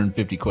my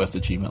 250 quest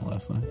achievement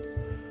last night.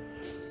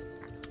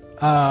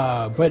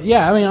 But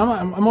yeah, I mean,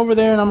 I'm over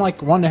there and I'm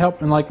like wanting to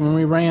help. And like when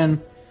we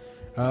ran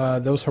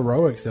those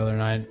heroics the other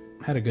night,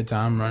 had a good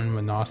time running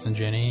with Nos and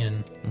Jenny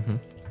and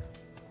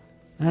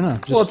I don't know.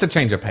 Just, Well, it's a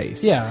change of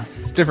pace. yeah,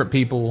 It's different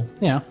people.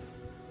 yeah.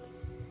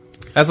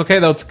 That's okay,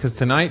 though, because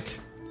tonight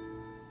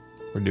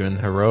we're doing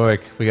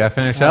heroic. We got to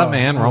finish up,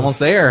 man. We're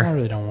almost I there.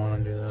 really don't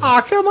want to do that.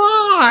 Oh, come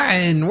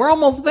on. We're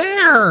almost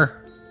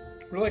there.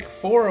 We're like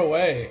 4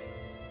 away.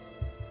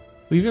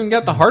 We've even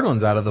got the hard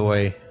ones out of the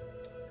way.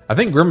 I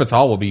think Grimace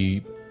Hall will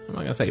be, I'm not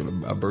going to say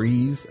a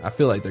breeze. I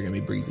feel like they're going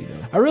to be breezy,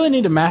 though. I really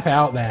need to map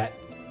out that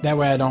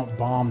way I don't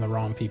bomb the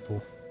wrong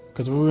people.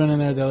 Because we went in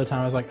there the other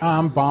time, I was like,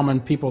 I'm bombing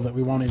people that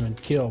we won't even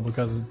kill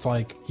because it's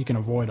like you can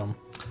avoid them.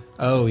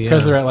 Oh, yeah.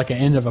 Because they're at like an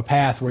end of a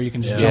path where you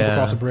can just jump Yeah.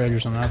 across a bridge or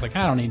something. I was like,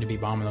 I don't need to be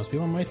bombing those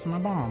people. I'm wasting my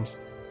bombs.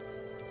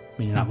 I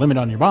mean, you're not limited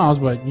on your bombs,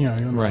 but you know, you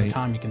don't know the Right.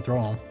 time you can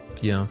throw them.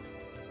 Yeah.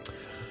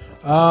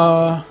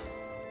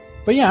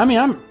 But yeah, I mean,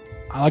 I'm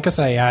like I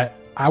say,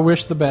 I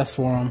wish the best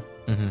for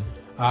them.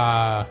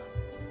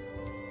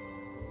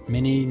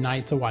 Many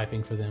nights of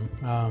wiping for them.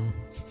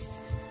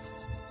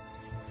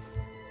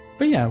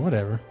 But yeah,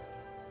 whatever.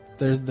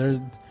 There's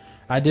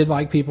I did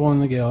like people in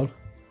the guild.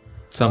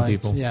 Some I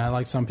liked- people. Yeah, I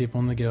like some people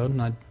in the guild, and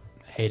I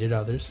hated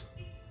others.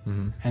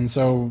 And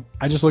so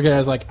I just look at it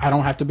as like I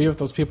don't have to be with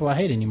those people I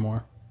hate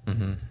anymore.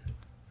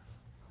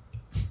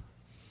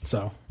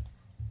 So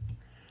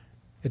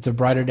it's a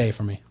brighter day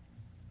for me.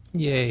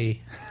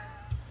 Yay.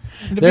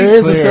 There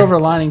is a silver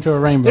lining to a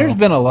rainbow. There's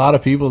been a lot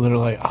of people that are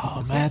like,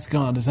 oh, Matt's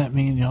gone. Does that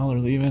mean y'all are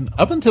leaving?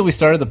 Up until we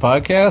started the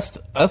podcast,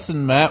 us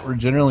and Matt were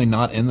generally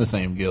not in the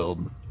same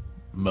guild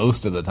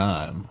most of the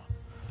time.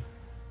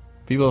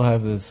 People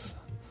have this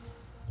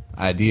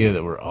idea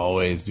that we're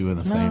always doing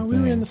the same we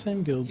thing. were in the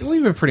same guilds.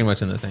 We've been pretty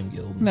much in the same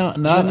guild. No,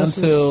 not Genesis-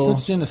 until...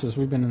 since Genesis,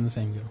 we've been in the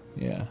same guild.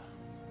 Yeah.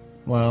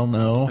 Well,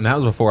 no. And that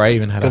was before I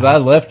even had Because a I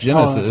left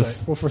Oh, that's Genesis.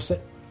 right. Well, for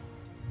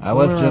I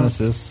left We're,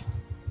 Genesis.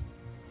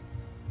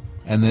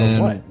 And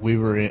then what? we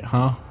were in...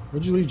 Huh?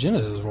 what'd you leave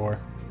Genesis for?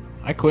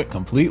 I quit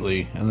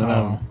completely. And then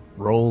Oh. I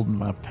rolled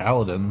my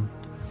Paladin.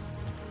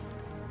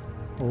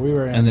 Well, we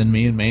were in, And then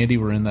me and Mandy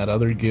were in that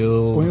other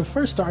guild. when we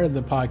first started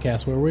the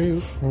podcast. Were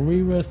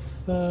we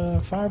with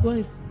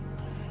Fireblade?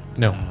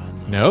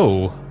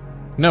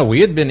 No,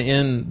 we had been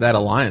in that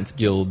Alliance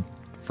guild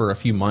for a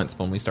few months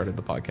when we started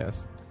the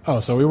podcast. Oh,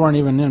 so we weren't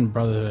even in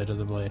Brotherhood of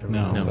the Blade. Or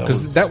No. whatever. No,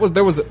 that because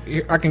there was.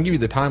 I can give you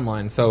the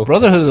timeline. So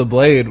Brotherhood of the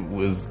Blade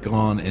was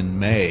gone in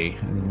May,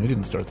 and then we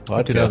didn't start the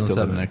podcast till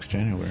the 2007. next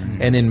January.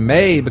 And in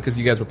May, because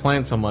you guys were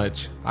playing so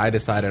much, I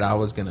decided I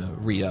was going to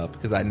re-up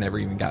because I'd never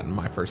even gotten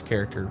my first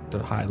character to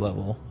high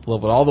level.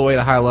 Leveled all the way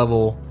to high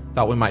level.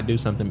 Thought we might do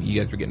something, but you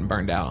guys were getting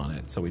burned out on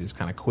it. So we just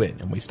kind of quit,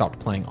 and we stopped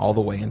playing all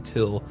the way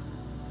until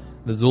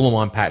the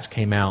Zulamon patch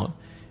came out,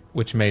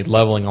 which made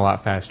leveling a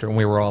lot faster. And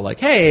we were all like,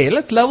 hey,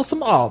 let's level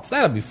some alts.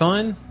 That'll be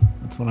fun.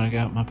 That's when I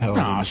got my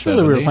Paladin. No, to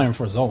surely we were 70. playing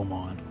for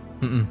Zolamon.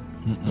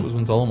 It was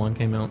when Zulamon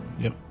came out.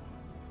 Yep.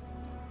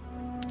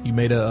 You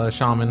made a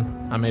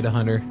shaman. I made a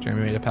hunter.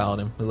 Jeremy made a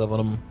paladin. We leveled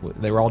them.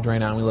 They were all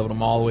drained out. And we leveled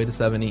them all the way to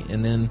 70.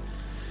 And then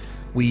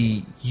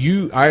I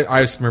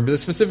remember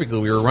this specifically.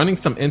 We were running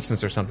some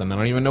instance or something. I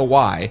don't even know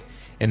why.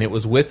 and it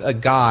was with a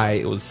guy.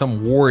 It was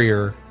some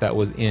warrior that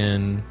was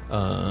in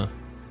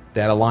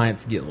that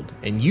Alliance Guild,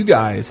 and you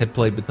guys had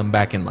played with them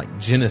back in like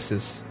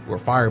Genesis or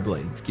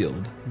Fireblades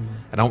Guild.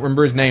 I don't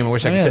remember his name. I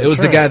wish I could. It was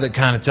the guy that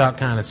kind of talked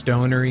kind of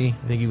stonery.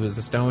 I think he was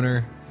a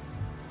stoner.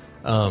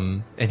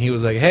 And he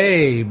was like,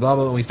 "Hey, blah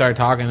blah." And we started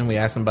talking, and we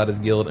asked him about his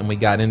guild, and we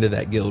got into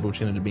that guild, which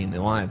ended up being the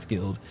Alliance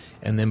Guild.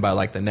 And then by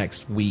like the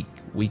next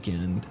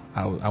weekend,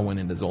 I went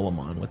into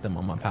Zolomon with them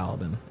on my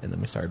Paladin, and then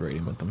we started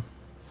raiding with them.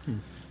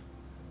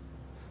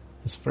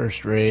 His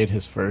first raid,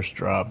 his first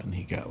drop, and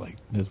he got like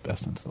his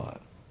best in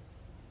slot.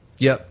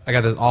 Yep, I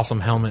got this awesome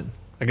helmet.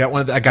 I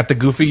got the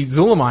goofy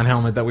Zulamon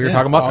helmet that we were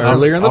talking about off-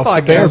 earlier in the off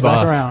the bear podcast.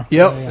 boss. Around.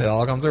 Yep, Yeah. it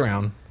all comes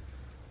around.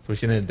 So we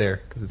should end it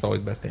there because it's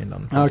always best to end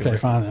on. Okay,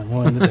 fine then.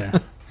 We'll end it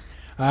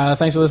there.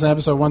 Thanks for listening to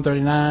episode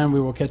 139. We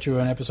will catch you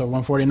on episode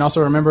 140. And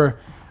also remember,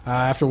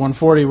 after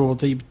 140, we will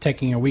be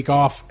taking a week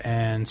off.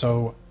 And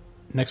so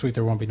next week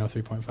there won't be no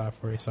 3.5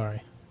 for you.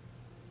 Sorry.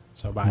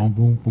 So bye. Boom,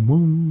 boom,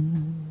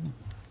 boom,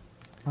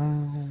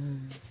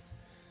 boom.